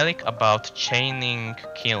was a relic about chaining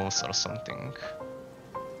kills or something.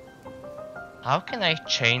 How can I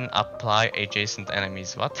chain apply adjacent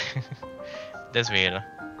enemies? What? That's weird.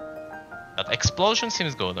 But explosion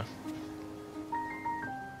seems good.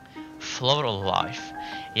 Flower of life.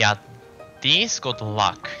 Yeah, these got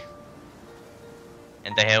luck.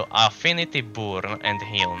 And they have affinity, burn, and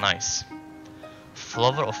heal. Nice.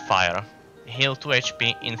 Flower of fire. Heal 2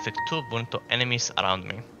 HP, inflict 2 burn to enemies around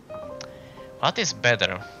me. What is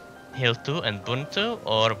better? Heal 2 and burn 2,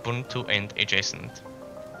 or burn 2 and adjacent?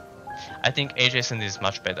 I think adjacent is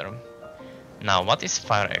much better. Now, what is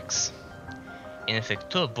Fire X? Inflict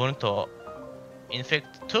 2 burn to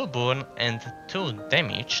inflict 2 burn and 2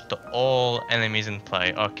 damage to all enemies in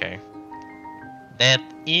play. Okay. That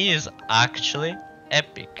is actually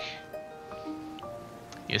epic.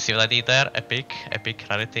 You see what I did there? Epic, epic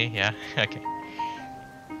rarity, yeah, okay.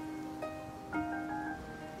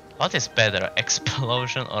 What is better,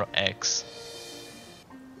 explosion or X?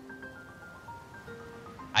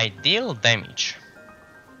 I deal damage.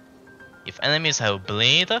 If enemies have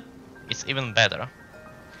bleed, it's even better.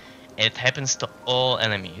 It happens to all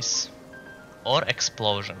enemies. Or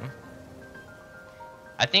explosion.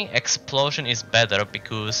 I think explosion is better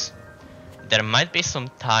because there might be some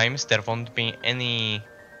times there won't be any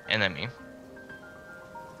enemy.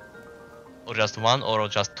 Or just one or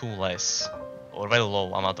just two less. Or very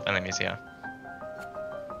low amount of enemies, yeah.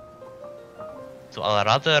 So I'll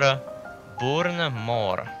rather burn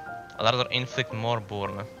more. I'll rather inflict more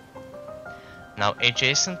burn. Now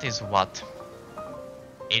adjacent is what?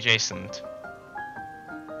 Adjacent.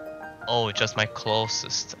 Oh, just my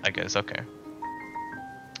closest, I guess, okay.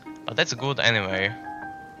 But that's good anyway.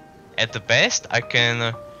 At the best, I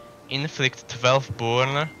can inflict 12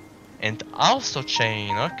 burn and also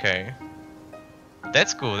chain, okay.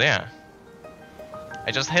 That's good, yeah.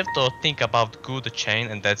 I just have to think about good chain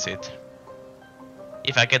and that's it.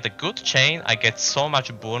 If I get a good chain, I get so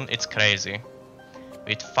much burn, it's crazy.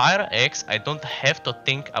 With Fire X, I don't have to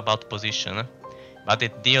think about position, but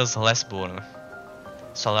it deals less burn.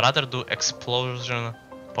 So I'll rather do Explosion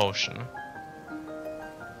Potion.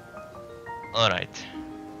 Alright.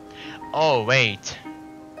 Oh, wait.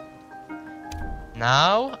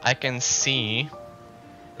 Now I can see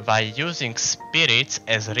why using spirits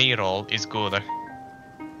as reroll is good.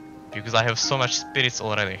 Because I have so much spirits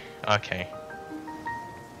already. Okay.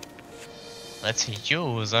 Let's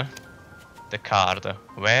use the card.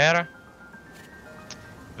 Where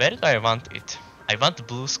do I want it? I want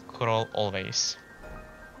blue scroll always.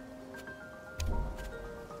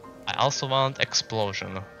 I also want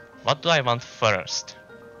explosion. What do I want first?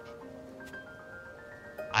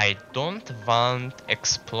 I don't want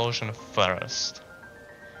explosion first.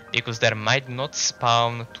 Because there might not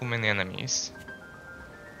spawn too many enemies.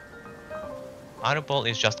 Fireball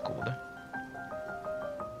is just good.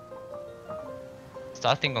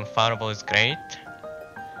 Starting on Fireball is great.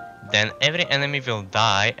 Then every enemy will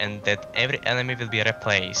die and that every enemy will be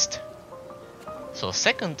replaced. So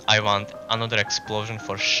second I want another explosion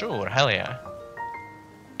for sure, hell yeah.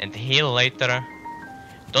 And heal later.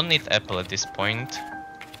 Don't need apple at this point.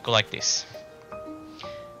 Go like this.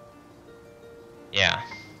 Yeah.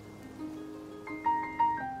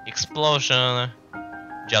 Explosion.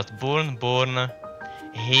 Just burn, burn.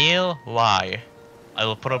 Heal, why? I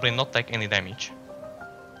will probably not take any damage.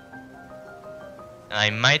 And I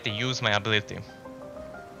might use my ability.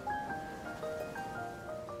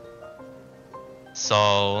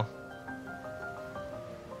 So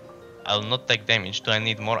I'll not take damage. Do I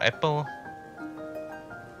need more apple?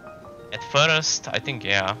 At first, I think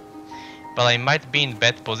yeah. But I might be in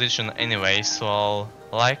bad position anyway, so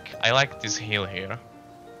I like this heal here.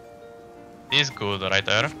 This is good right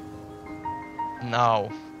there. Now,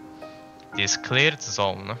 this cleared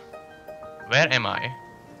zone. Where am I?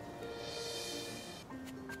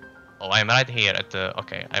 Oh, I'm right here at the...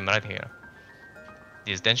 Okay, I'm right here.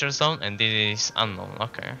 This is danger zone and this is unknown,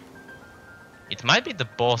 okay. It might be the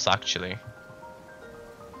boss actually.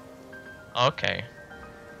 Okay.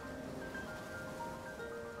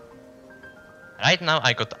 Right now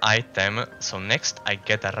I got item, so next I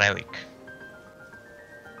get a relic.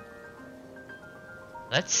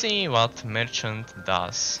 Let's see what merchant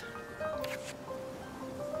does.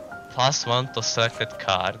 +1 to selected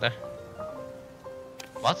card.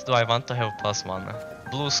 What do I want to have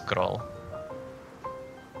 +1? Blue scroll.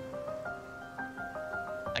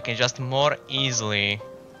 I can just more easily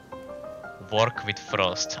work with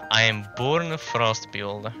frost. I am born frost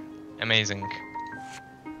build. Amazing.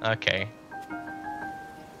 Okay.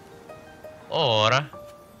 Or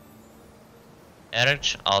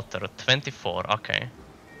Urge Altar 24, okay.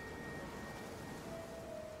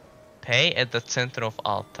 Pay at the center of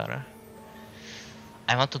altar.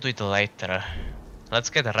 I want to do it later. Let's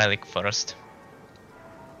get a relic first.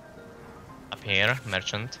 A up here,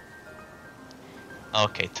 merchant.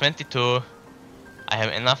 Okay, 22. I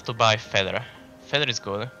have enough to buy feather. Feather is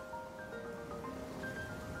good.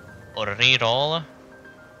 Or reroll.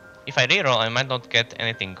 If I reroll, I might not get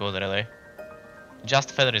anything good really.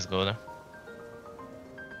 Just feather is good.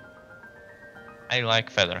 I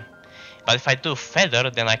like feather. But if I do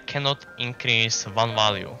feather, then I cannot increase one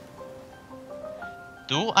value.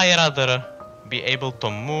 Do I rather be able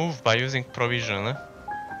to move by using provision,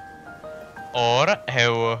 or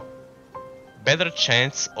have better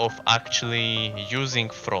chance of actually using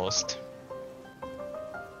frost?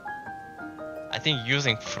 I think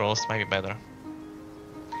using frost might be better.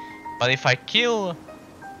 But if I kill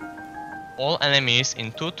all enemies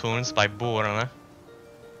in 2 turns by burn,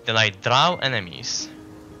 then I draw enemies.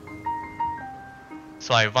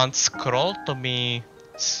 So I want scroll to be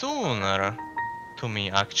sooner to me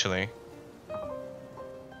actually.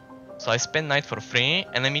 So I spend night for free,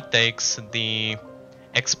 enemy takes the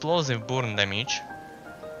explosive burn damage.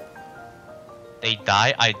 They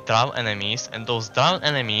die, I draw enemies, and those drawn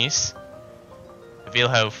enemies will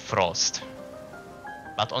have frost.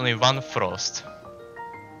 But only 1 frost.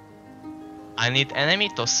 I need enemy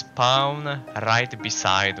to spawn right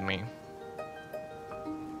beside me.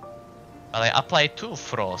 But I apply 2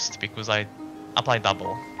 frost because I apply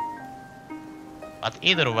double. But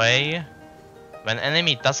either way, when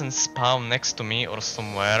enemy doesn't spawn next to me or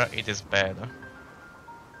somewhere, it is bad.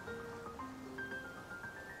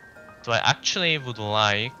 So I actually would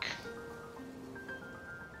like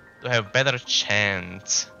to have better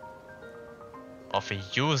chance of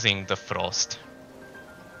using the frost.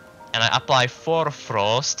 And I apply 4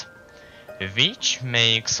 frost, which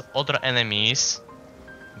makes other enemies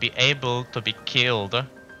be able to be killed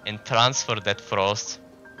and transfer that frost.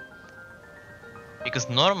 Because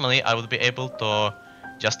normally I would be able to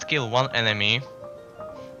just kill 1 enemy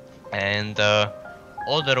and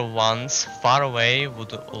other ones far away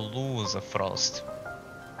would lose frost.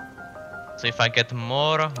 So if I get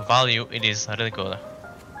more value, it is really good.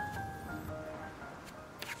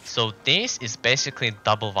 So this is basically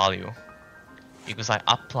double value because I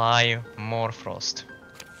apply more frost.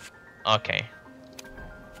 Okay,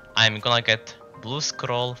 I'm gonna get blue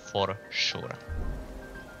scroll for sure.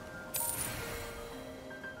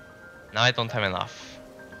 Now I don't have enough.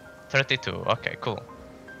 32, okay, cool.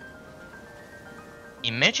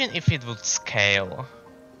 Imagine if it would scale.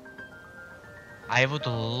 I would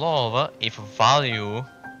love if value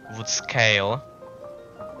would scale.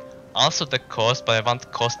 Also the cost, but I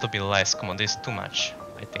want cost to be less. Come on, this is too much,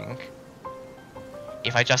 I think.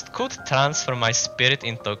 If I just could transfer my spirit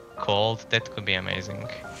into cold, that could be amazing.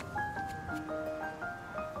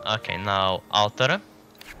 Okay, now altar.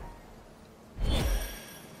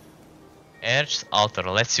 Edge's altar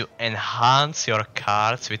lets you enhance your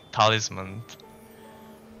cards with talisman.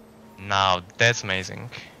 Now that's amazing.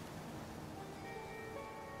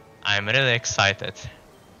 I'm really excited.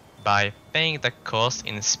 By paying the cost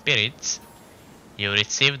in spirits, you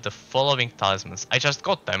receive the following talismans. I just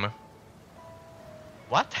got them.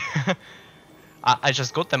 What? I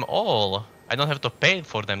just got them all. I don't have to pay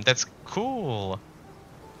for them. That's cool.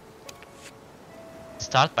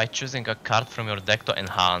 Start by choosing a card from your deck to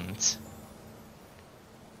enhance.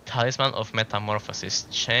 Talisman of Metamorphosis.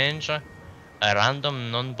 Change a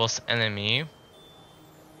random non-boss enemy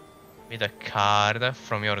with a card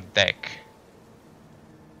from your deck.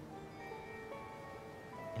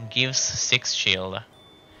 It gives 6 shield.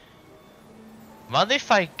 What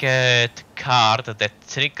if I get card that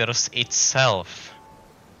triggers itself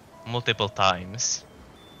multiple times?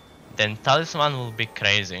 Then Talisman will be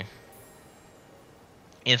crazy.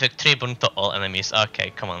 Inflict 3 burn to all enemies.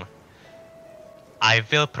 Okay, come on. I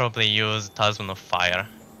will probably use Talisman of Fire.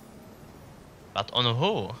 But on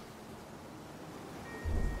who?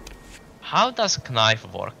 How does Knife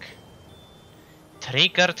work?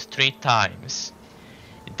 Triggered 3 times.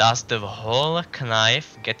 Does the whole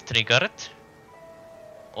knife get triggered?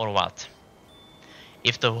 Or what?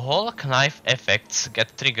 If the whole knife effects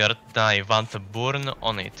get triggered, then I want to burn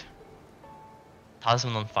on it.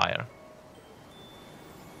 Talisman on Fire.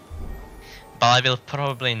 But I will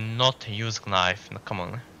probably not use knife, no, come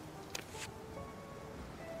on.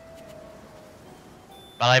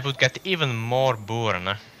 But I would get even more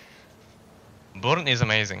burn. Burn is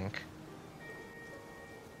amazing.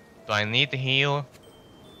 Do I need heal?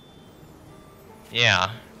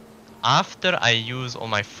 Yeah. After I use all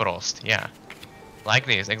my frost, yeah. Like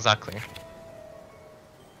this, exactly.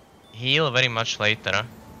 Heal very much later.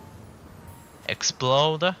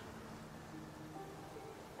 Explode.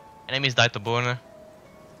 Enemies die to burn.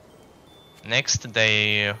 Next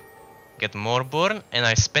they get more burn, and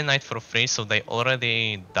I spend night for free, so they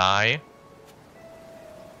already die.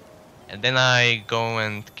 And then I go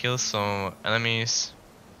and kill some enemies,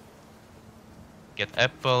 get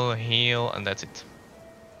apple, heal, and that's it.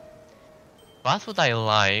 What would I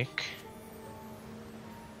like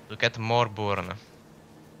to get more burn?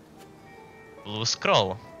 Blue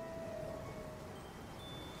scroll.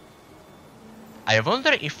 I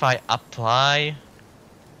wonder if I apply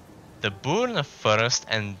the burn first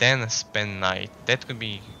and then spend night. That could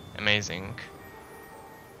be amazing.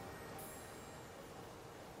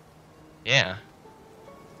 Yeah.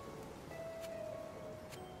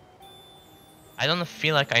 I don't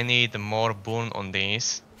feel like I need more burn on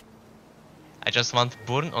these. I just want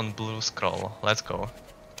burn on blue scroll. Let's go.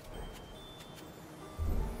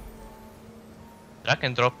 Drag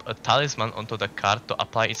and drop a talisman onto the card to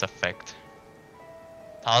apply its effect.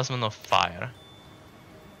 Talisman of Fire.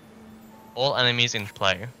 All enemies in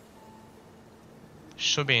play.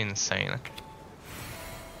 Should be insane.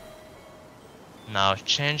 Now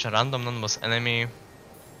change a random non-boss enemy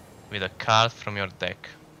with a card from your deck.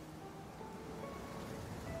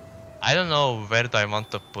 I don't know where do I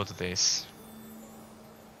want to put this.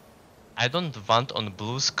 I don't want on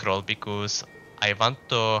blue scroll because I want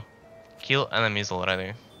to kill enemies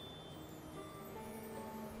already.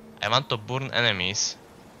 I want to burn enemies.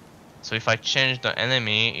 So if I change the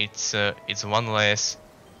enemy, it's one less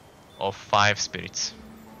of 5 spirits.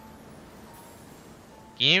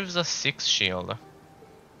 Gives us 6 shield.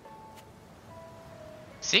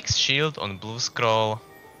 6 shield on blue scroll.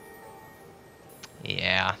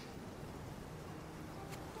 Yeah.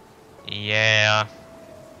 Yeah.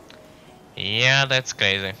 Yeah, that's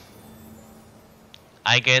crazy.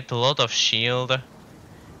 I get a lot of shield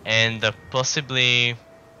and possibly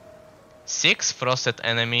 6 frosted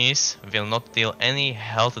enemies will not deal any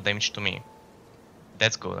health damage to me.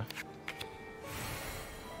 That's good.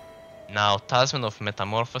 Now Talisman of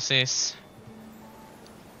Metamorphosis.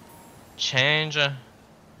 Change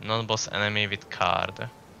non-boss enemy with card.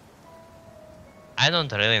 I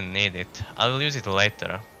don't really need it. I will use it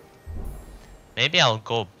later. Maybe I'll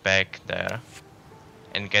go back there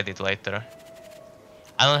and get it later.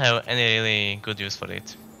 I don't have any really good use for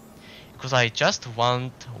it. Because I just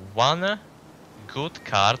want one good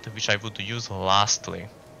card which I would use lastly.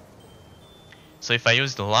 So if I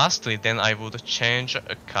use it lastly, then I would change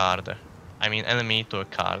a card. I mean enemy to a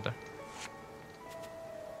card.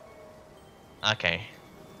 Okay.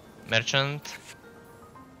 Merchant.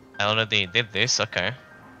 I already did this, okay.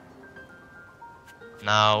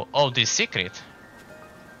 Now, oh, this secret.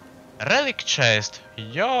 Relic chest,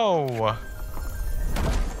 yo!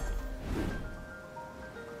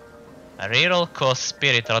 Reroll cost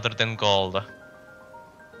spirit rather than gold.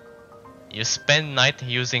 You spend night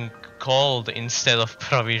using gold instead of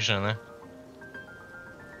provision.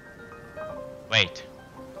 Wait.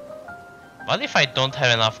 What if I don't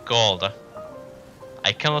have enough gold?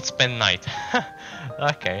 I cannot spend night.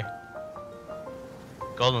 Okay.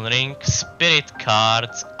 Golden ring, spirit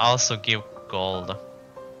cards also give gold.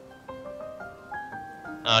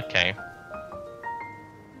 Okay.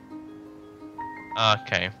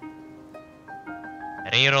 Okay.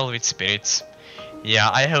 Reroll with spirits. Yeah,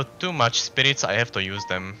 I have too much spirits, I have to use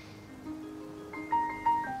them.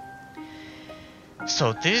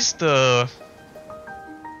 So this is the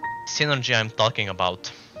synergy I'm talking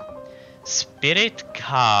about. Spirit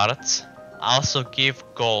cards also give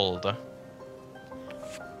gold.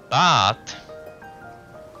 But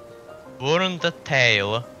Burn the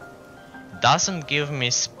Tail doesn't give me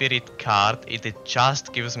spirit card, it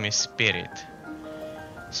just gives me spirit.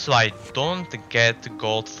 So I don't get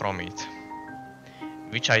gold from it.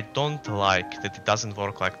 Which I don't like, that it doesn't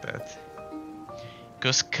work like that.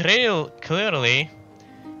 Because clearly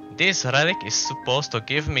this relic is supposed to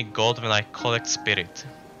give me gold when I collect spirit.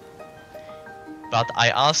 But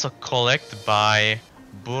I also collect by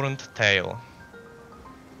Burned Tail.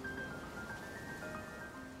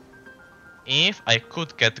 If I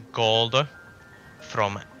could get gold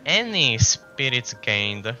from any spirits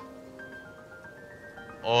gained,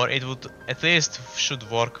 or it would at least should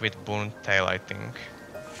work with Burned Tail, I think.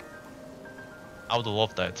 I would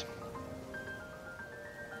love that.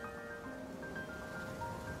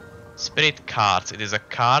 Spirit cards, it is a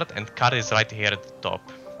card and card is right here at the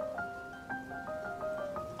top.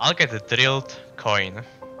 I'll get a drilled coin.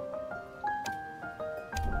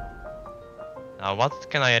 Now what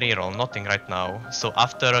can I reroll? Nothing right now. So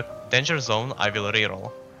after Danger Zone I will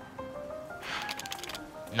reroll.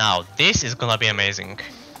 Now this is gonna be amazing.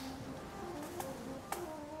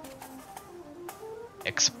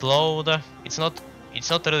 Explode. It's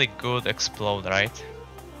not really good explode, right?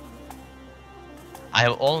 I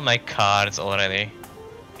have all my cards already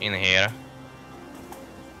in here.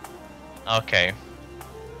 Okay.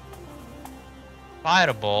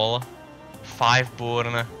 Fireball, 5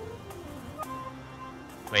 burn.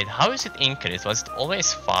 Wait, how is it increased? Was it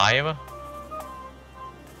always 5?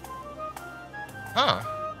 Huh,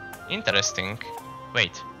 interesting.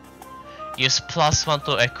 Wait. Use +1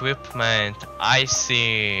 to equipment. I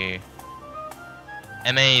see.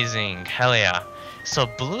 Amazing, hell yeah. So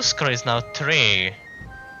blue scroll is now 3.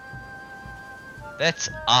 That's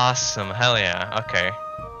awesome, hell yeah, okay.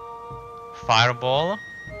 Fireball.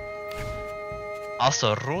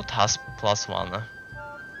 Also root has +1.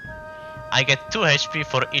 I get 2 HP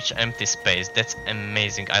for each empty space. That's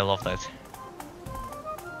amazing, I love that.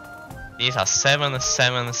 These are 7,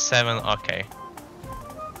 7, 7, okay.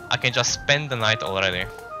 I can just spend the night already.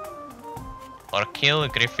 Or kill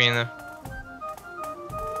Griffin.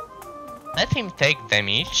 Let him take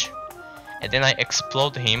damage. And then I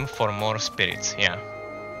explode him for more spirits, yeah.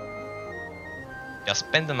 Just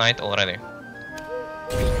spend the night already.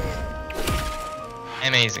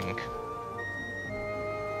 Amazing.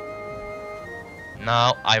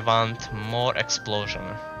 Now I want more explosion.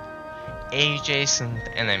 Adjacent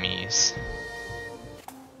enemies.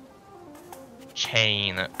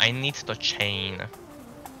 Chain. I need to chain.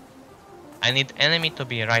 I need enemy to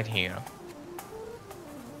be right here.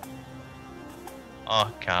 Oh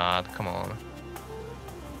god, come on.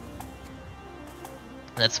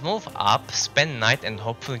 Let's move up, spend night and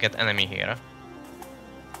hopefully get enemy here.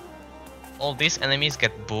 All these enemies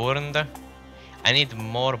get burned. I need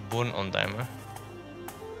more burn on them.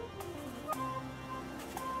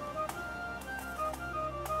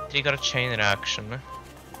 Trigger chain reaction.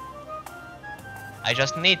 I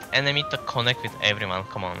just need enemy to connect with everyone,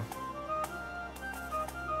 come on.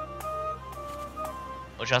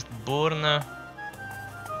 Or just burn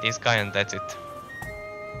this guy and that's it.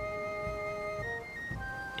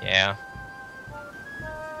 Yeah.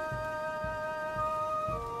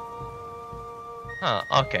 Huh,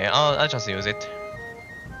 okay, I'll just use it.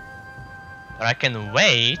 Or I can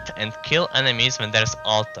wait and kill enemies when there's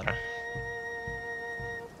altar.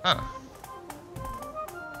 Huh.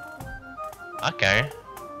 Okay.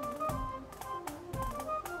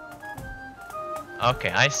 Okay,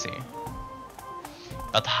 I see.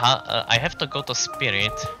 But I have to go to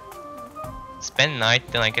Spirit, spend night,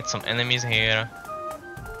 then I get some enemies here.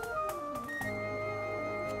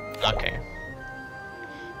 Okay.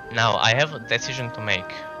 Now I have a decision to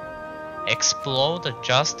make. Explode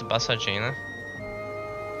just Basajin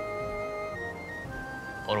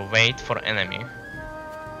or wait for enemy.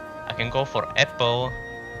 I can go for apple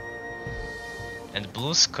and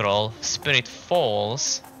blue scroll, spirit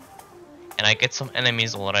falls, and I get some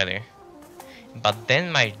enemies already. But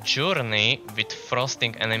then my journey with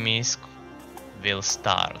frosting enemies will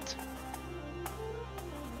start.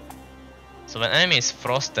 So when enemy is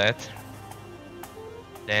frosted,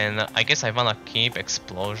 then I guess I wanna keep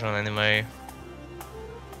explosion anyway.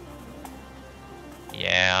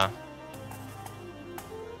 Yeah.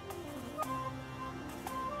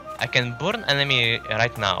 I can burn enemy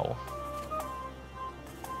right now.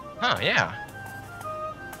 Huh, yeah.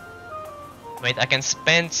 Wait, I can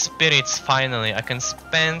spend spirits finally. I can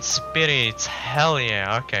spend spirits. Hell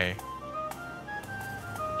yeah, okay.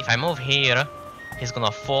 If I move here, he's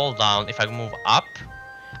gonna fall down. If I move up,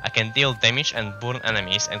 I can deal damage and burn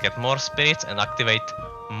enemies and get more spirits and activate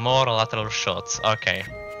more lateral shots. Okay.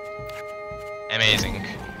 Amazing.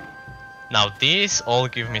 Now these all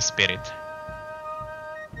give me spirit.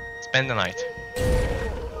 Spend the night.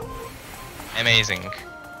 Amazing.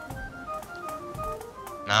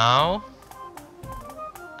 Now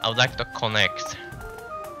I would like to connect.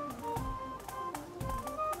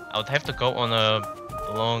 I would have to go on a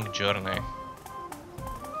long journey.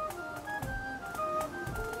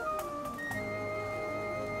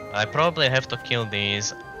 I probably have to kill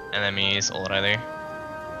these enemies already.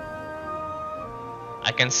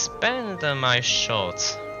 I can spend my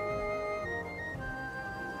shots.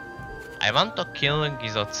 I want to kill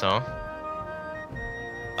Gizotso,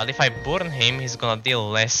 but if I burn him, he's gonna deal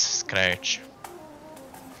less scratch.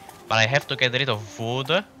 But I have to get rid of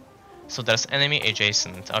wood, so there's enemy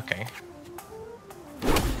adjacent. Okay.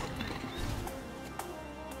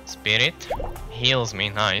 Spirit heals me,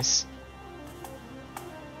 nice.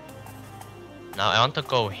 Now I want to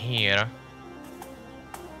go here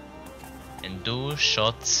and do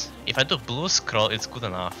shots. If I do blue scroll, it's good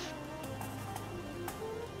enough.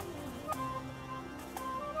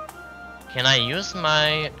 Can I use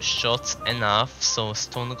my shots enough so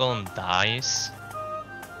Stone Golem dies?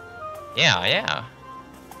 Yeah.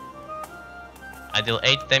 I deal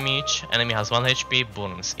 8 damage, enemy has 1 HP,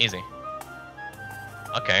 burns, easy.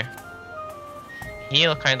 Okay.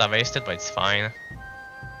 Heal kinda wasted, but it's fine.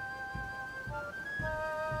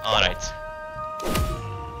 Alright.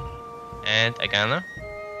 And again.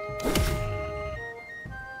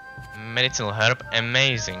 Medicinal herb,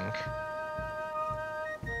 amazing.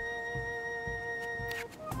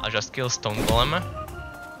 I'll just kill Stone Golem,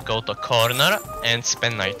 go to corner and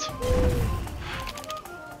spend night.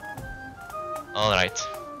 Alright.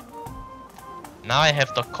 Now I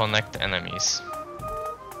have to connect enemies.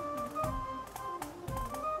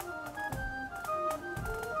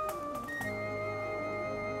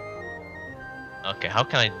 Okay, how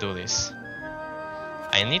can I do this?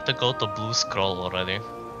 I need to go to blue scroll already.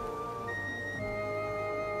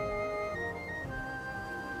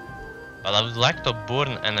 But I would like to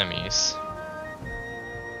burn enemies.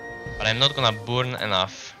 But I'm not gonna burn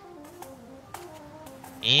enough.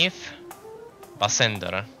 If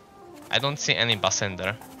Basender. I don't see any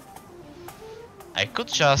Basender. I could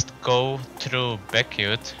just go through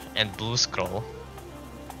Becute and blue scroll.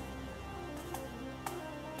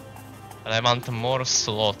 But I want more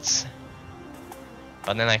slots.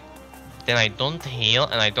 But then I don't heal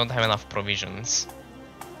and I don't have enough provisions.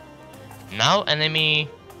 Now enemy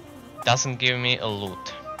doesn't give me a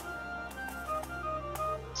loot.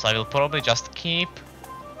 So I will probably just keep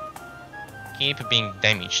being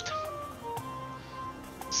damaged.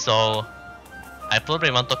 So I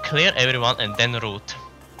probably want to clear everyone and then root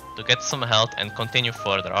to get some health and continue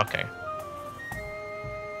further. Okay.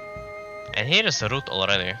 And here is a root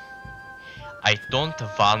already. I don't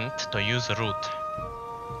want to use root.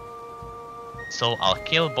 So I'll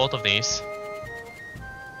kill both of these.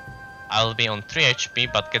 I'll be on 3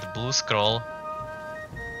 HP but get blue scroll.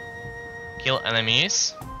 Kill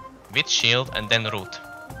enemies with shield and then root.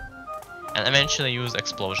 And eventually use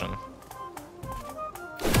explosion.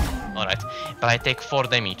 Alright, but I take 4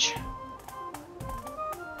 damage.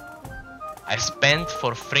 I spent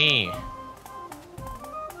for free.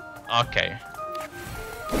 Okay.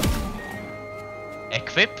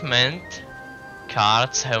 Equipment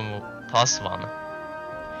cards have +1.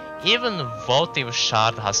 Even Votive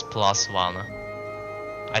Shard has +1.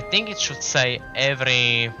 I think it should say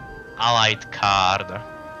every allied card.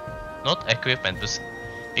 Not equipment,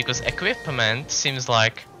 because equipment seems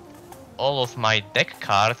like all of my deck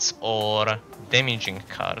cards or damaging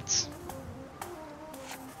cards.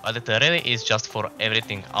 But it really is just for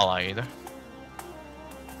everything allied.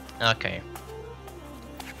 Okay.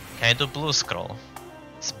 Can I do blue scroll?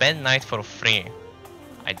 Spend night for free.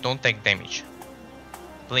 I don't take damage.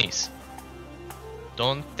 Please.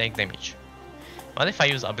 Don't take damage. What if I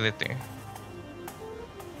use ability?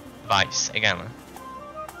 Vice, again.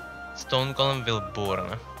 Stone Golem will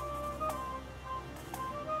burn.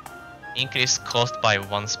 Increase cost by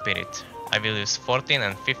 1 spirit. I will use 14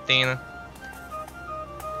 and 15.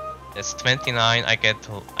 That's 29.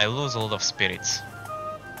 I lose a lot of spirits.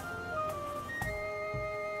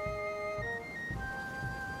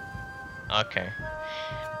 Okay.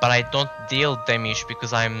 But I don't deal damage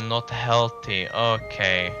because I'm not healthy.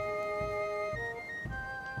 Okay.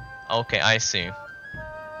 Okay, I see.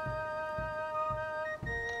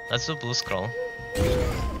 Let's do blue scroll.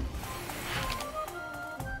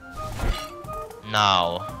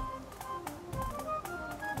 Now.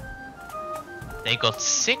 They got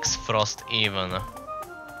 6 frost even.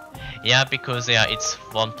 Yeah, because it's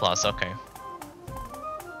 1+, okay.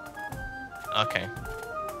 Okay.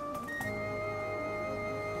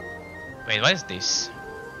 Wait, what is this?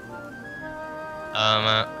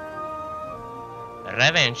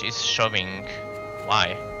 Revenge is showing.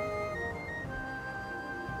 Why?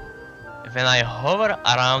 When I hover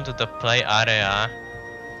around the play area,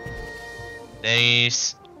 there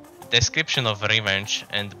is description of revenge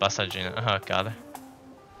and Basajin. Oh god.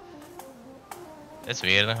 That's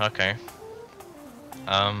weird, okay.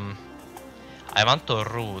 I want to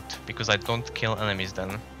root because I don't kill enemies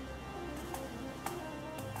then.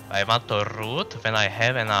 I want to root when I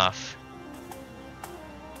have enough.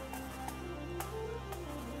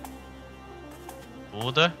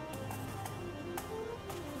 Wood.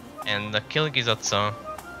 And kill Gizotsu.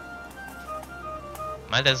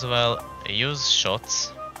 Might as well use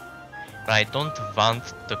shots. But I don't want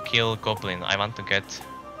to kill Goblin. I want to get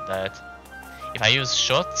that. If I use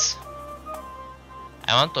shots,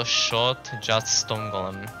 I want to shot just Stone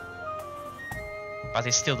Golem. But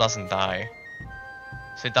he still doesn't die.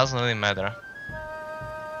 So it doesn't really matter.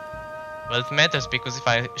 Well, it matters because if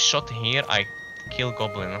I shot here, I kill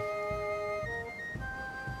Goblin.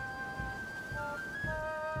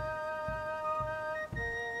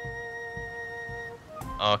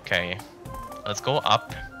 Okay. Let's go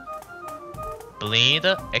up. Bleed,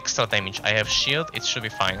 extra damage. I have shield, it should be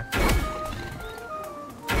fine.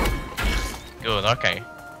 Good, okay.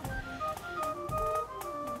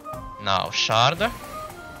 Now, shard.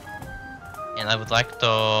 And I would like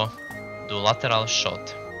to do lateral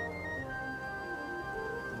shot.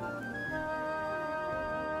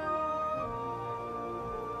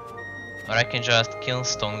 Or I can just kill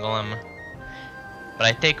stone golem. But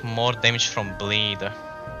I take more damage from bleed.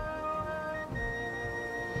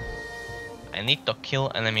 I need to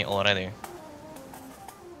kill enemy already.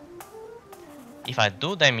 If I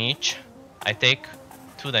do damage, I take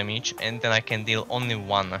 2 damage and then I can deal only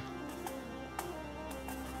 1.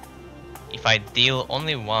 If I deal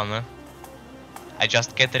only 1, I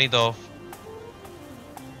just get rid of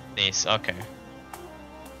this, okay.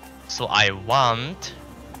 So I want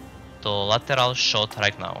to lateral shot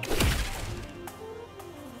right now.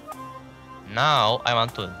 Now I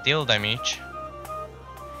want to deal damage,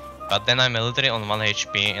 but then I'm literally on 1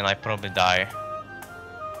 HP and I probably die.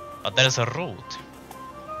 But there's a route.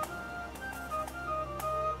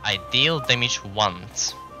 I deal damage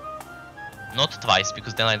once, not twice,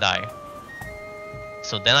 because then I die.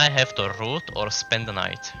 So then I have to root or spend the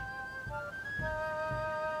night.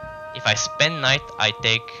 If I spend night, I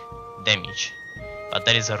take damage, but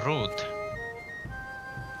there is a route.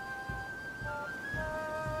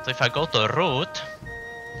 So if I go to root,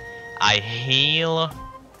 I heal...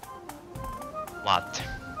 what?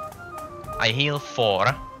 I heal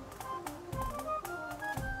 4.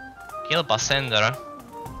 Kill Bassender.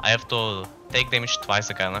 I have to take damage twice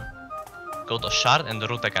again. Go to shard and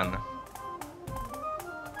root again.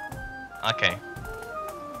 Okay.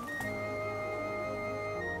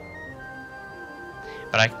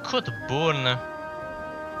 But I could burn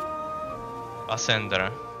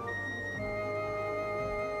Bassender.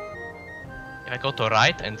 If I go to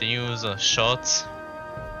right and use shots,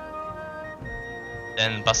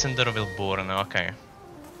 then Bassender will burn, okay.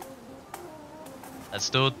 Let's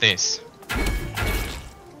do this.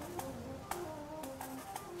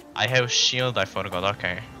 I have shield, I forgot,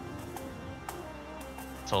 okay.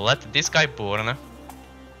 So let this guy burn.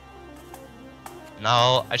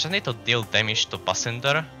 Now I just need to deal damage to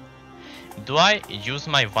Bassender. Do I use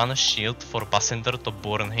my 1 shield for Bassender to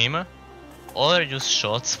burn him? Or use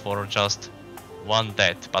shots for just 1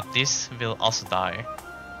 death, but this will also die.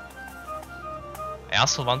 I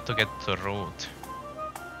also want to get to root.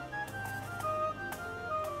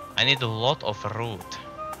 I need a lot of root.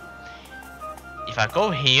 If I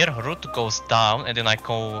go here, root goes down and then I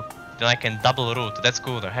can double root. That's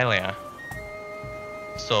good, hell yeah.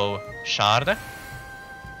 So, shard.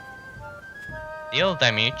 Deal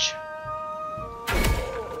damage.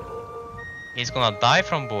 He's gonna die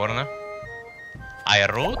from burn. I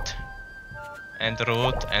root and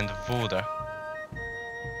wood.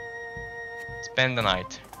 Spend the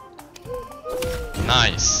night.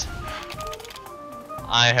 Nice.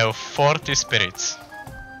 I have 40 spirits.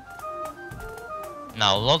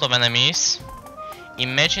 Now, a lot of enemies.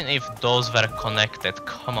 Imagine if those were connected,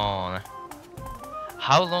 come on.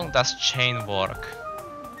 How long does chain work?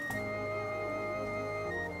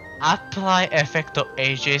 Apply effect to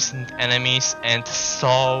adjacent enemies and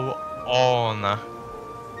so on.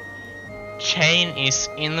 Chain is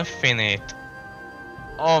infinite.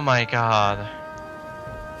 Oh my god.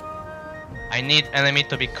 I need enemy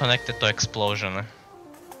to be connected to explosion.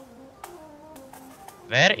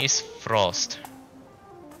 Where is Frost?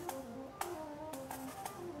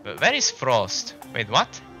 Where is Frost? Wait,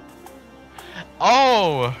 what?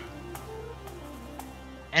 Oh!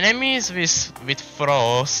 Enemies with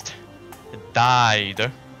Frost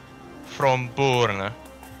died from burn.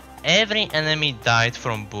 Every enemy died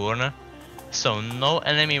from burn, so no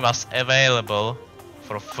enemy was available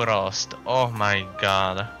for Frost. Oh my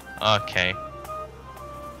god. Okay.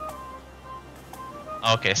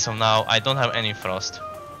 Okay, so now I don't have any Frost.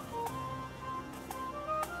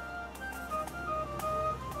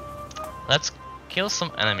 Let's kill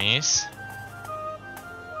some enemies.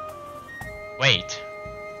 Wait.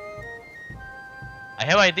 I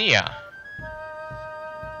have idea.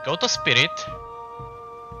 Go to Spirit.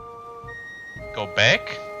 Go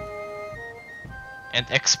back. And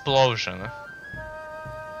Explosion.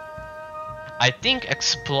 I think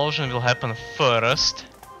Explosion will happen first,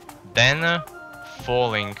 then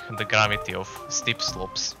falling the gravity of steep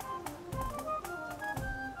slopes.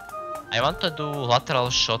 I want to do lateral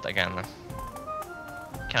shot again.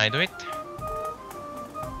 Can I do it?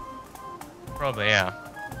 Probably, yeah.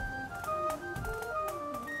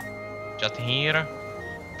 Just here.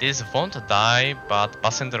 This won't die, but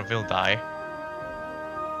Bassender will die.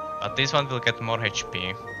 But this one will get more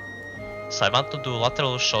HP. So I want to do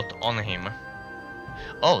lateral shot on him.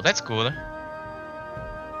 Oh, that's good.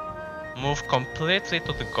 Move completely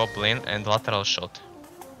to the goblin and lateral shot.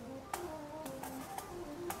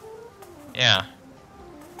 Yeah.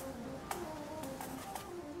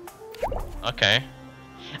 Okay.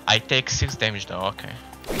 I take 6 damage though, okay.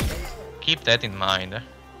 Keep that in mind.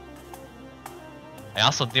 I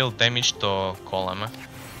also deal damage to Golem.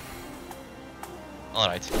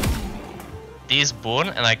 Alright. These burn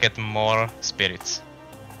and I get more spirits.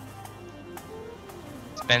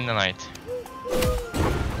 Spend the night.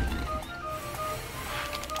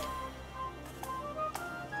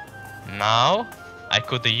 Now I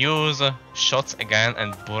could use shots again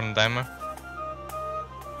and burn them.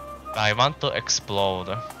 I want to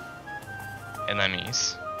explode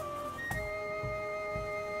enemies.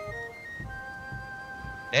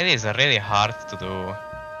 That is really hard to do.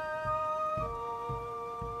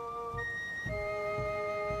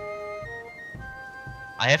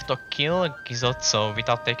 I have to kill Gizotso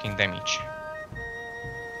without taking damage.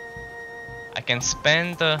 I can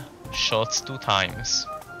spend shots 2 times.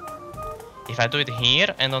 If I do it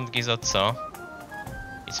here and on Gizotso,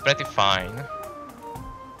 it's pretty fine.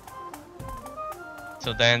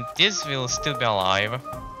 So then this will still be alive.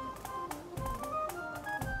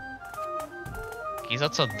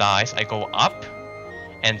 Gizotso dies, I go up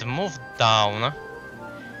and move down.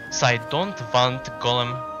 So I don't want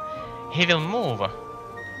Golem. He will move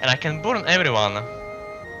and I can burn everyone.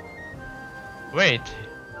 Wait,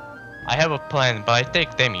 I have a plan, but I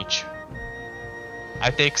take damage. I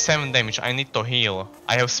take 7 damage, I need to heal.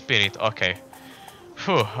 I have spirit, okay.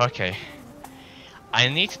 Phew, okay. I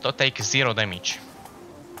need to take 0 damage.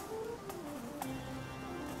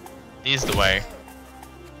 This is the way.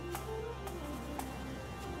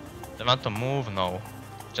 Do I want to move? No.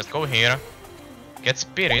 Just go here. Get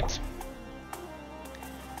spirit.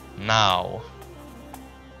 Now.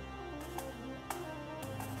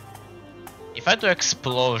 If I do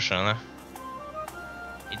explosion,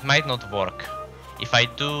 it might not work. If I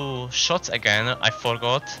do shots again, I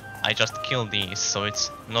forgot, I just killed these, so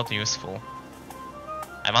it's not useful.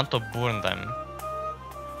 I want to burn them.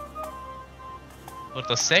 For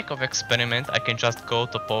the sake of experiment, I can just go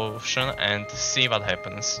to potion and see what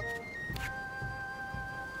happens.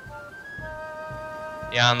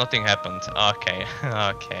 Yeah, nothing happened. Okay,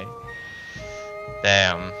 okay.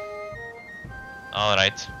 Damn.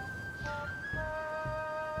 Alright.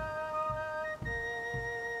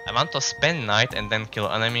 I want to spend night and then kill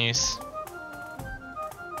enemies.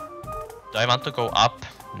 Do I want to go up?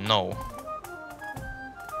 No.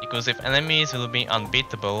 Because if enemies will be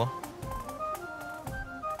unbeatable,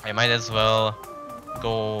 I might as well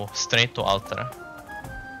go straight to altar.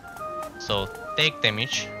 So take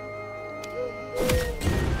damage.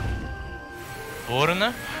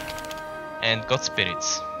 Burn. And got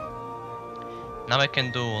spirits. Now I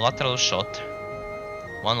can do lateral shot.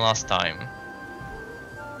 One last time.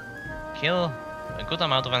 Kill a good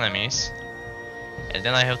amount of enemies. And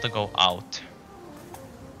then I have to go out.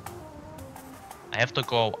 I have to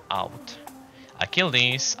go out. I kill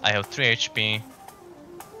these, I have 3 HP.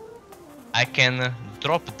 I can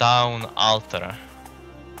drop down altar.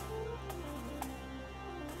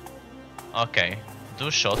 Okay,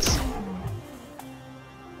 do shots.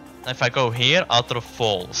 If I go here, altar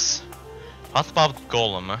falls. What about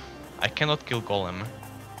Golem? I cannot kill Golem.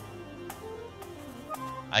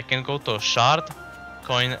 I can go to shard,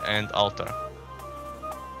 coin and altar.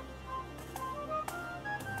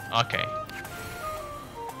 Okay.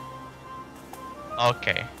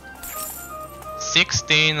 Okay.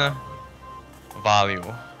 16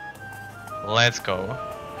 value. Let's go.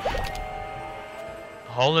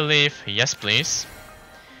 Holy leaf, yes please.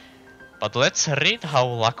 But let's read how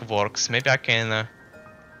luck works. Maybe I can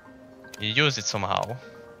use it somehow.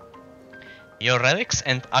 Your relics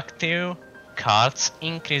and active cards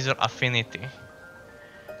increase your affinity.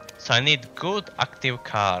 So I need good active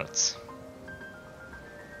cards.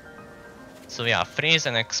 So yeah, freeze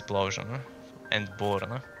and explosion and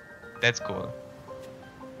burn. That's good.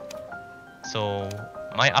 So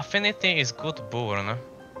my affinity is good burn.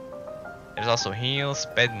 There's also heal,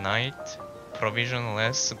 sped night, provision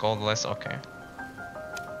less, gold less, okay.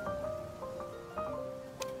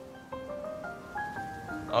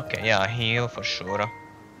 Okay, yeah, heal for sure.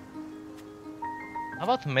 How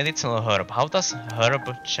about medicinal herb? How does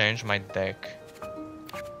herb change my deck?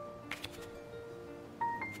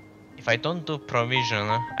 If I don't do provision,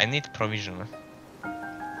 I need provision.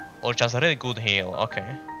 Or just really good heal,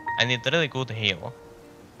 okay. I need really good heal.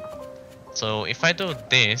 So if I do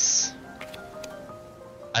this,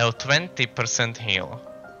 I have 20% heal.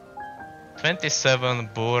 27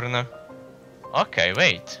 burn, Okay,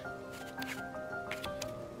 wait.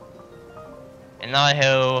 And now I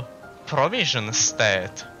have provision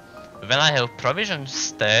stat. When I have provision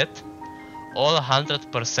stat, all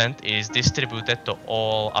 100% is distributed to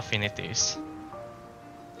all affinities.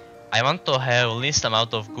 I want to have least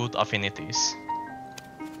amount of good affinities.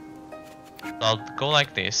 So I'll go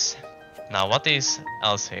like this. Now what is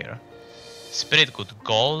else here? Spirit good,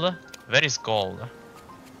 gold. Where is gold?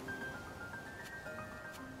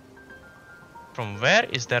 From where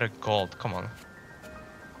is there gold? Come on.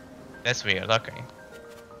 That's weird, okay.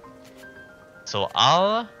 So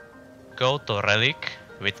I'll go to relic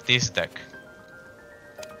with this deck.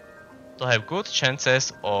 To have good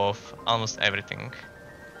chances of almost everything.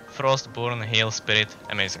 Frost, burn, heal, spirit,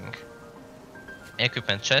 amazing.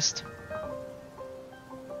 Equipment chest.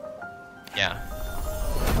 Yeah.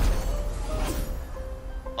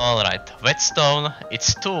 Alright, whetstone,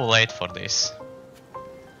 it's too late for this.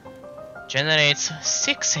 Generates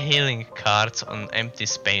 6 healing cards on empty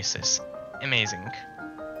spaces. Amazing.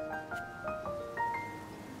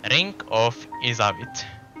 Ring of Izavit.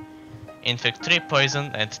 Inflict 3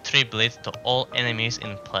 poison and 3 bleed to all enemies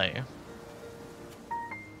in play.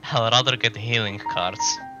 I'll rather get healing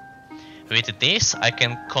cards. With this I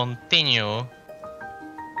can continue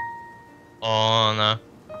on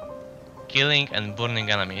killing and burning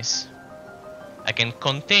enemies. I can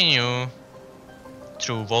continue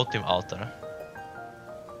through votive altar.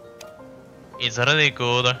 It's really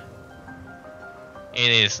good. It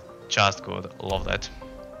is just good. Love that.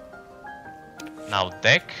 Now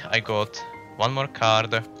deck, I got one more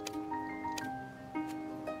card.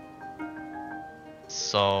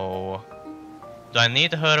 So do I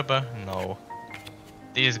need herb? No.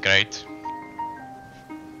 This is great.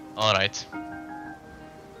 Alright.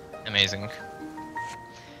 Amazing.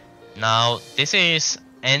 Now this is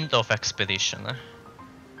end of expedition.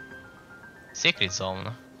 Secret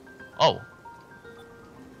zone. Oh.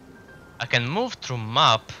 I can move through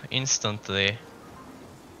map instantly.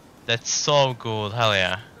 That's so good, hell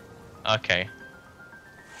yeah. Okay.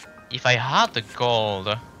 If I had the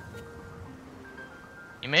gold,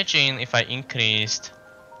 imagine if I increased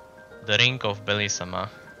the ring of Belisama.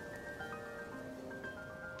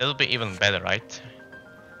 That would be even better, right?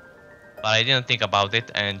 But I didn't think about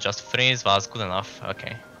it and just freeze was good enough.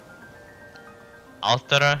 Okay.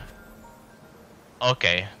 Alter.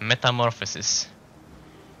 Okay, metamorphosis.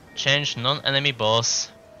 Change non-enemy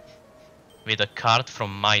boss with a card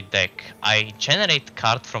from my deck. I generate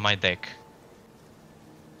card from my deck.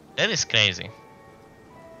 That is crazy.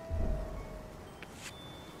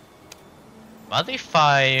 What if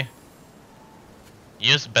I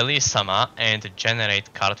use Belisama and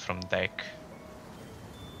generate card from deck?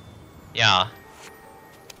 Yeah.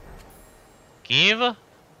 Give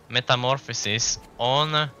metamorphosis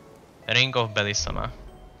on Ring of Belisama.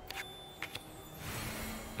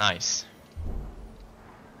 Nice.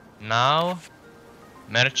 Now,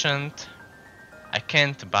 merchant. I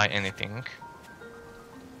can't buy anything.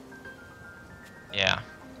 Yeah.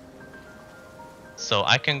 So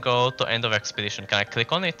I can go to end of expedition. Can I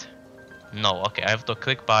click on it? No, okay, I have to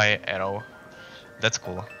click by arrow. That's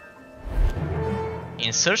cool.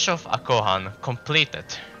 In search of Akohan, completed.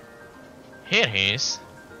 Here he is.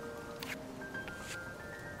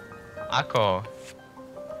 Ako,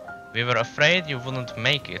 we were afraid you wouldn't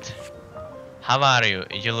make it. How are you?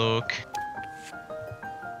 You look...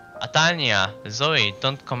 Atania, Zoe,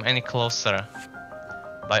 don't come any closer.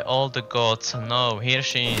 By all the gods, no, here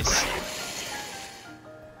she is.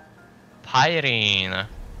 Pyrene.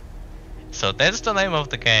 So that's the name of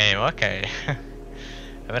the game, okay.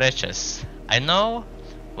 Wretches, I know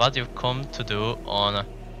what you've come to do on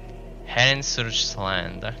Herensurge's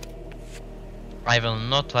land. I will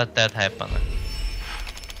not let that happen.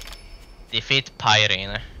 Defeat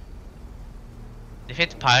Pyrene.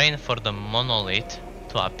 Defeat Pyrene for the monolith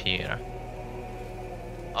to appear.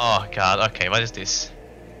 Oh god, okay, what is this?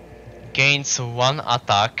 Gains 1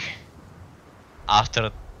 attack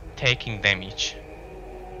after taking damage.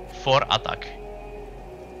 4 attack.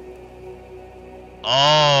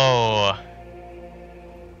 Oh!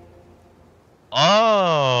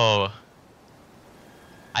 Oh!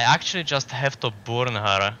 I actually just have to burn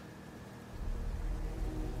her.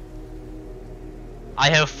 I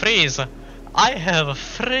have freeze! I have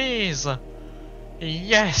freeze!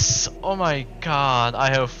 Yes! Oh my god,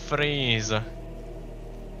 I have freeze.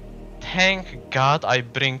 Thank god I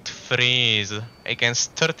bring freeze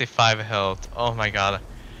against 35 health. Oh my god.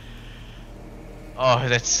 Oh,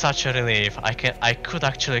 that's such a relief. I could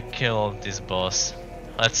actually kill this boss.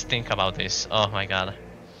 Let's think about this. Oh my god.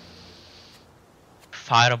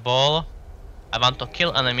 Fireball. I want to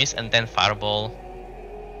kill enemies and then fireball.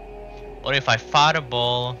 Or if I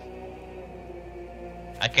fireball,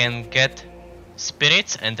 I can get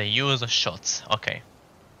spirits and use shots. Okay.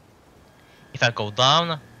 If I go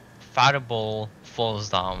down, fireball falls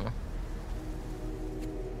down.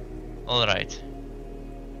 Alright.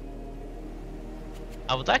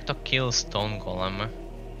 I would like to kill stone golem.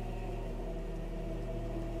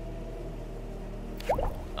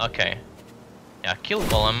 Okay. Yeah, kill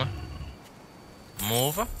golem.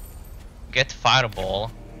 Move. Get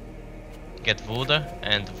fireball. Get wood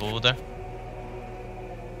and wood.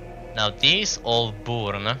 Now these all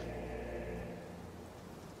burn.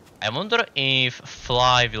 I wonder if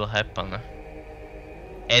fly will happen.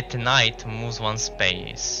 At night moves one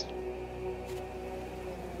space.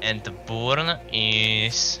 And the burn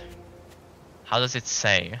is... how does it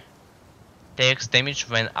say? Takes damage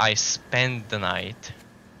when I spend the night.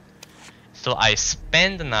 So I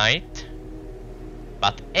spend the night,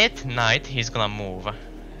 but at night he's gonna move.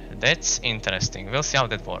 That's interesting. We'll see how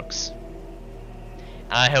that works.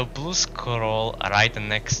 I have blue scroll right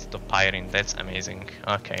next to Pyrene. That's amazing.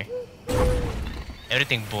 Okay.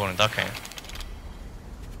 Everything burned. Okay.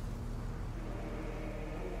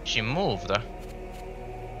 She moved.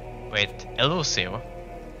 Wait, elusive.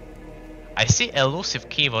 I see elusive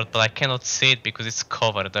keyword, but I cannot see it because it's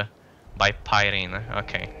covered by Pyrene.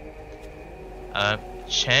 Okay.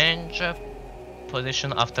 Change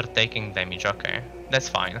position after taking damage. Okay, that's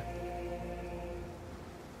fine.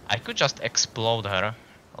 I could just explode her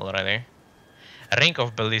already. Ring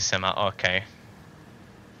of Bellissima. Okay.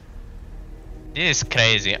 This is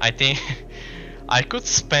crazy. I think I could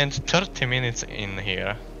spend 30 minutes in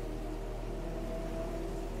here.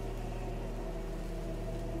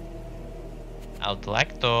 I would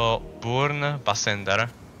like to burn Basender,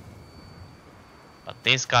 but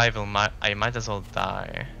this guy will I might as well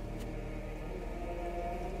die.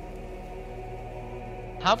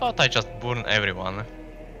 How about I just burn everyone?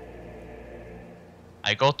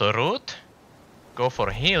 I go to root, go for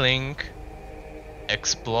healing,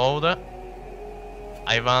 explode.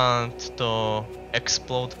 I want to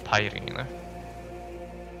explode Pyrene.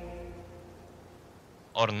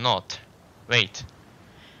 Or not. Wait.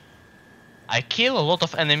 I kill a lot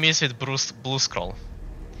of enemies with blue scroll.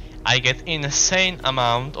 I get insane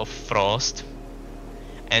amount of frost,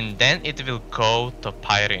 and then it will go to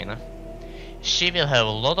Pyrene. She will have a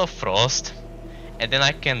lot of frost, and then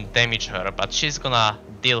I can damage her, but she's gonna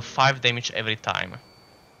deal 5 damage every time.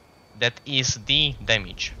 That is the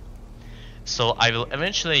damage. So I will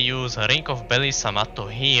eventually use Ring of Bellissima to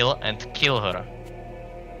heal and kill her.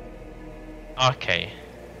 Okay.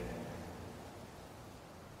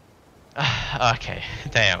 Okay,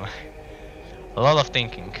 damn. A lot of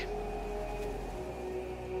thinking.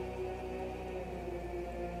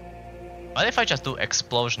 What if I just do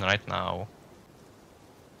explosion right now?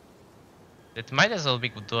 That might as well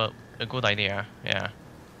be a good idea, yeah.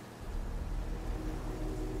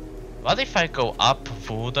 What if I go up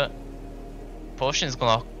wood? Potion is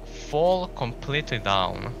gonna fall completely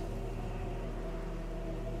down.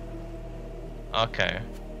 Okay.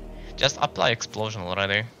 Just apply explosion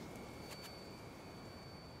already.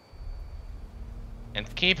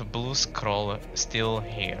 And keep blue scroll still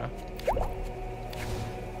here.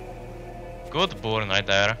 Good burn right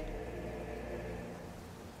there.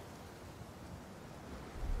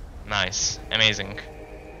 Nice, amazing.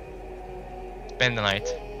 Spend the night.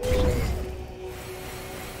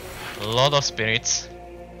 Lot of spirits.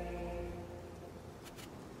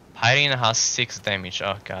 Pyrene has 6 damage,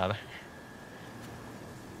 oh god.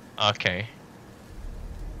 Okay.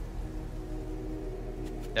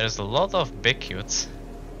 There's a lot of Becutes.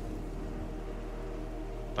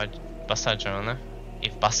 But Passagion.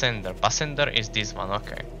 If Basender is this one,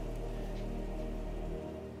 okay.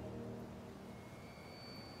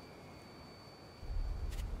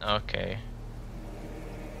 Okay.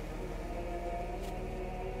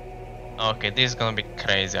 Okay, this is gonna be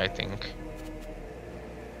crazy, I think.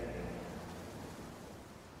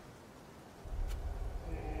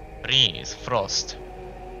 Freeze, frost.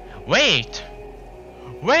 Wait!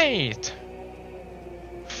 Wait!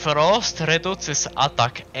 Frost reduces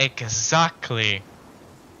attack exactly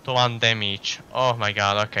to 1 damage. Oh my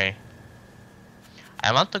god, okay.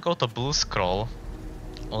 I want to go to blue scroll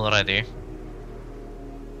already.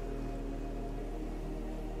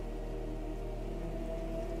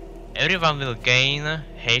 Everyone will gain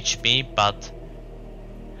HP, but...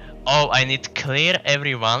 oh, I need clear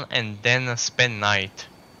everyone and then spend night.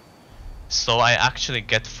 So I actually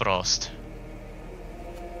get frost.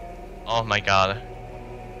 Oh my god.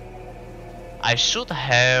 I should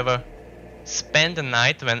have Spend the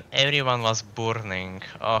night when everyone was burning.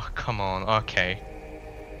 Oh, come on, okay.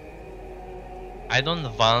 I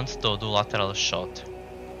don't want to do lateral shot,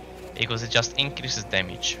 because it just increases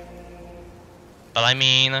damage. But I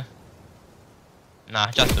mean...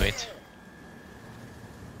 Nah, just do it.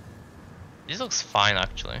 This looks fine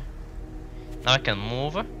actually. Now I can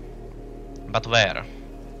move. But where?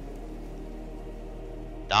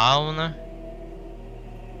 Down?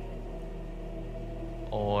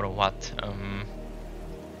 Or what?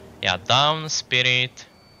 Yeah, down, spirit.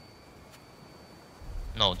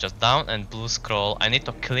 No, just down and blue scroll. I need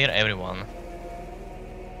to clear everyone.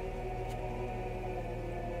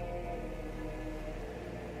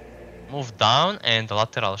 Move down and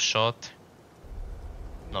lateral shot.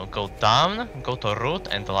 No, go down, go to root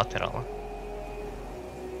and lateral.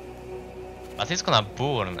 But it's gonna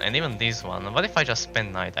burn, and even this one. What if I just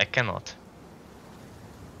spend night? I cannot.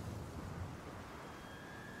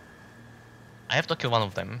 I have to kill one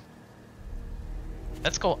of them.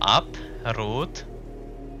 Let's go up, root,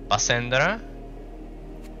 Basender.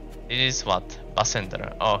 This is what?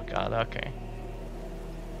 Basender. Oh god, okay.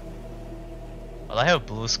 But I have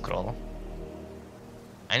blue scroll.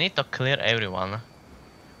 I need to clear everyone.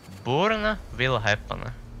 Burn will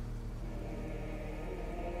happen.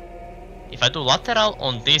 If I do lateral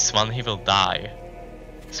on this one, he will die.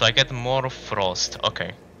 So I get more frost.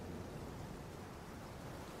 Okay.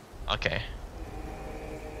 Okay.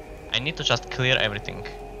 I need to just clear everything.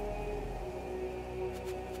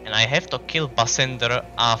 And I have to kill Basender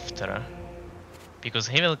after. Because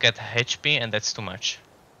he will get HP and that's too much.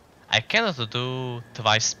 I cannot do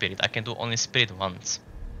twice spirit. I can do only spirit once.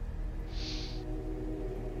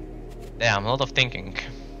 Damn, a lot of thinking.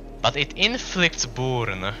 But it inflicts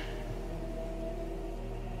burn.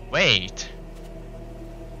 Wait.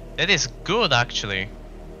 That is good actually.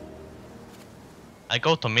 I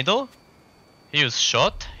go to middle. He use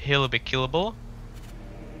shot. He'll be killable.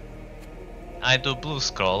 I do blue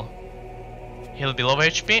scroll. He'll be low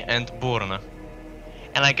HP and burn.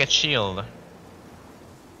 And I get shield.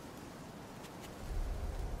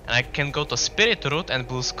 And I can go to spirit root and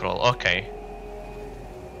blue scroll. Okay.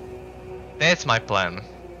 That's my plan.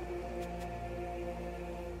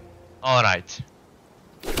 Alright.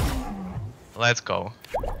 Let's go.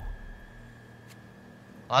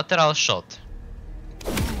 Lateral shot.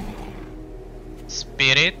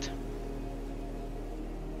 Spirit.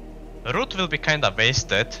 Root will be kinda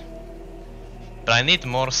wasted. But I need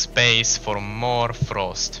more space for more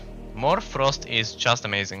frost. More frost is just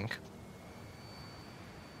amazing.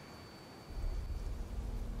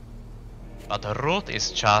 But the root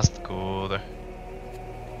is just good.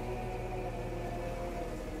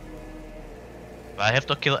 But I have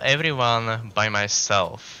to kill everyone by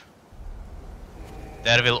myself.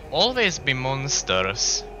 There will always be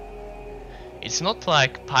monsters. It's not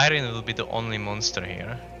like Pyrene will be the only monster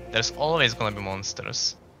here. There's always gonna be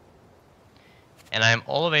monsters. And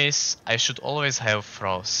I should always have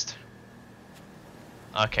frost.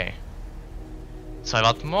 Okay. So I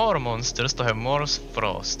want more monsters to have more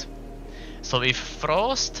frost. So if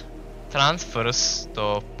frost transfers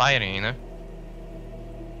to Pyrene,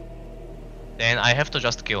 then I have to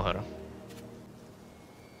just kill her.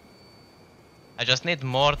 I just need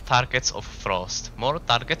more targets of frost. More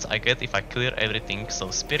targets I get if I clear everything. So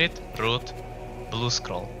spirit, root, blue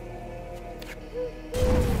scroll.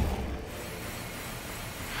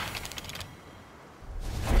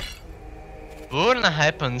 Burn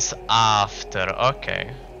happens after,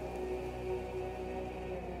 okay.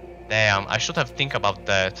 Damn, I should have think about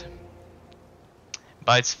that.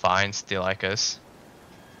 But it's fine still, I guess.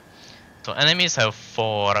 So enemies have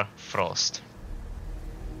 4 frost.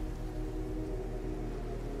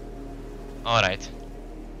 Alright.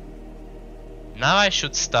 Now I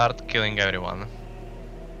should start killing everyone.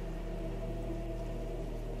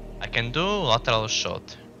 I can do lateral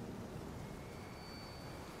shot.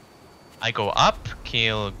 I go up,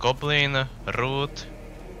 kill Goblin, Root,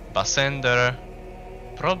 Basender,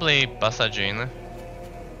 probably Basajin.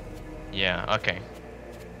 Yeah, okay.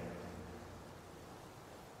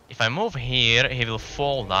 If I move here, he will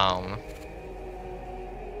fall down.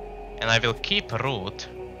 And I will keep Root.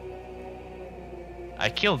 I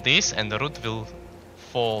kill this and the Root will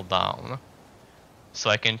fall down.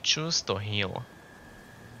 So I can choose to heal.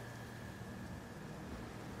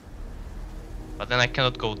 But then I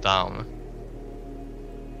cannot go down.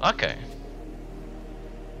 Okay.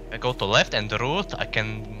 I go to left and root, I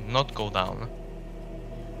can not go down.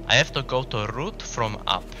 I have to go to root from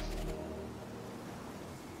up.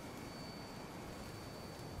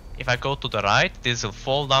 If I go to the right, this will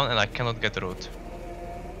fall down and I cannot get root.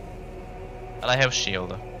 But I have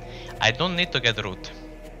shield. I don't need to get root.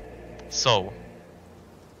 So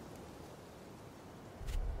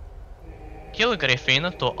kill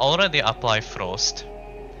Griffin to already apply frost.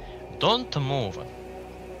 Don't move.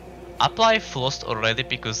 Apply frost already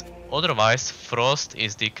because otherwise frost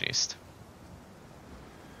is decreased.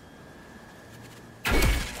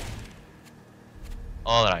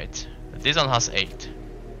 Alright, this one has 8.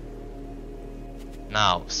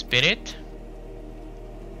 Now Spirit.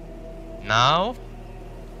 Now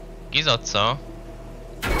Gizotso.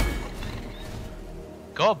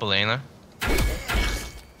 Goblin.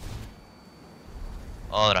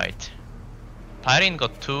 Alright. Pyrene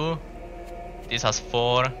got 2. This has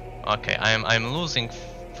 4. Okay, I'm losing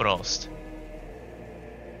frost.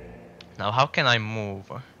 Now how can I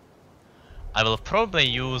move? I will probably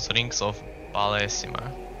use Rings of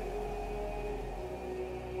Balesima.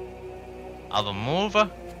 I will move,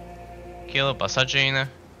 kill Basajin,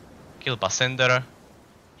 kill Basender.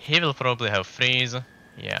 He will probably have freeze.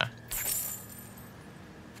 Yeah.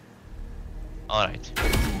 Alright.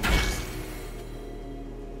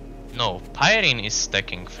 No, Pyrene is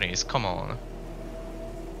stacking freeze, come on.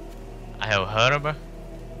 I have herb.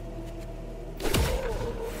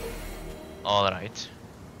 Alright.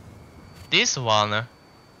 This one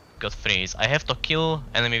got freeze. I have to kill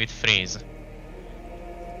enemy with freeze.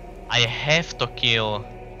 I have to kill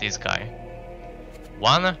this guy.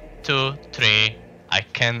 1, 2, 3. I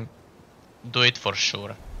can do it for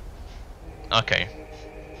sure. Okay.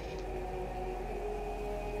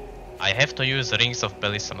 I have to use Rings of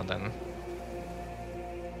Bellissima then.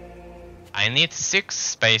 I need 6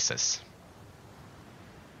 spaces.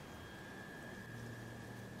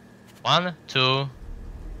 1, 2,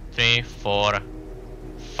 3, 4,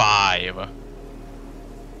 5.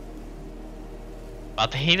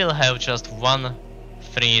 But he will have just 1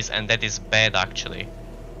 freeze and that is bad actually.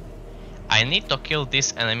 I need to kill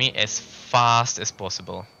this enemy as fast as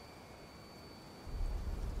possible.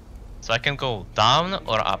 So I can go down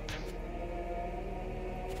or up.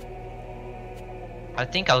 I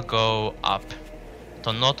think I'll go up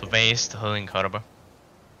to not waste healing herb.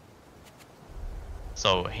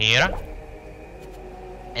 So here.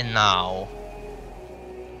 And now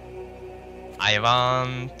I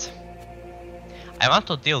want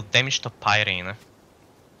to deal damage to Pyrene.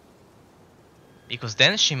 Because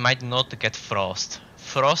then she might not get frost.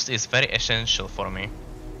 Frost is very essential for me.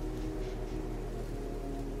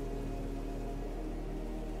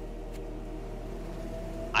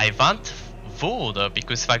 I want wood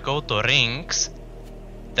because if I go to rings,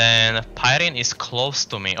 then Pyrene is close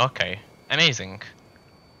to me. Okay, amazing.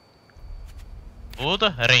 Wood,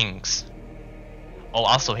 rings. Oh,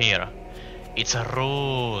 also here. It's a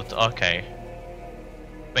root. Okay.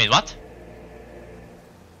 Wait, what?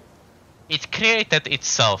 It created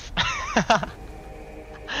itself.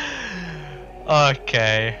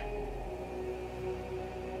 Okay.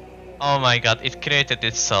 Oh my god, it created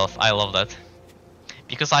itself. I love that.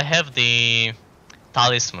 Because I have the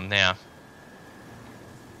talisman there.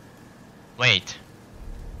 Wait.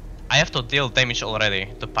 I have to deal damage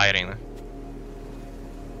already to Pyrene.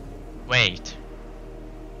 Wait.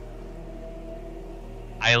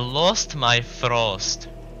 I lost my frost.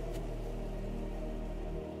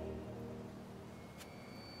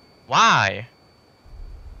 Why?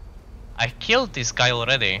 I killed this guy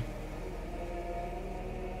already.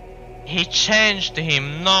 He changed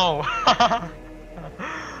him, no!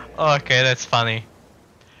 Okay, that's funny.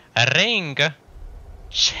 A ring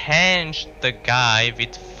changed the guy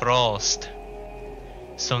with frost.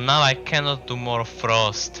 So now I cannot do more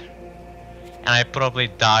frost. And I probably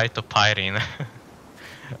die to Pyrene.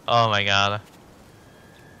 Oh my god.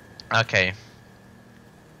 Okay.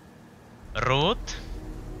 Root.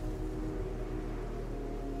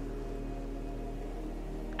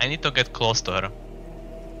 I need to get close to her.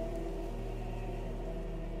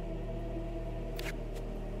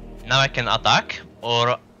 Now I can attack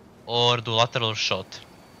or do lateral shot.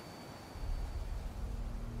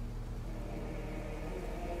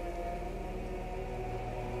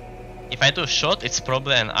 If I do shot, it's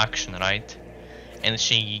probably an action, right? And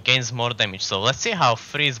she gains more damage. So let's see how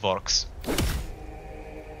freeze works.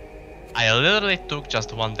 I literally took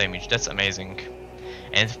just 1 damage. That's amazing.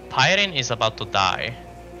 And Pyrene is about to die.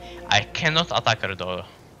 I cannot attack her though.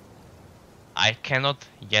 I cannot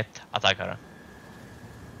yet attack her.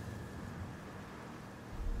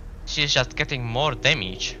 She's just getting more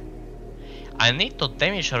damage. I need to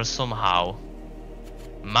damage her somehow.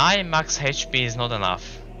 My max HP is not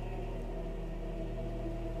enough.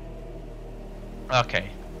 Okay.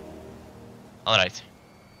 Alright.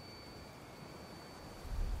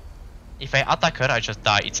 If I attack her, I just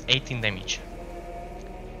die. It's 18 damage.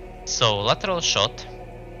 So, lateral shot.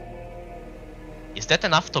 Is that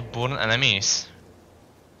enough to burn enemies?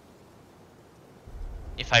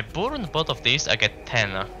 If I burn both of these, I get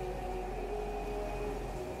 10.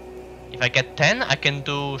 If I get 10, I can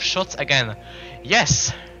do shots again.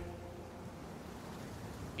 Yes!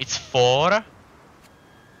 It's 4.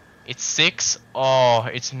 It's 6. Oh,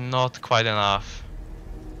 it's not quite enough.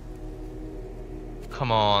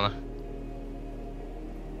 Come on.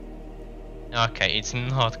 Okay, it's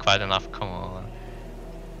not quite enough. Come on.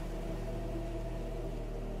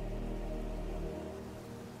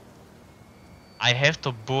 I have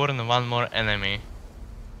to burn one more enemy.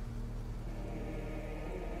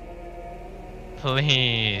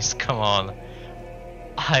 Please, come on.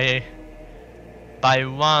 By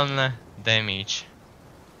 1 damage.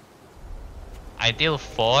 I deal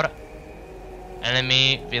 4.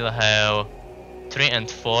 Enemy will have 3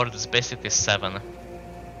 and 4, that's basically 7.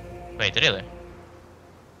 Wait, really?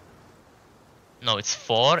 No, it's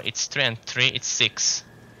 4, it's 3 and 3, it's 6.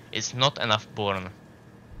 It's not enough burn.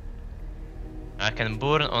 I can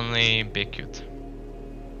burn only Big Cute.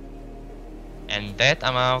 And that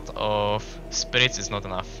amount of spirits is not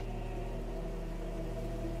enough.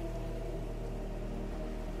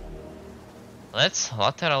 Let's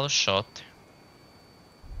lateral shot.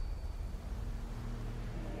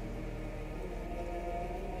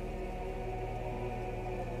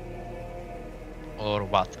 Or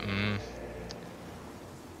what?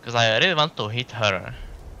 Because I really want to hit her.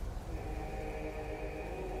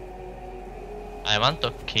 I want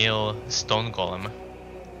to kill Stone Golem.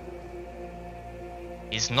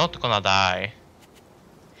 He's not gonna die.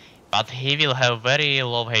 But he will have very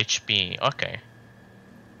low HP. Okay.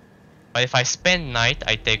 But if I spend Night,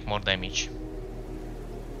 I take more damage.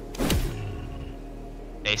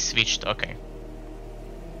 They switched, okay.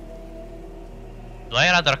 Do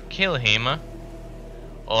I rather kill him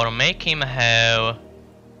or make him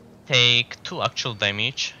take 2 actual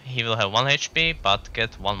damage? He will have 1 HP but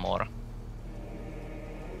get 1 more.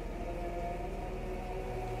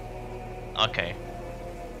 Okay.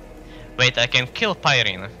 Wait, I can kill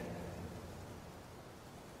Pyrene.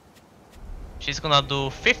 She's gonna do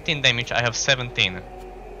 15 damage, I have 17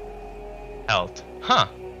 health. Huh.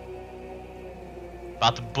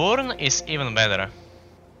 But burn is even better.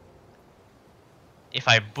 If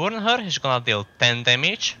I burn her, she's gonna deal 10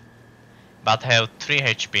 damage, but have 3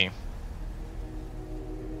 HP.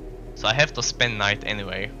 So I have to spend Night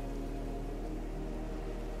anyway.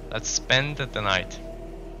 Let's spend the Night.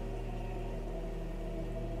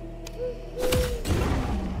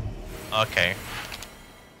 Okay.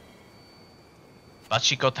 But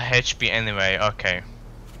she got HP anyway, okay.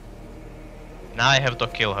 Now I have to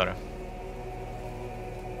kill her.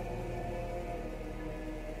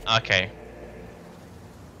 Okay.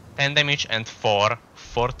 10 damage and 4.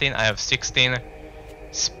 14, I have 16.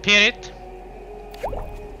 Spirit.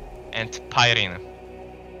 And Pyrene.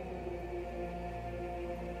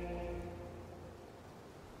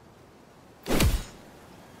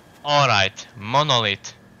 Alright,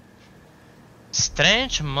 Monolith.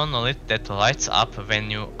 Strange monolith that lights up when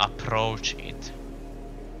you approach it.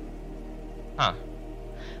 Huh.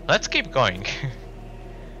 Let's keep going.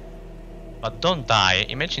 But don't die.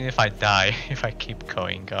 Imagine if I die if I keep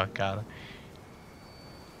going. Oh god.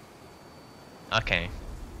 Okay.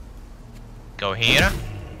 Go here.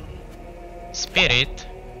 Spirit.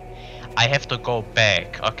 I have to go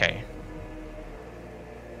back. Okay.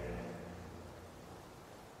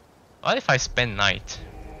 What if I spend Night?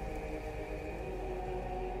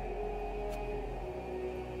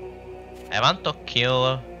 I want to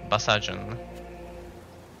kill Basajan.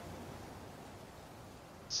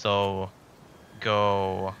 So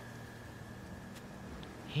go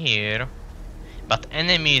here. But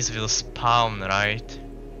enemies will spawn, right?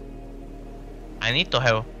 I need to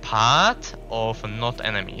have path of not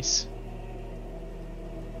enemies.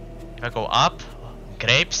 If I go up,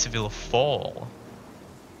 grapes will fall.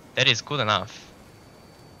 That is good enough.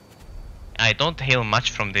 I don't heal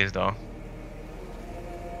much from this though.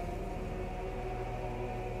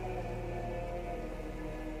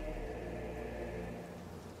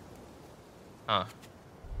 Huh.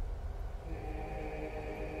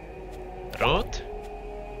 Root.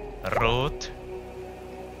 Root.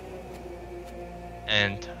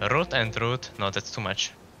 And root and root. No, that's too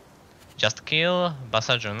much. Just kill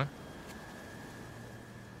Basajun.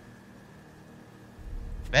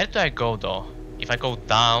 Where do I go though? If I go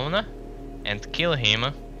down and kill him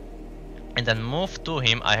and then move to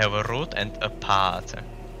him, I have a root and a path.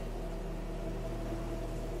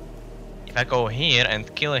 If I go here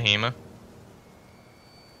and kill him,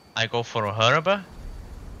 I go for a herb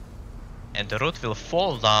And the root will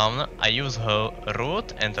fall down. I use her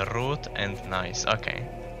root and nice. Okay.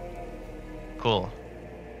 Cool.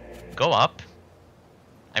 Go up.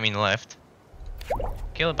 I mean left.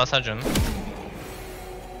 Kill Basajun.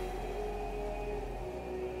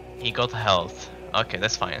 He got health. Okay,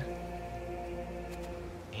 that's fine.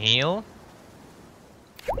 Heal.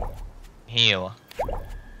 Heal.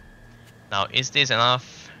 Now, is this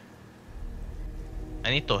enough?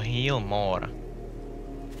 I need to heal more.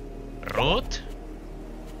 Root.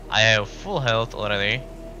 I have full health already.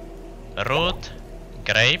 Root.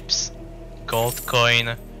 Grapes. Gold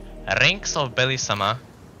coin. Rings of Belisama.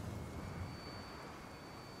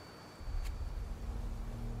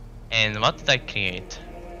 And what did I create?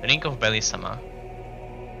 Ring of Belisama.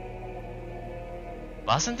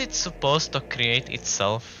 Wasn't it supposed to create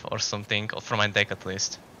itself or something, or from my deck at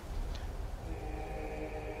least?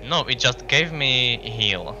 No, it just gave me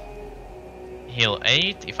heal. Heal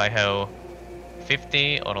 8 if I have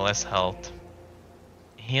 50 or less health.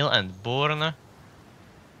 Heal and burn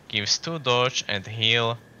gives 2 dodge and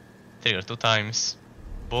heal 3 or 2 times.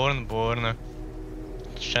 Burn, burn.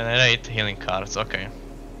 Generate healing cards, okay.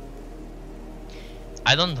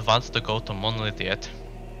 I don't want to go to Monolith yet.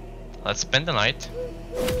 Let's spend the night.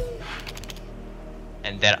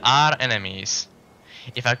 And there are enemies.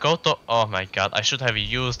 If I go to... Oh my god, I should have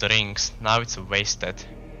used the rings. Now it's wasted.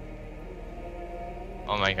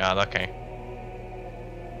 Oh my god, okay.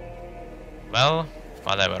 Well,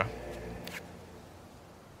 whatever.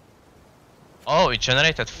 Oh, it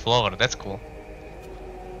generated flower, that's cool.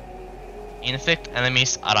 Inflict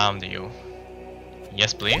enemies around you.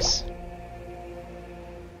 Yes, please.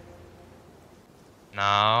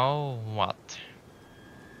 Now, what?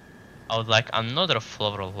 I would like another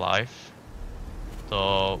Flower of Life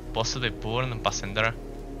to possibly burn Passenger.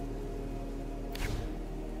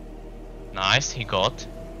 Nice, he got.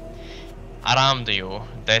 Around you,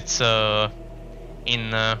 that's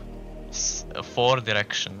in 4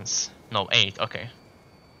 directions. No, 8, okay.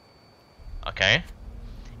 Okay.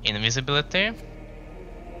 Invisibility.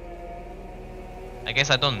 I guess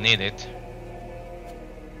I don't need it.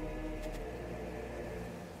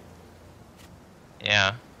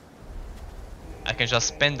 Yeah. I can just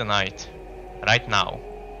spend the night. Right now.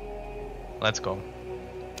 Let's go.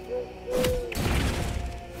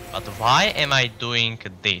 But why am I doing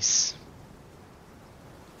this?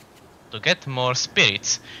 To get more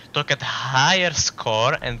spirits. To get higher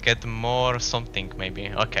score and get more something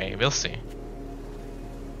maybe. Okay, we'll see.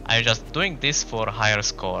 I'm just doing this for higher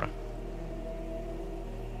score.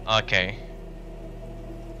 Okay.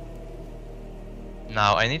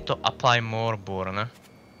 Now I need to apply more burn.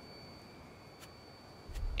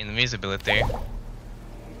 Invisibility.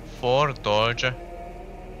 4 dodge.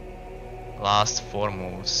 Last 4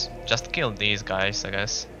 moves. Just kill these guys, I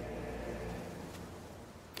guess.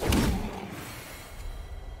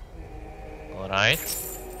 Alright.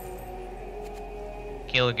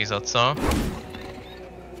 Kill Gizotso.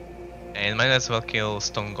 And might as well kill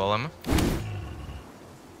Stone Golem.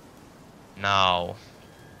 Now.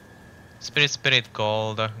 Spirit,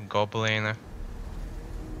 Gold, Goblin.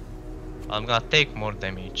 I'm gonna take more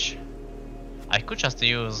damage. I could just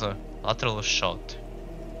use a lateral shot.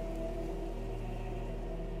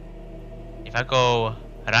 If I go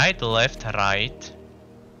right, left, right,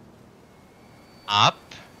 up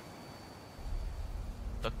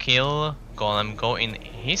to kill Golem, go in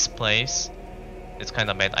his place. It's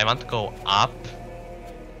kinda bad. I want to go up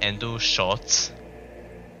and do shots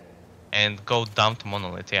and go down to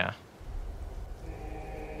Monolith, yeah.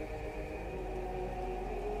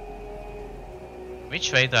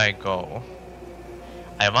 Which way do I go?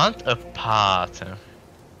 I want a path.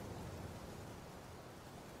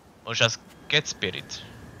 Or just get spirit.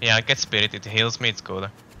 Yeah, get spirit, it heals me, it's good.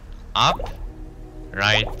 Up,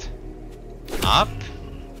 right, up.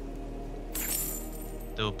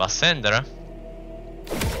 Do Basender.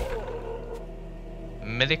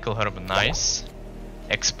 Medical herb, nice.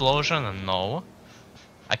 Explosion, no.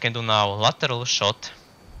 I can do now lateral shot.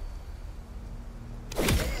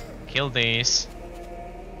 Kill these.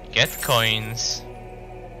 Get coins.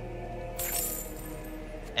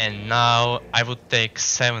 And now I would take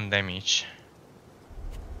 7 damage.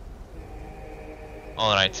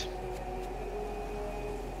 Alright.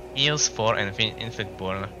 Heals 4 and inflict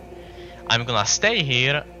burn. I'm gonna stay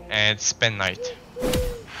here and spend night.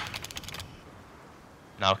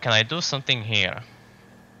 Now can I do something here?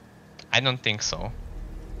 I don't think so.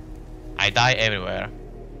 I die everywhere.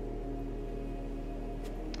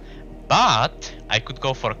 But I could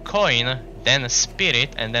go for coin, then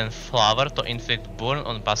spirit, and then flower to inflict burn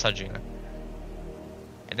on Basajin.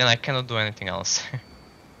 And then I cannot do anything else.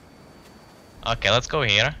 Okay, let's go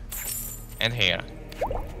here. And here.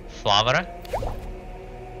 Flower.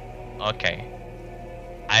 Okay.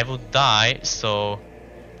 I would die, so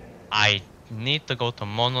I need to go to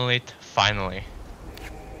Monolith finally.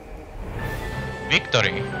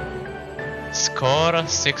 Victory. Score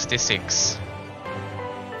 66.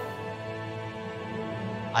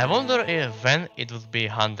 I wonder if when it would be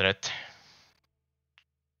 100.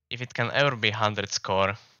 If it can ever be 100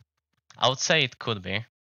 score. I would say it could be.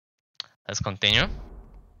 Let's continue.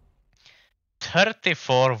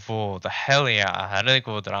 34 wood. Hell yeah, a really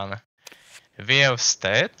good run. We have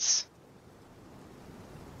stats.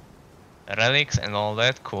 Relics and all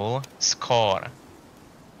that, cool. Score.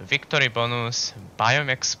 Victory bonus. Biome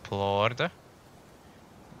explored.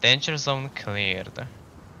 Danger zone cleared.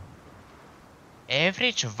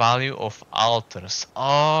 Average value of altars.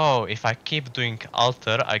 Oh, if I keep doing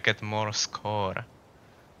altar, I get more score.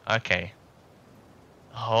 Okay.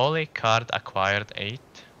 Holy card acquired 8.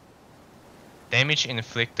 Damage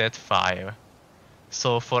inflicted 5.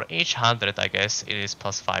 So for each 100, I guess, it is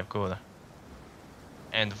plus 5, good.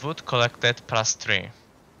 And wood collected plus 3.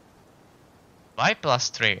 Why plus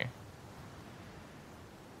 3?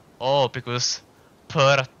 Oh, because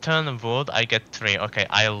per ton wood I get 3. Okay,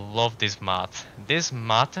 I love this math. This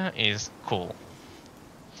math is cool.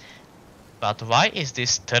 But why is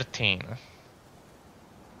this 13?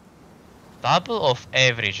 Double of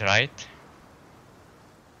average, right?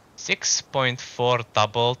 6.4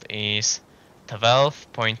 doubled is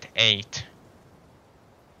 12.8.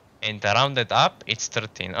 And rounded up, it's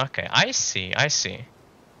 13. Okay, I see.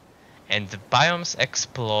 And the biomes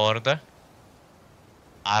explored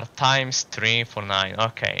are times 3 for 9.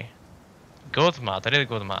 Okay. Good math, really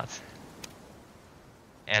good math.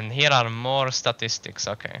 And here are more statistics,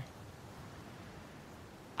 okay.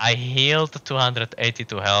 I healed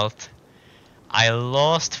 282 health. I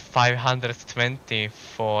lost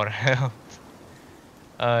 524 health.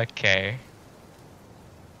 Okay.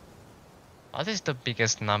 What is the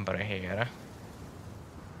biggest number here?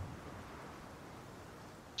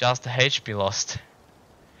 Just HP lost.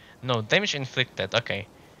 No, damage inflicted, okay.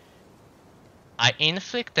 I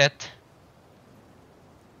inflicted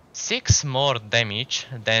 6 more damage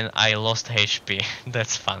than I lost HP.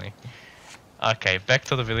 That's funny. Okay, back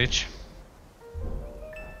to the village.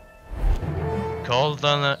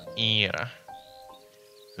 Golden Ear.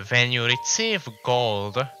 When you receive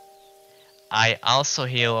gold, I also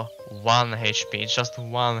heal 1 HP, just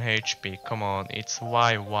 1 HP, come on, it's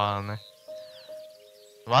Y1.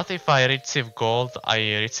 What if I receive gold,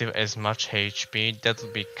 I receive as much HP? That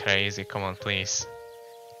would be crazy, come on please.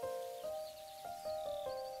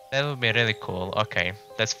 That would be really cool, okay,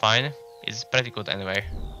 that's fine, it's pretty good anyway.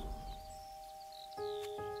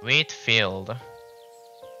 Wheat field.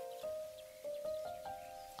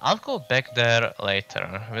 I'll go back there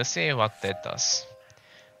later, we'll see what that does.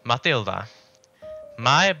 Matilda.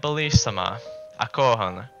 My Belissama,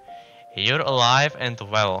 Akohan, you're alive and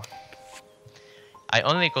well. I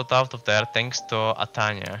only got out of there thanks to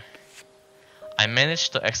Atanya. I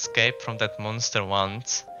managed to escape from that monster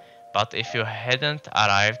once, but if you hadn't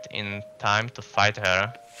arrived in time to fight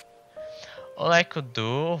her, all I could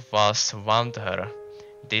do was wound her.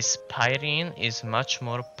 This Pyrene is much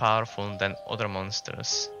more powerful than other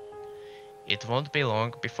monsters. It won't be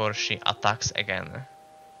long before she attacks again.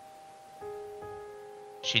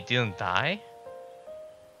 She didn't die?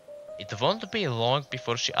 It won't be long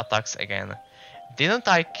before she attacks again. Didn't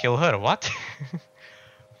I kill her? What?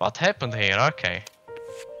 What happened here? Okay.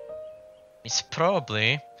 It's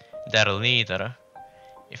probably their leader.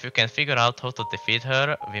 If you can figure out how to defeat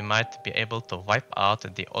her, we might be able to wipe out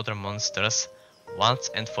the other monsters once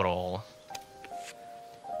and for all.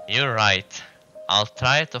 You're right. I'll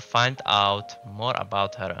try to find out more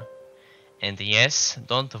about her. And yes,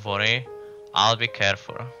 don't worry, I'll be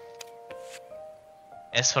careful.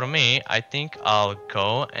 As for me, I think I'll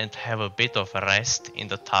go and have a bit of rest in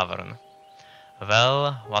the tavern.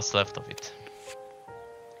 Well, what's left of it.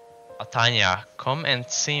 Atanya, come and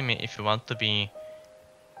see me if you want to be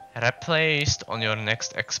replaced on your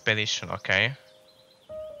next expedition, okay?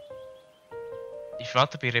 If you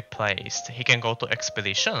want to be replaced, he can go to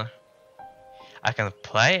expedition? I can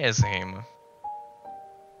play as him.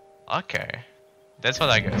 Okay, that's what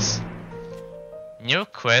I guess. New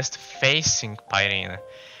quest facing Pyrene.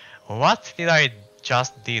 What did I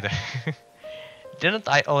just did? Didn't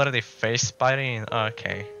I already face Pyrene?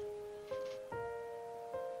 Okay.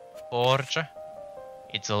 Forge.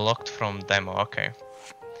 It's locked from demo, okay.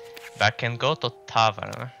 But I can go to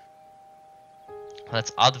tavern.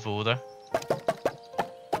 Let's add wood.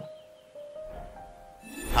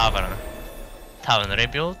 Tavern. Tavern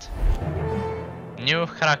rebuild. New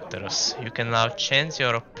characters. You can now change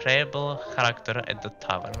your playable character at the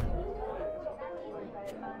tavern.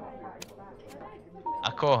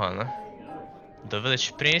 Akohan, the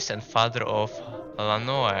village priest and father of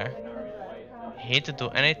Lanoe. He'd do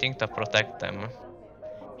anything to protect them.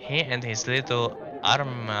 He and his little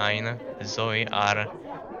Armine Zoe are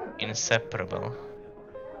inseparable.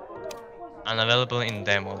 Unavailable in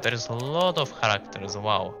demo. There's a lot of characters,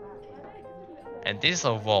 wow. And this is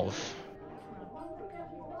a wolf.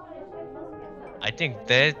 I think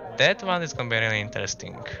that one is gonna be really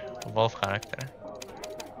interesting. Wolf character.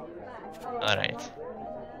 Alright.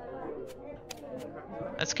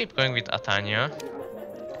 Let's keep going with Atanya.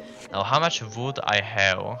 Now how much wood I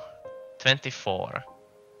have? 24.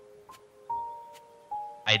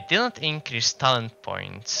 I didn't increase talent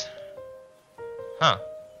points. Huh.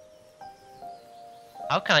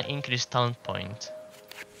 How can I increase talent point?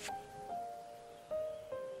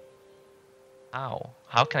 How?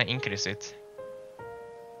 How can I increase it?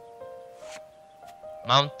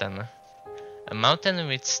 Mountain. A mountain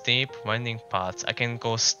with steep winding paths. I can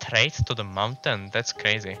go straight to the mountain? That's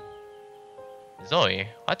crazy. Zoe,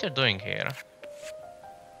 what you doing here?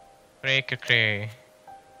 Cree.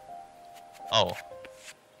 Oh.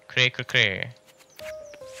 Cree.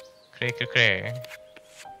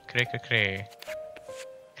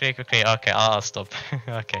 Okay, I'll stop.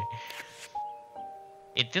 Okay.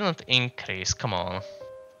 It didn't increase, come on.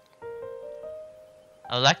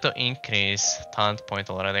 I'd like to increase talent point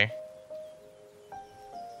already.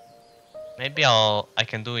 Maybe I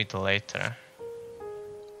can do it later.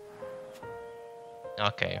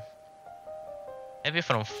 Okay. Maybe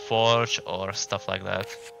from Forge or stuff like that.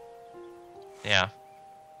 Yeah.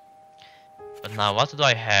 But now what do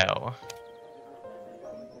I have?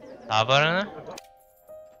 Tavern,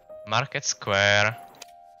 Market Square,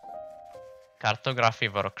 Cartography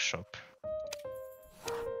Workshop.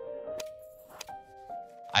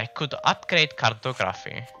 I could upgrade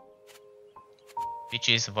Cartography, which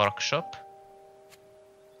is Workshop.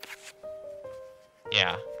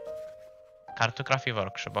 Yeah. Cartography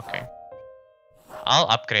Workshop, okay. I'll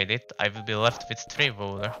upgrade it, I will be left with 3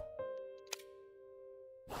 wood.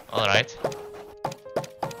 Alright.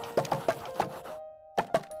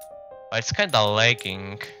 But it's kinda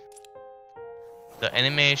lagging. The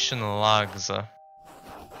animation lags.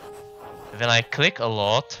 When I click a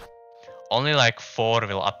lot, only like 4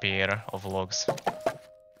 will appear of logs.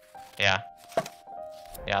 Yeah.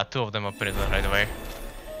 Yeah, 2 of them appeared right away.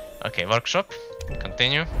 Okay, workshop.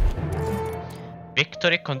 Continue.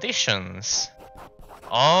 Victory conditions.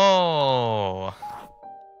 Oh,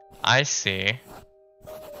 I see.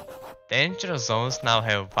 Danger zones now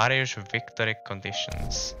have various victory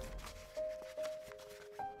conditions.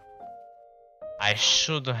 I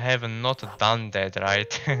should have not done that,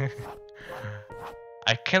 right?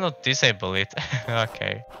 I cannot disable it.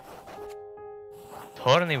 Okay.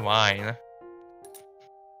 Thorny Vine.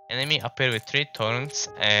 Enemy appear with 3 thorns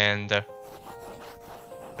and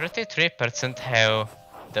 33% have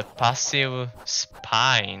the passive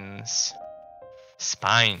spines.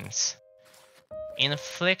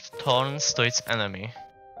 Inflict thorns to its enemy.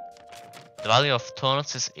 The value of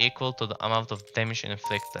thorns is equal to the amount of damage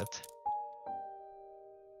inflicted.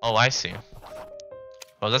 Oh, I see.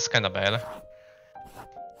 Well, that's kinda bad.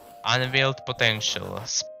 Unveiled potential.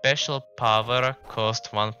 Special power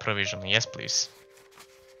cost 1 provision. Yes, please.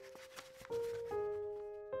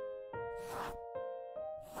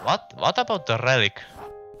 What about the relic?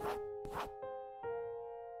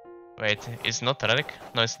 Wait, it's not relic?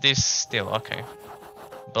 No, it's this still, okay.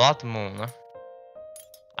 Blood Moon.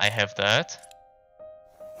 I have that.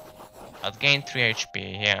 I'd gain 3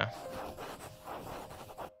 HP, yeah.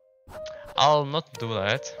 I'll not do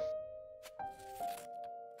that.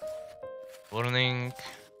 Burning.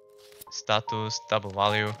 Status, double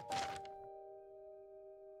value.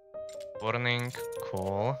 Burning,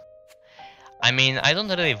 cool. I mean, I don't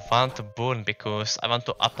really want to burn because I want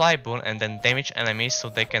to apply burn and then damage enemies so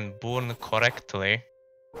they can burn correctly.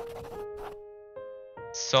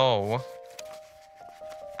 So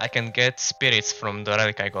I can get spirits from the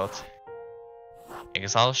relic I got.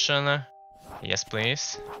 Exhaustion, yes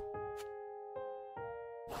please.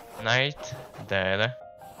 Night, dead.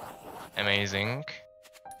 Amazing.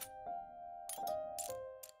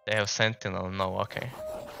 They have sentinel, no, okay.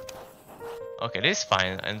 Okay, this is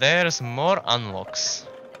fine, and there's more unlocks.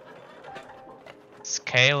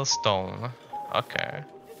 Scale stone, okay.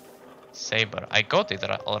 Saber, I got it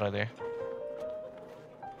already.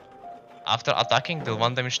 After attacking, deal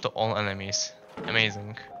 1 damage to all enemies.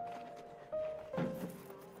 Amazing.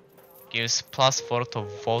 Gives +4 to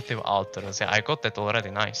votive altars. Yeah, I got that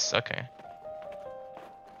already, nice, okay.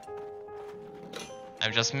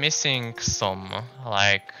 I'm just missing some,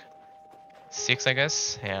 like 6, I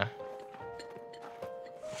guess. Yeah.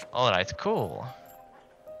 Alright, cool.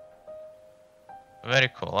 Very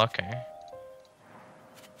cool, okay.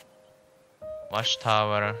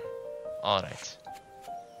 Watchtower. Alright.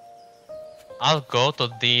 I'll go to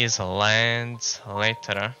these lands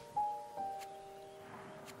later.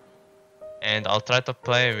 And I'll try to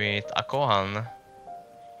play with Akohan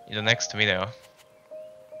in the next video.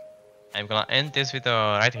 I'm gonna end this video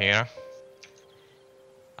right here.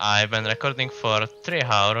 I've been recording for 3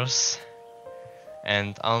 hours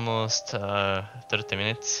and almost 30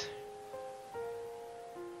 minutes.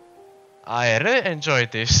 I really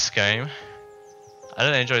enjoyed this game. I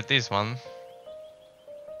really enjoyed this one.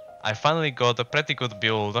 I finally got a pretty good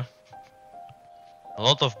build. A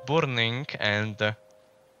lot of burning and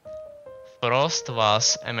frost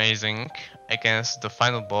was amazing. Against the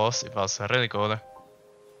final boss it was really good.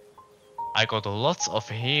 I got lots of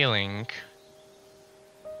healing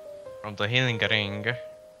from the healing ring.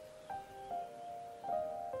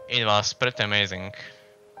 It was pretty amazing.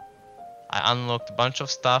 I unlocked a bunch of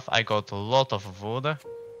stuff. I got a lot of wood.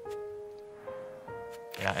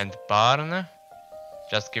 Yeah, and barn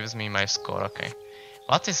just gives me my score. Okay.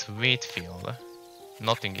 What is wheat field?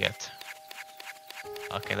 Nothing yet.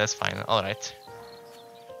 Okay, that's fine. Alright.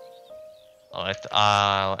 Alright,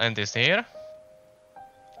 I'll end this here.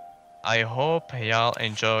 I hope y'all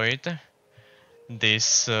enjoyed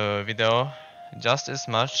this video just as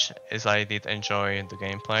much as I did enjoy the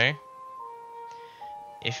gameplay.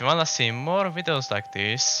 If you wanna see more videos like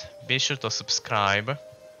this, be sure to subscribe.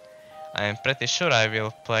 I'm pretty sure I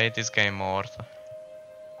will play this game more.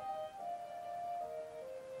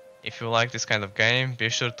 If you like this kind of game, be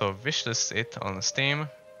sure to wishlist it on Steam.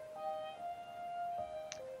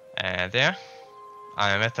 And yeah,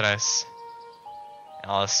 I'm Etres.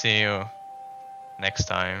 I'll see you next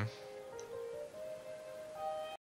time.